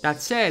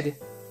 That said,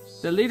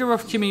 the leader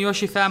of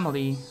Kimiyoshi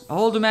family,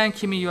 old man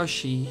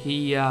Kimiyoshi,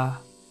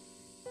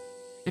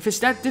 If it's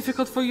that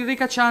difficult for you,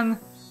 Rika-chan,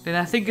 then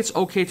I think it's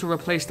okay to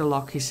replace the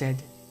lock, he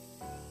said.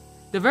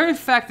 The very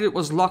fact that it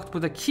was locked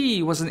with a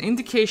key was an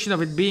indication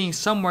of it being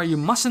somewhere you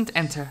mustn't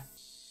enter.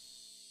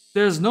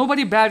 There's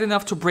nobody bad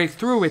enough to break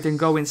through it and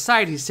go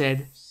inside, he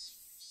said.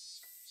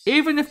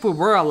 Even if we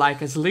were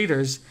alike as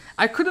leaders,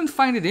 I couldn't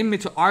find it in me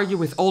to argue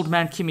with old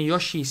man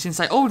Kimiyoshi since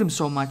I owed him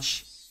so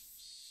much.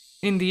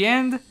 In the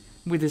end,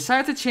 we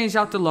decided to change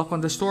out the lock on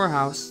the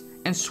storehouse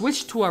and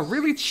switch to a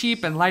really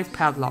cheap and light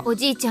padlock. お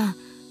じいちゃん、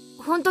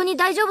本当に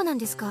大丈夫なん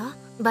ですか？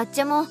バッ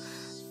チャも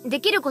で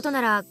きることな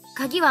ら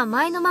鍵は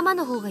前のまま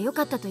の方が良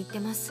かったと言って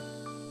ます。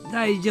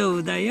大丈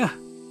夫だよ。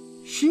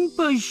心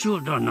配性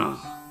だな。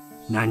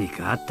何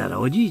かあったら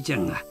おじいちゃ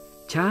んが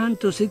ちゃん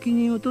と責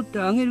任を取って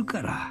あげる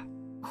から。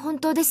本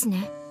当です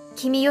ね。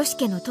君吉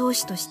家の当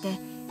主として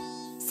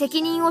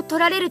責任を取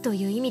られると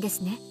いう意味で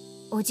すね。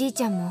おじい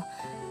ちゃんも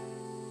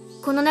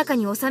この中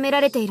に収め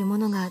られているも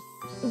のが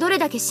どれ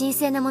だけ神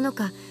聖なもの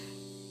か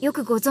よ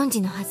くご存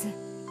知のはず。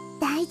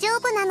大丈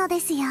夫なので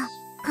すよ。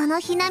この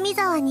ひなみ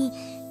沢に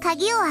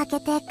鍵を開け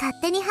て勝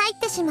手に入っ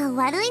てしまう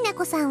悪い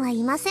猫さんは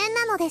いません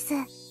なのです。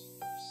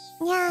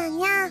にゃー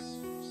にゃ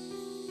ー。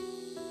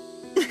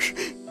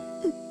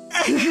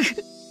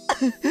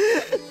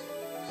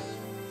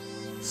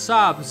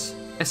Sobs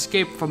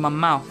escaped from my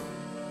mouth.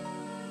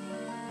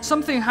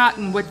 Something hot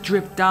and wet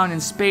dripped down in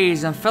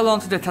spades and fell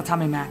onto the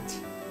tatami mat.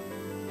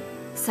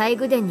 西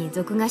宮殿に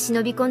賊が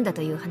忍び込んだ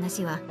という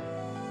話は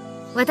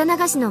渡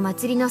長市の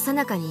祭りの最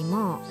中に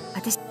もう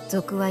私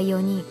賊は4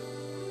人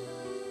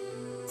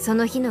そ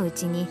の日のう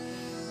ちに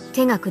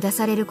手が下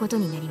されること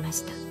になりま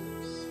した。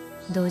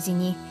同時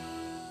に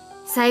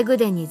西宮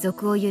殿に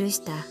賊を許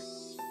した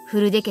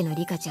古出家の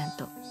リカちゃん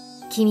と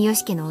君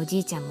吉家のおじ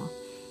いちゃんも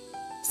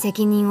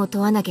責任を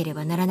問わなけれ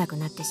ばならなく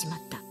なってしまっ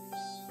た。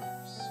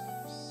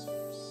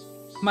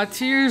My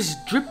tears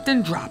dripped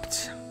and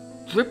dropped,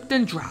 dripped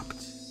and dropped.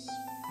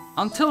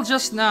 Until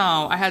just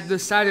now, I had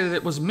decided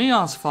it was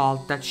Mion's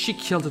fault that she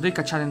killed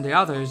Rika-chan and the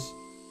others.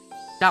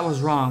 That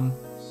was wrong.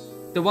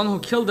 The one who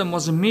killed them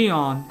wasn't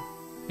Mion,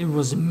 it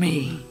was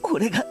me.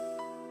 俺が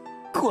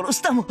殺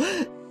したも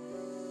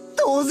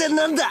当然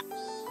なんだ。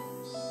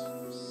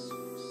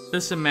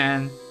Listen,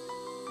 man.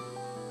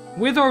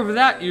 With or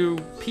without you,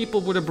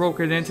 people would have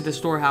broken into the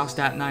storehouse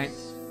that night.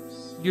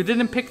 You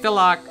didn't pick the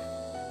lock.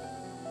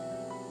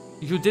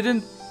 You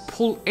didn't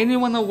pull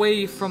anyone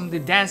away from the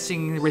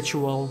dancing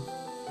ritual.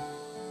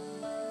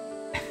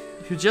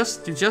 You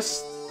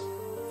just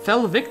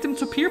fell victim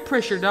to peer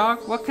pressure,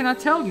 dog. What can I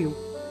tell you?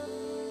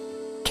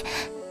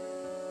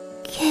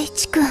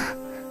 Keiichi-kun.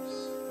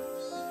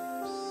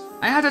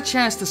 I had a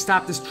chance to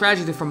stop this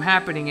tragedy from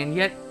happening, and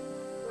yet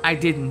I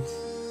didn't.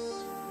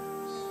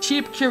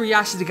 Cheap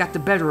curiosity got the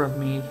better of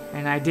me,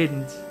 and I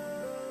didn't.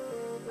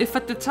 If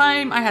at the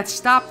time I had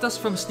stopped us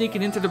from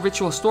sneaking into the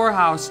ritual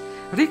storehouse,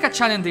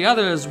 Rika-chan and the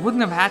others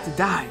wouldn't have had to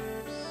die.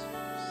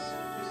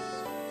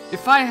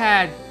 If I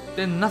had,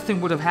 then nothing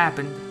would have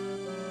happened.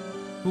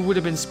 We would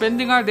have been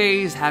spending our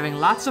days having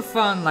lots of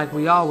fun like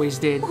we always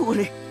did.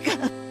 俺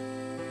が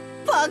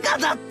バカ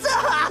だっ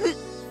た。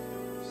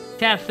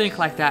 Can't think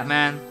like that,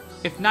 man.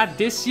 If not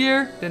this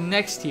year, then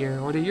next year,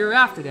 or the year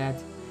after that.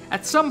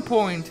 At some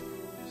point,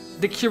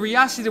 the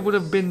curiosity would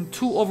have been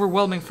too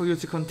overwhelming for you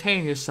to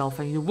contain yourself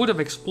and you would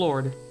have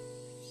explored.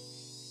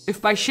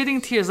 If by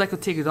shedding tears I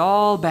could take it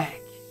all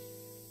back,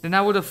 then I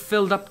would have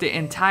filled up the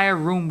entire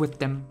room with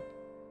them.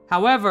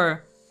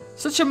 However,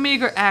 such a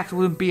meager act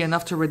wouldn't be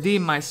enough to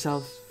redeem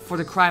myself for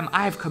the crime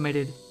I've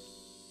committed.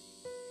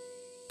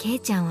 ケイ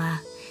ちゃん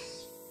は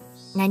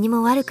何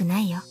も悪くな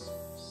いよ。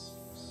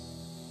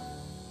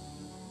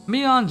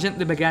Mion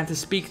gently began to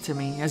speak to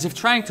me, as if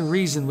trying to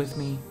reason with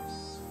me.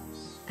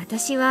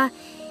 私は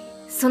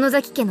園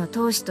崎家の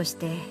当主とし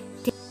て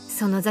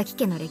園崎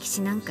家の歴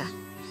史なんか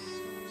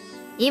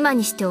今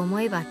にして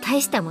思えば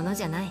大したもの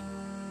じゃない。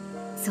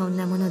そん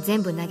なもの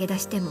全部投げ出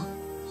しても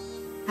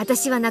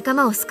私は仲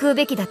間を救う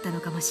べきだったの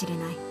かもしれ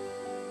ない。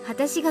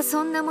私が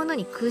そんなもの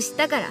に屈し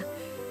たから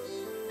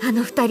あ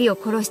の二人を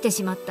殺して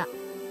しまった。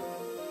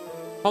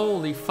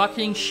 Holy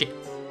fucking shit.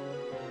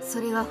 そ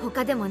れは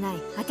他でもな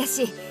い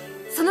私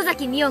園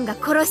崎美音が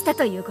殺した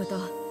ということ。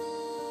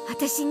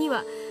私に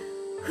は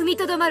踏み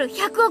とどまる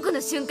100億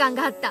の瞬間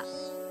があった。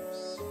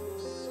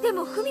で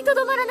も踏みと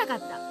どまらなかっ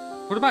た。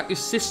 What about your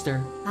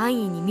sister? 安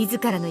易に自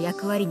らの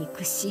役割に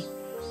屈し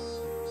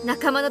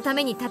仲間のた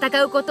めに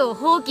戦うことを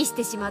放棄し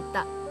てしまっ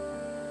た。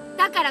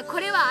だからこ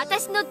れは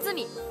私の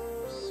罪。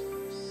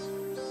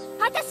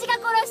私が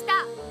殺し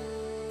た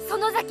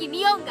園崎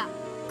美音が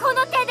こ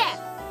の手で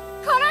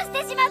殺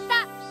してしまっ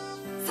た。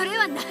それ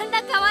は何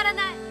ら変わら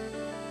ない。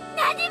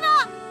何も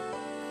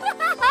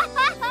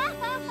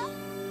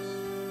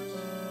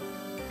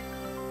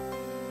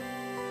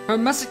Her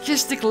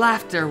masochistic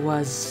laughter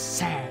was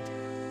sad.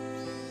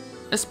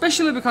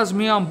 Especially because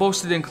Mion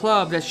boasted in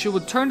club that she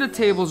would turn the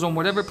tables on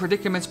whatever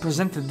predicaments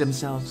presented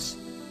themselves.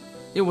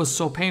 It was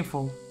so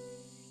painful.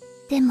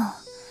 でも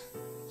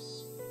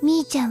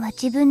みーちゃんは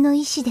自分の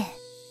意志で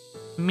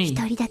Me. 一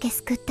人だけ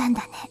救ったん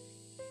だね。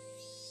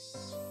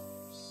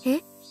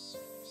え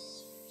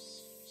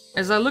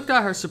As I looked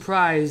at her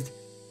surprised,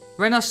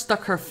 Rena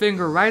stuck her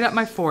finger right at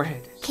my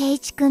forehead. ケイ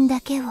チ君だ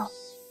けを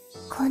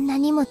こんな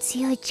にも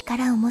強い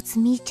力を持つ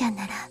みーちゃん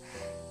なら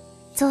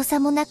操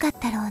作もなかっ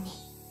たろうに。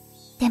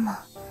でも、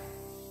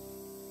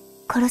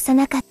殺さ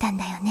なかったん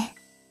だよね。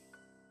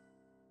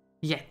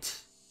Yet.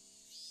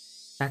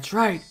 That's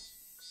right.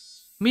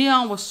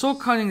 Mion was so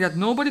cunning that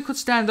nobody could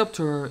stand up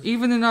to her,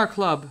 even in our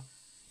club.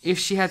 If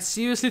she had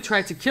seriously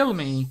tried to kill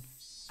me,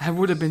 I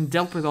would have been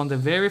dealt with on the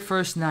very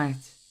first night.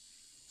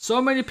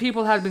 So many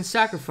people had been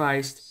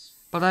sacrificed,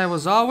 but I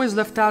was always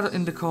left out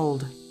in the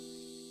cold.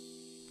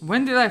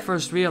 When did I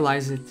first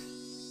realize it?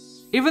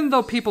 Even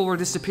though people were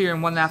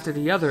disappearing one after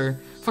the other,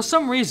 for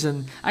some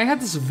reason, I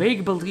had this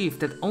vague belief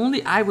that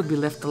only I would be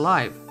left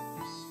alive.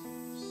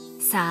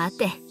 さ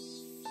て、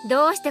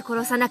どうして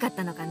殺さなかっ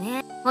たのか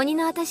ね。鬼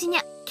の私に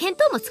は見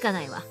当もつか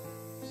ないわ。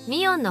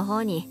ミオンの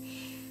方に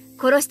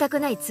殺した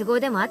くない都合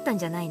でもあったん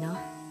じゃないの？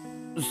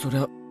そり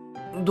ゃ、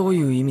どう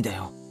いう意味だ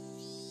よ。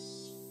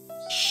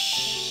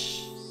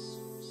Shh.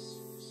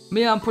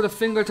 Mion put a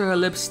finger to her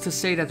lips to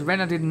say that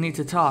Rena didn't need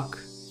to talk.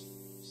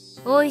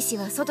 大石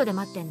は外で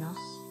待ってんの？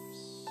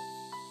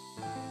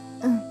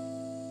うん。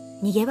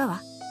逃げ場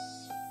は？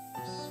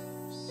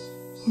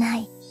な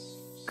い。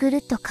ぐる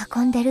っと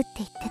囲んでるって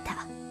言って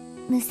た。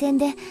無線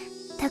で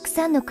たく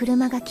さんの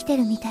車が来て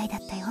るみたいだっ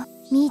たよ。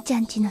みーちゃ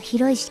ん家の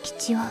広い敷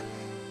地を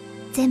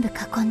全部囲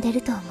んで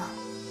ると思う。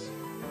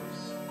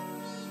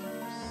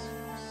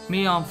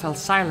Mion fell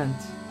silent.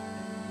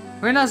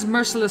 Rena's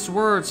merciless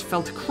words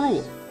felt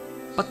cruel,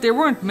 but they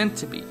weren't meant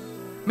to be.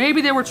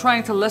 Maybe they were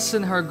trying to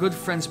lessen her good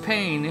friend's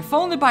pain, if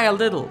only by a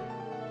little.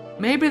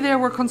 Maybe they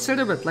were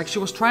considerate, like she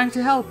was trying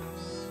to help.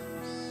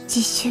 自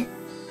首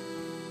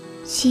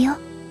しよ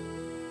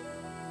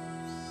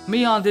う。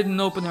Mion didn't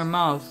open her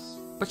mouth,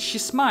 but she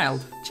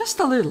smiled,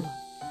 just a little.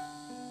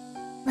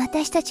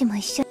 私たちも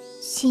一緒に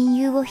親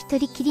友を一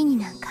人きりに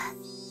なんか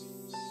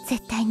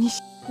絶対に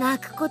し。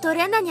泣くこと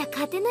レナには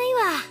勝てない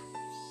わ。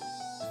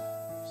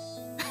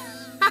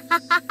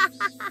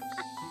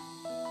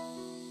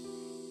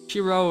She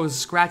rose,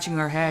 scratching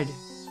her head.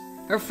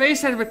 Her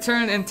face had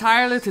returned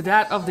entirely to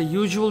that of the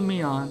usual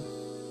Mion.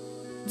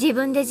 自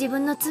分で自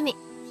分の罪、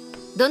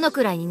どの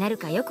くらいになる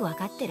かよくわ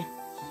かってる。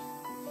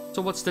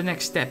So what's the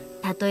next step?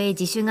 たとえ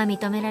自首が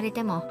認められ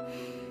ても、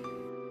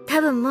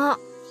多分もう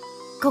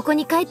ここ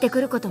に帰って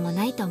くることも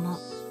ないと思う。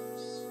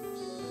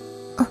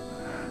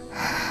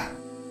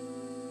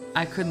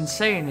I couldn't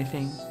say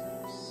anything.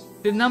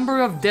 The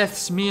number of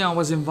deaths Mion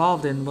was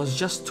involved in was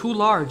just too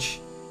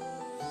large.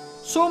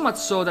 So much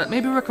so that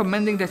maybe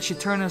recommending that she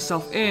turn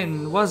herself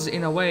in was,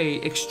 in a way,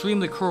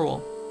 extremely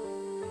cruel.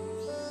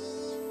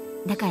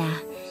 だから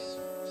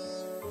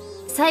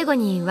最後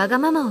にわが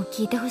ままを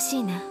聞いてほし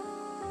いな。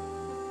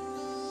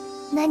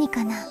何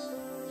かな。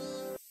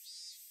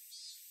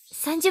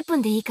30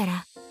分でいいか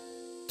ら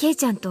ケイ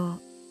ちゃんと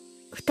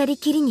二人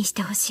きりにし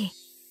てほしい。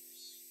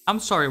 I'm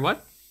sorry,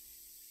 what?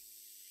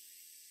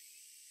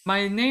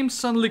 My name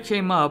suddenly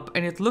came up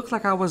and it looked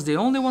like I was the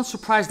only one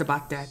surprised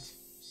about that.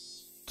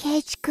 ケ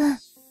イチ君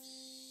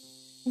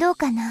どう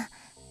かな。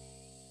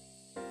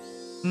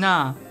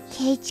 Nah.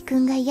 ケイチ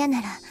君が嫌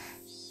なら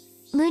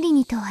無理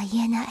にとは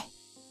言えない。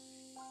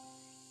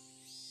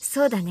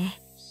そうだね。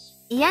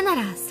嫌な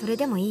らそれ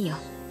でもいいよ。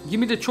 Give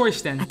me the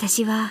choice then.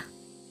 私は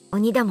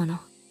鬼だもの。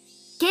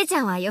ケイち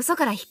ゃんはよそ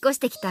から引っ越し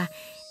てきた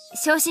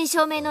正真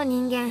正銘の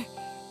人間。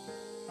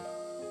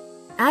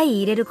相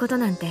入れること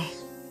なんて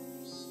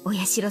お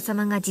社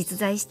様が実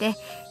在して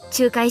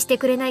仲介して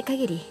くれない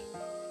限り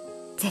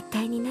絶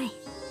対にない。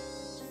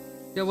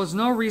 There was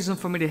no reason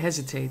for me to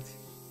hesitate.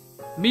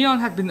 Mion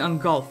had been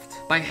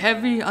engulfed by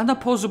heavy,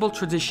 unopposable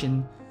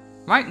tradition.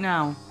 Right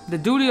now, the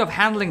duty of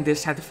handling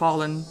this had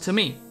fallen to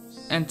me,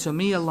 and to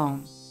me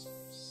alone.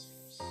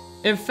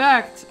 In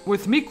fact,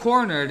 with me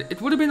cornered,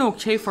 it would have been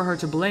okay for her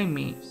to blame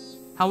me.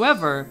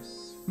 However,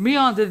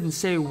 Mion didn't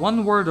say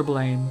one word of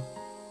blame.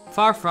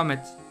 Far from it.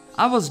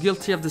 I was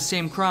guilty of the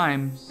same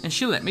crime, and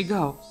she let me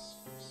go.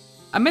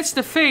 Amidst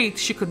the fate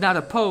she could not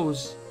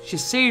oppose, she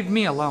saved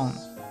me alone.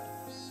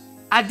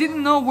 I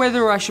didn't know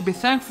whether I should be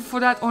thankful for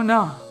that or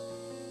not.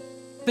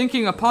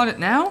 Thinking upon it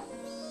now,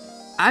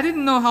 I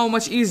didn't know how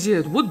much easier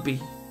it would be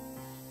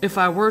if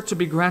I were to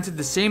be granted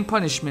the same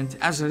punishment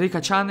as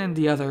Rika-chan and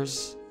the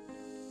others.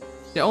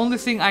 The only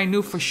thing I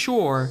knew for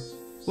sure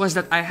was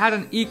that I had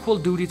an equal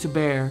duty to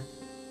bear,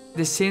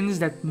 the sins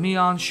that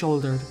Mion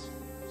shouldered.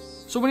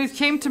 So when it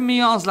came to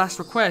Mion's last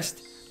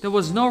request, there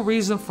was no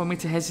reason for me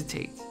to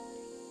hesitate.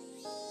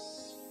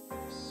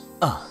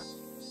 ああ、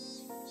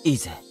いい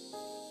ぜ。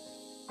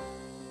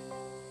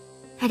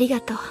ありが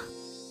とう。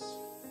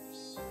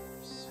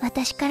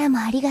私からも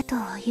ありがとう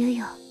を言う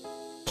よ、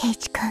ケイ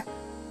チ君。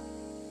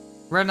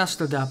 Rena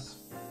stood up.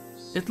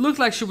 It looked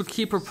like she would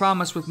keep her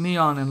promise with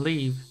Mion and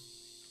leave.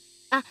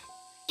 あ、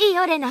いい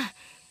よレナ。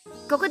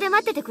ここで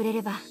待っててくれ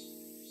れば。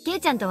ケイ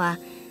ちゃんとは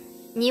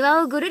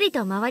庭をぐるり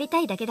と回りた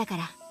いだけだか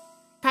ら。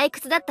退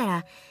屈だった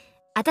ら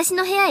私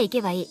の部屋へ行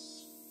けばいい。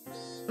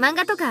漫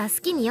画とか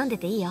好きに読んで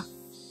ていいよ。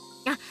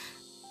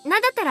あ、な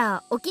んだった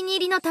らお気に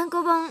入りの単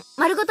行本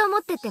丸ごと持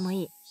ってっても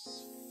いい。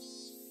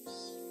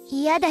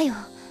嫌だよ。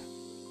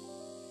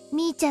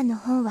みーちゃんの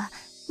本は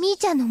みー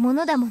ちゃんのも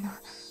のだもの。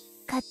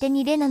勝手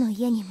にレナの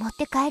家に持っ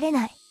て帰れ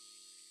ない。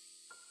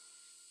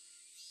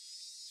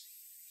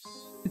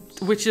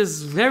which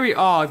is very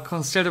odd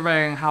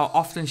considering how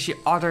often she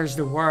utters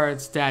the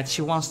words that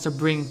she wants to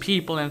bring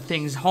people and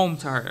things home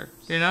to her,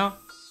 you know?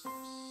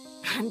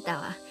 あんた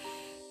は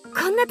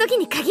こんな時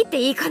に限って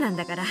いい子なん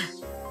だから。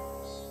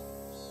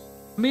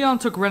Mion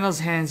took Rena's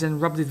hands and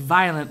rubbed it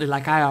violently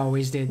like I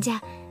always did. じゃ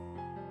あ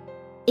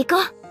行こ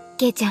う、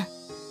ケイちゃん。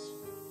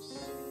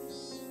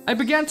I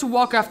began to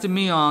walk after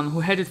Mion,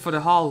 who headed for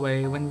the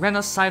hallway, when Rena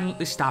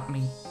silently stopped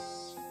me.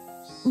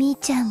 みー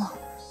ちゃんも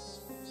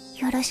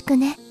よろしく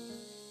ね。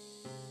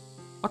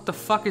What the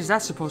fuck is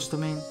that supposed to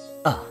mean?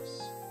 あ、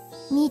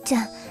みーち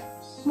ゃん、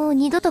もう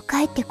二度と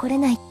帰ってこれ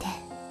ないって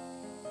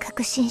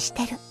確信し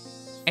てる。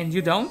And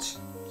you don't?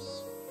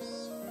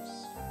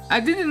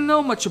 I didn't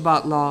know much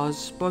about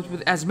laws, but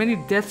with as many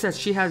deaths as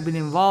she had been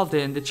involved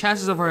in, the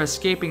chances of her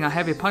escaping a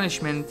heavy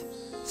punishment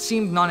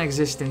seemed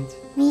non-existent.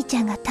 みーち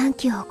ゃんが短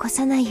期を起こ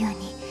さないよう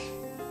に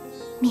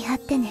見張っ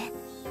てね。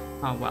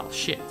Oh well,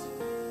 shit.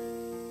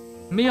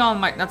 Mion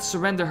might not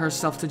surrender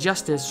herself to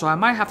justice, so I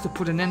might have to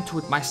put an end to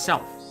it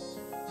myself.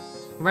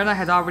 Rena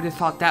had already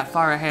thought that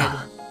far ahead.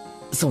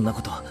 そんな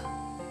こと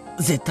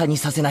絶対に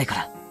させないか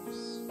ら。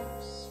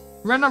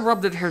Rena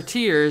rubbed at her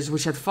tears,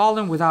 which had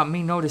fallen without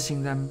me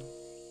noticing them.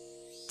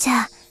 じ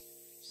ゃあ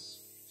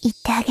行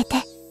ってあげて。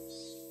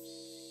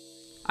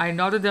I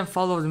nodded and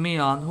followed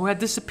Mion, who had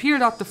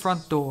disappeared out the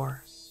front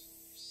door.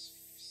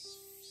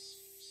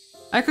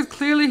 I could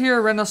clearly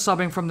hear Rena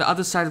sobbing from the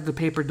other side of the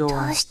paper ど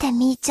door. うして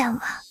みーちゃん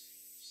は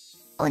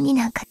鬼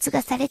なんか継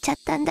がされちゃっ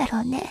たんだ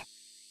ろうね。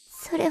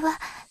それは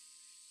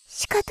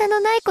仕方の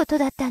ないこと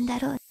だったんだ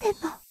ろう。でも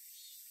あんま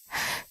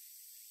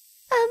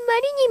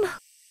りにも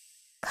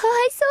かわ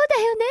いそう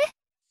だよね。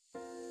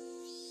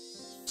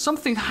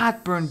Something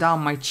hot burned down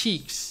my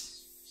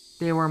cheeks.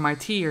 They were my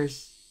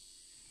tears.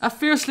 I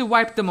fiercely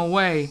wiped them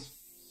away.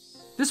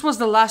 This was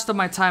the last of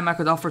my time I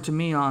could offer to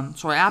Mion,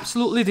 so I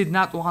absolutely did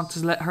not want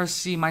to let her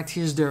see my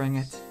tears during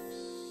it.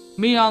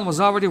 Mion was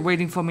already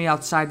waiting for me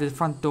outside the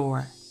front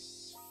door.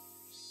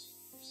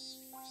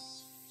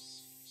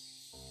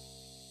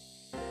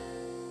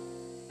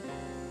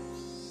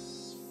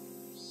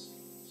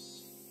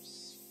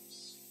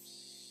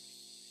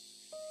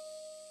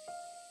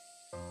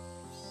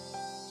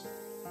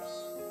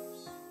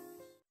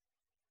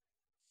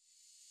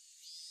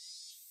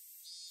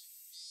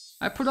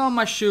 I put on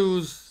my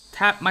shoes,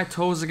 tapped my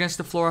toes against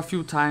the floor a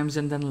few times,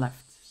 and then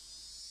left.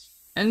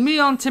 And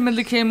Mion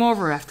timidly came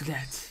over after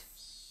that.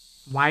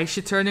 Why is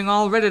she turning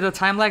all red at a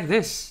time like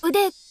this?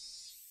 腕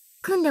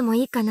組んでも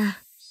いいかな。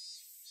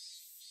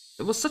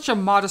It was such a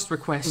modest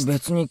request.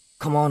 別に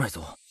構わない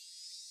ぞ。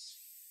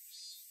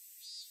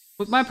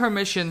With my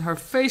permission, her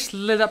face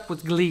lit up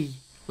with glee,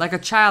 like a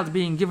child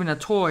being given a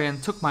toy,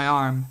 and took my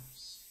arm.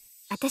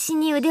 私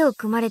に腕を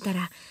組まれた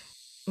ら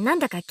なん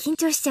だか緊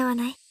張しちゃわ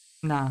ない？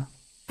 Nah.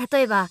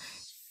 例えば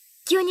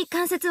急に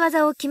関節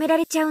技を決めら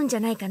れちゃうんじゃ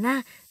ないか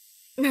な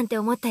なんて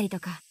思ったりと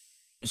か。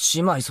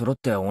姉妹揃っ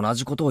て同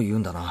じことを言う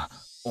んだな。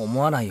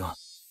思わないよ。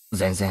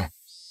全然。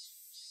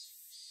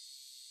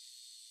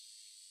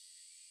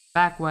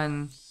Back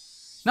when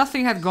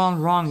nothing had gone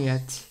wrong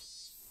yet,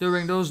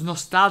 during those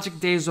nostalgic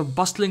days of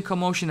bustling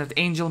commotion at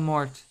Angel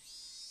Mort,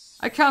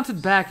 I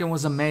counted back and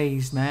was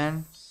amazed,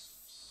 man.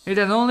 It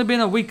had only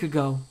been a week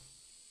ago.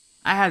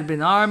 I had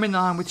been arm in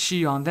arm with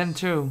Shion then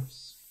too.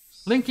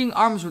 Linking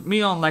arms with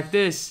Mion like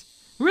this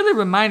really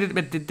reminded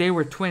me that they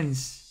were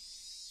twins.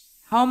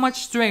 How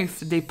much strength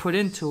did they put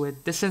into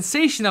it? The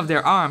sensation of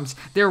their arms,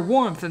 their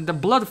warmth, and the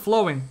blood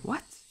flowing.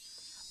 What?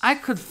 I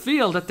could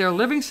feel that their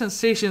living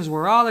sensations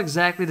were all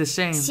exactly the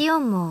same. シオ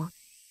ンも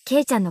ケ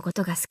イちゃんのこ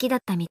とが好きだっ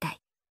たみたい。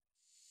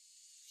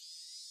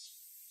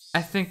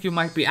I think you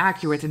might be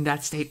accurate in that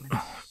statement.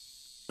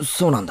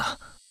 そうなんだ。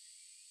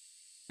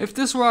If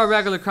this were a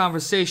regular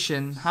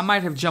conversation, I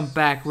might have jumped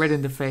back red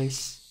in the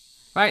face.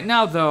 Right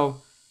now, though,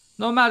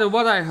 no matter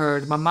what I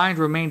heard, my mind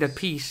remained at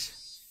peace.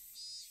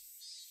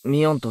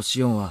 ミオンと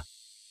シオンは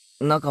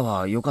仲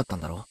は良かった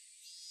んだろ？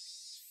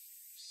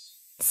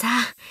さ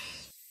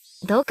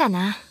あ、どうか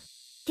な。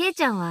ケイ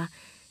ちゃんは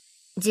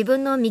自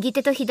分の右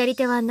手と左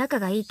手は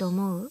仲がいいと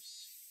思う？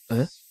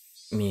え？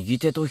右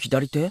手と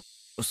左手？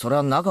それ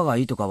は仲が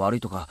いいとか悪い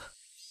とか、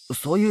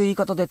そういう言い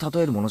方で例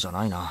えるものじゃ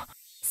ないな。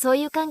そう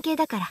いう関係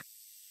だから。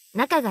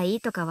仲がい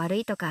いとか悪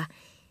いとか、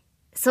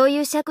そうい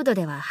う尺度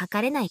では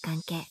測れない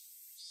関係。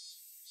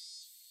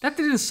That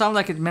didn't sound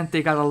like it meant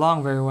they got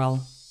along very well.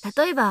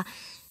 例えば、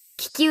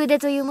利き腕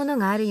というもの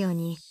があるよう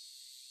に、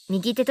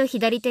右手と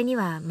左手に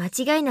は間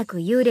違いなく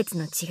優劣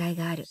の違い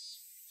がある。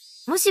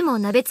もしも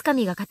鍋つか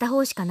みが片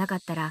方しかなかっ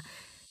たら、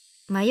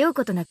迷う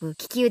ことなく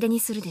利き腕に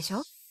するでし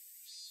ょ？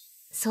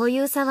そうい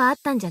う差はあっ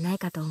たんじゃない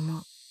かと思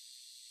う。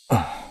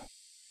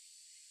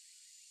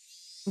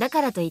だ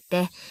からといっ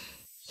て、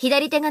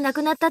左手がな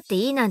くなったって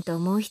いいなんて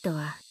思う人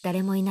は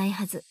誰もいない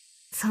はず。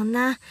そん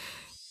な、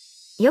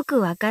よく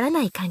わから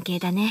ない関係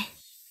だね。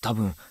多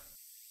分、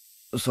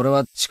それ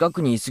は近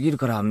くにいすぎる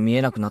から見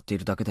えなくなってい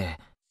るだけで、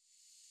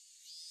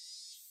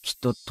きっ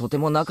ととて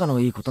も仲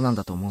のいいことなん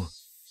だと思う。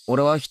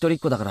俺は一人っ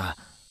子だから、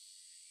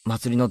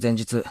祭りの前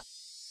日、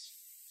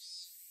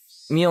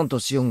ミオンと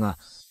シオンが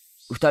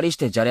二人し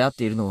てじゃれ合っ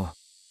ているのを、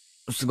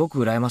すご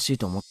く羨ましい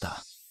と思っ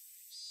た。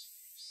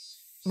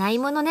ない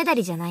ものねだ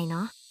りじゃない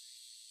の？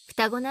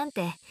双子なん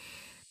て、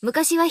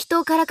昔は人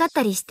をからかっ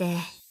たりして、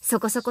そ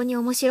こそこに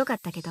面白かっ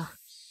たけど、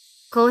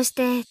こうし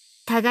て、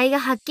互いが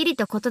はっきり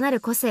と異な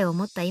る個性を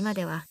持った今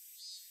では、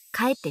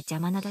かえって邪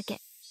魔なだけ。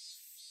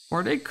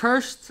Were they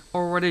cursed,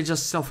 or were they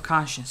just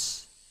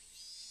self-conscious?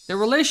 Their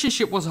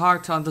relationship was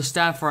hard to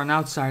understand for an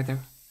outsider.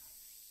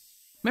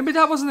 Maybe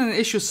that wasn't an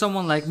issue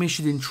someone like me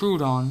should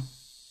intrude on.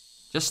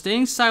 Just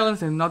staying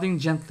silent and nodding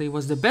gently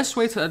was the best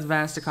way to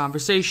advance the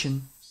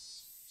conversation.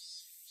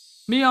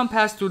 Mion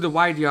passed through the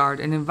wide yard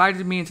and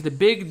invited me into the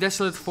big,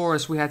 desolate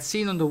forest we had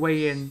seen on the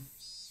way in.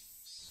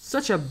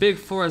 Such a big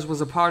forest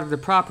was a part of the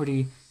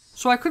property,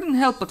 so I couldn't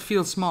help but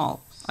feel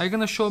small. Are you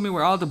gonna show me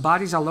where all the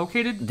bodies are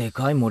located? で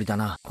かい森だ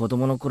な。子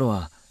供の頃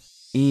は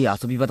いい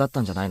遊び場だっ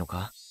たんじゃないの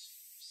か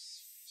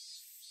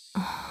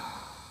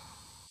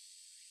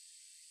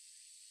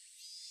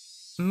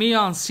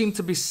？Mion seemed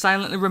to be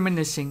silently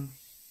reminiscing.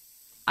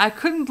 I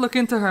couldn't look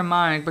into her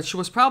mind, but she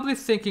was probably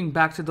thinking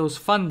back to those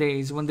fun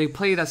days when they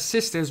played as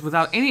sisters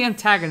without any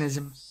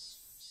antagonism.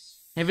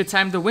 Every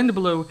time the wind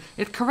blew,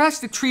 it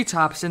caressed the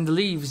treetops and the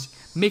leaves,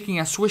 making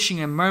a swishing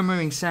and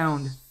murmuring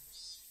sound.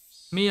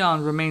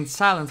 Mion remained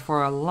silent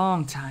for a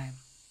long time,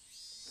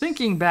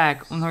 thinking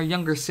back on her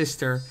younger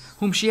sister,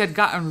 whom she had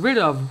gotten rid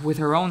of with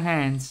her own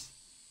hands.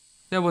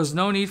 There was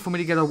no need for me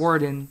to get a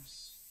word in.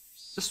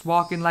 Just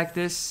walking like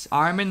this,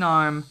 arm in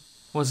arm,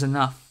 was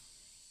enough.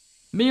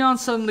 Mion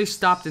suddenly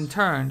stopped and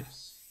turned.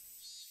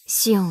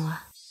 シオン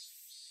は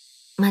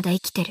まだ生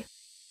きてる。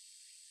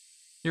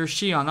You're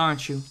Shion,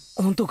 aren't you?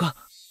 本当か？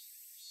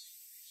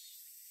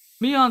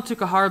 Mion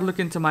took a hard look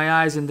into my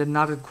eyes and then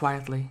nodded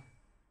quietly.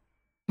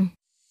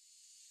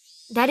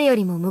 誰よ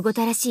りもむご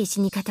たらしい死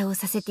に方を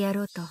させてや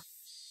ろうと、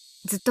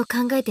ずっと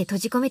考えて閉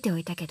じ込めてお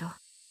いたけど、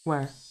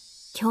Where?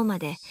 今日ま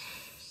で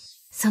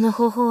その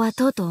方法は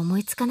とうとう思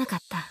いつかなかっ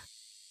た。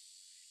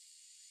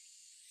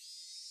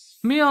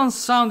Mion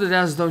sounded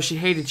as though she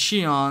hated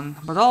Shion,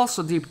 but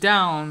also deep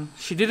down,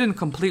 she didn't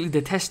completely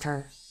detest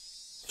her.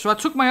 So I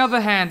took my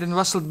other hand and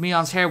rustled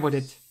Mion's hair with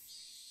it.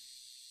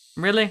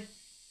 Really?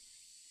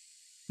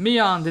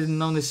 Mion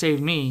didn't only save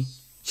me,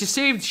 she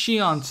saved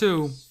Shion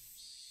too.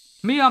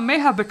 Mion may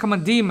have become a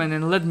demon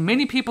and led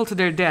many people to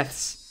their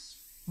deaths,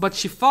 but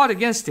she fought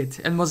against it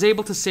and was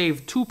able to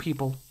save 2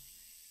 people.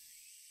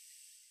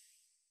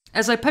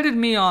 As I petted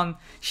Mion,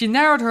 she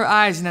narrowed her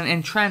eyes in an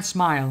entranced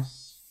smile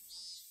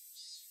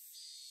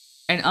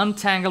and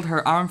untangled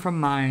her arm from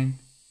mine.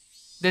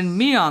 Then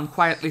Mion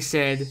quietly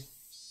said,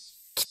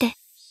 来て。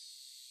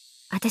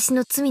私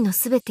の罪の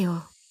すべて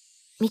を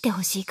見て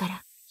ほしいか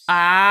ら。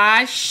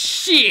Ah,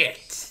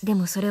 shit! で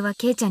もそれは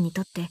ケイちゃんに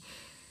とって、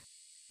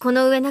こ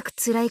の上なく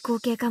辛い光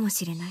景かも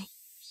しれない。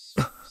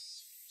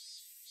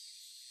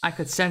I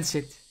could sense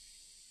it.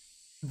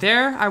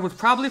 There I would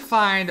probably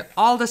find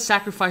all the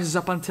sacrifices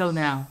up until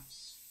now.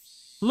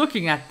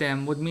 Looking at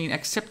them would mean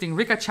accepting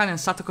Rika-chan and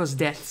Satoko's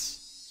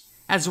deaths,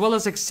 as well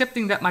as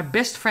accepting that my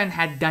best friend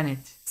had done it.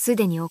 す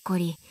でに起こ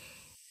り、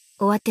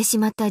終わってし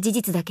まった事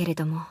実だけれ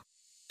ども、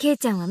ケイ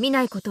ちゃんは見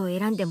ないことを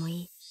選んでもい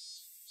い。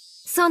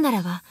そうな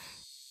らば、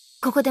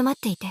ここで待っ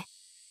ていて、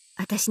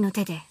私の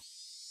手で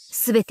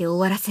全て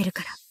終わらせる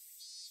から。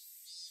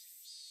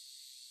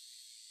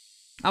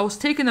I was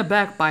taken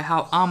aback by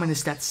how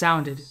ominous that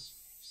sounded.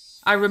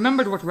 I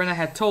remembered what Rena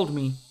had told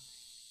me.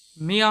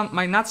 Mion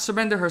might not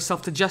surrender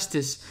herself to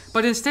justice,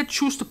 but instead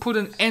choose to put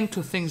an end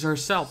to things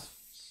herself.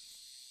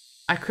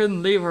 I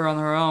couldn't leave her on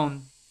her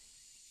own.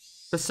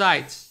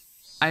 Besides,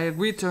 I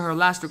agreed to her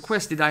last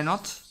request, did I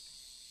not?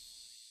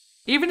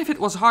 Even if it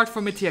was hard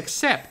for me to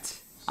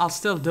accept, I'll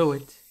still do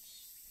it.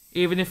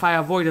 Even if I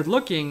avoided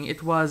looking,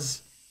 it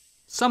was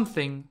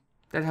something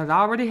that had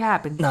already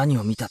happened. 何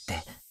を見たっ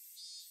て？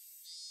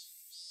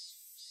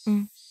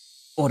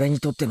俺に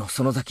とっての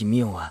園崎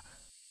美音は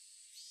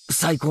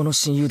最高の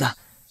親友だ。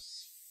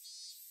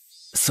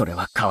それ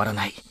は変わら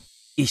ない。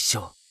一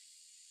生。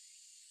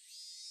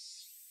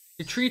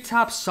The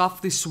treetops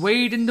softly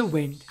swayed in the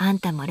wind. あん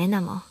たもレナ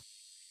も、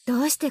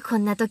どうしてこ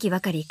んな時ば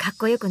かりかっ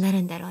こよくな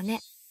るんだろう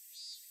ね。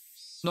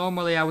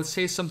Normally I would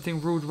say something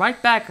rude right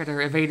back at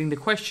her, evading the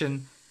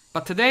question,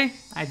 but today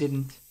I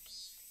didn't.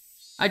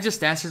 I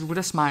just answered with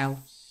a smile.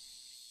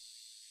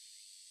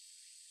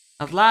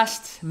 At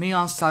last,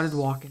 Mion started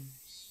walking.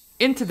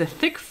 Into the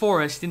thick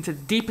forest, into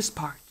the deepest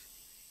part.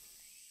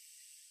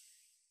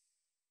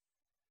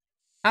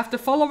 After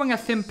following a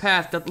thin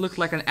path that looked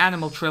like an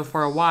animal trail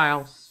for a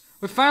while,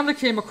 we finally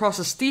came across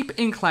a steep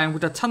incline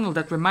with a tunnel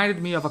that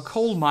reminded me of a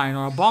coal mine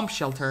or a bomb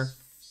shelter.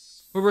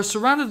 We were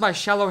surrounded by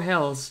shallow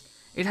hills.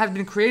 It had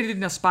been created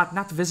in a spot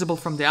not visible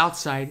from the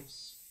outside.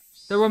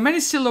 There were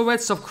many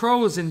silhouettes of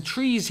crows and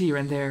trees here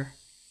and there.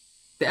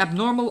 The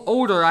abnormal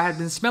odor I had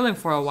been smelling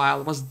for a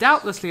while was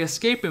doubtlessly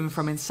escaping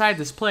from inside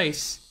this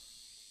place.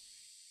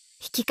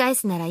 引き返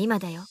すなら今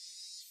だよ。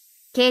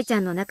ケイちゃ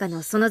んの中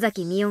の園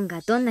崎美音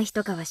がどんな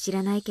人かは知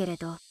らないけれ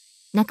ど、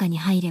中に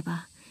入れ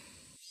ば、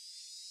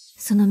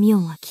その美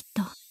音はきっ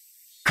と。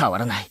変わ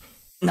らない。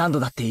何度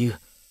だって言う。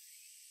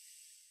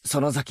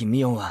園崎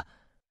ミオンは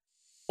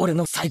俺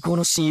の最高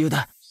の親友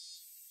だ。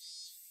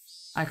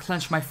I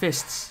clench my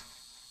fists.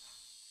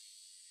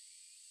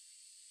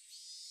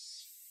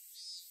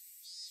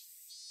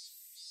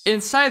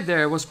 Inside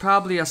there was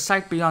probably a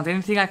sight beyond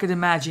anything I could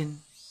imagine.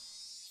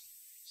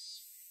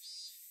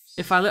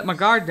 If I let my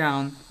guard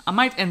down, I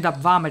might end up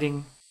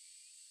vomiting.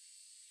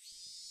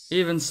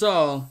 Even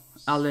so,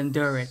 I'll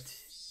endure it.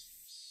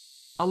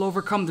 I'll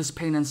overcome this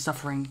pain and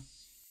suffering.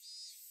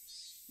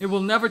 It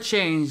will never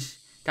change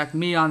that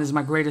Mion is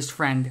my greatest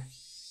friend.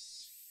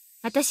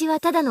 私は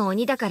ただの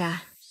鬼だか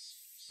ら、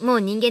も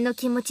う人間の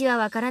気持ちは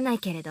わからない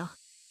けれど、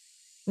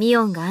ミ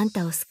オンがあん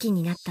たを好き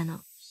になったの、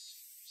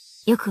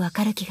よくわ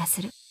かる気が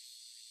する。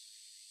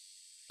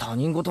他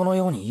人事の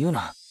ように言う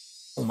な。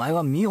お前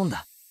はミオン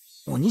だ。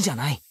鬼じゃ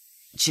ない。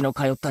血の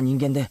通った人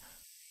間で、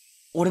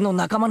俺の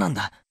仲間なん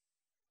だ。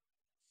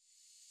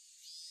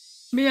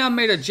Mion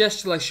made a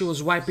gesture like she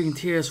was wiping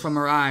tears from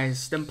her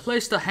eyes, then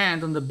placed a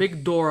hand on the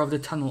big door of the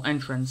tunnel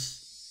entrance.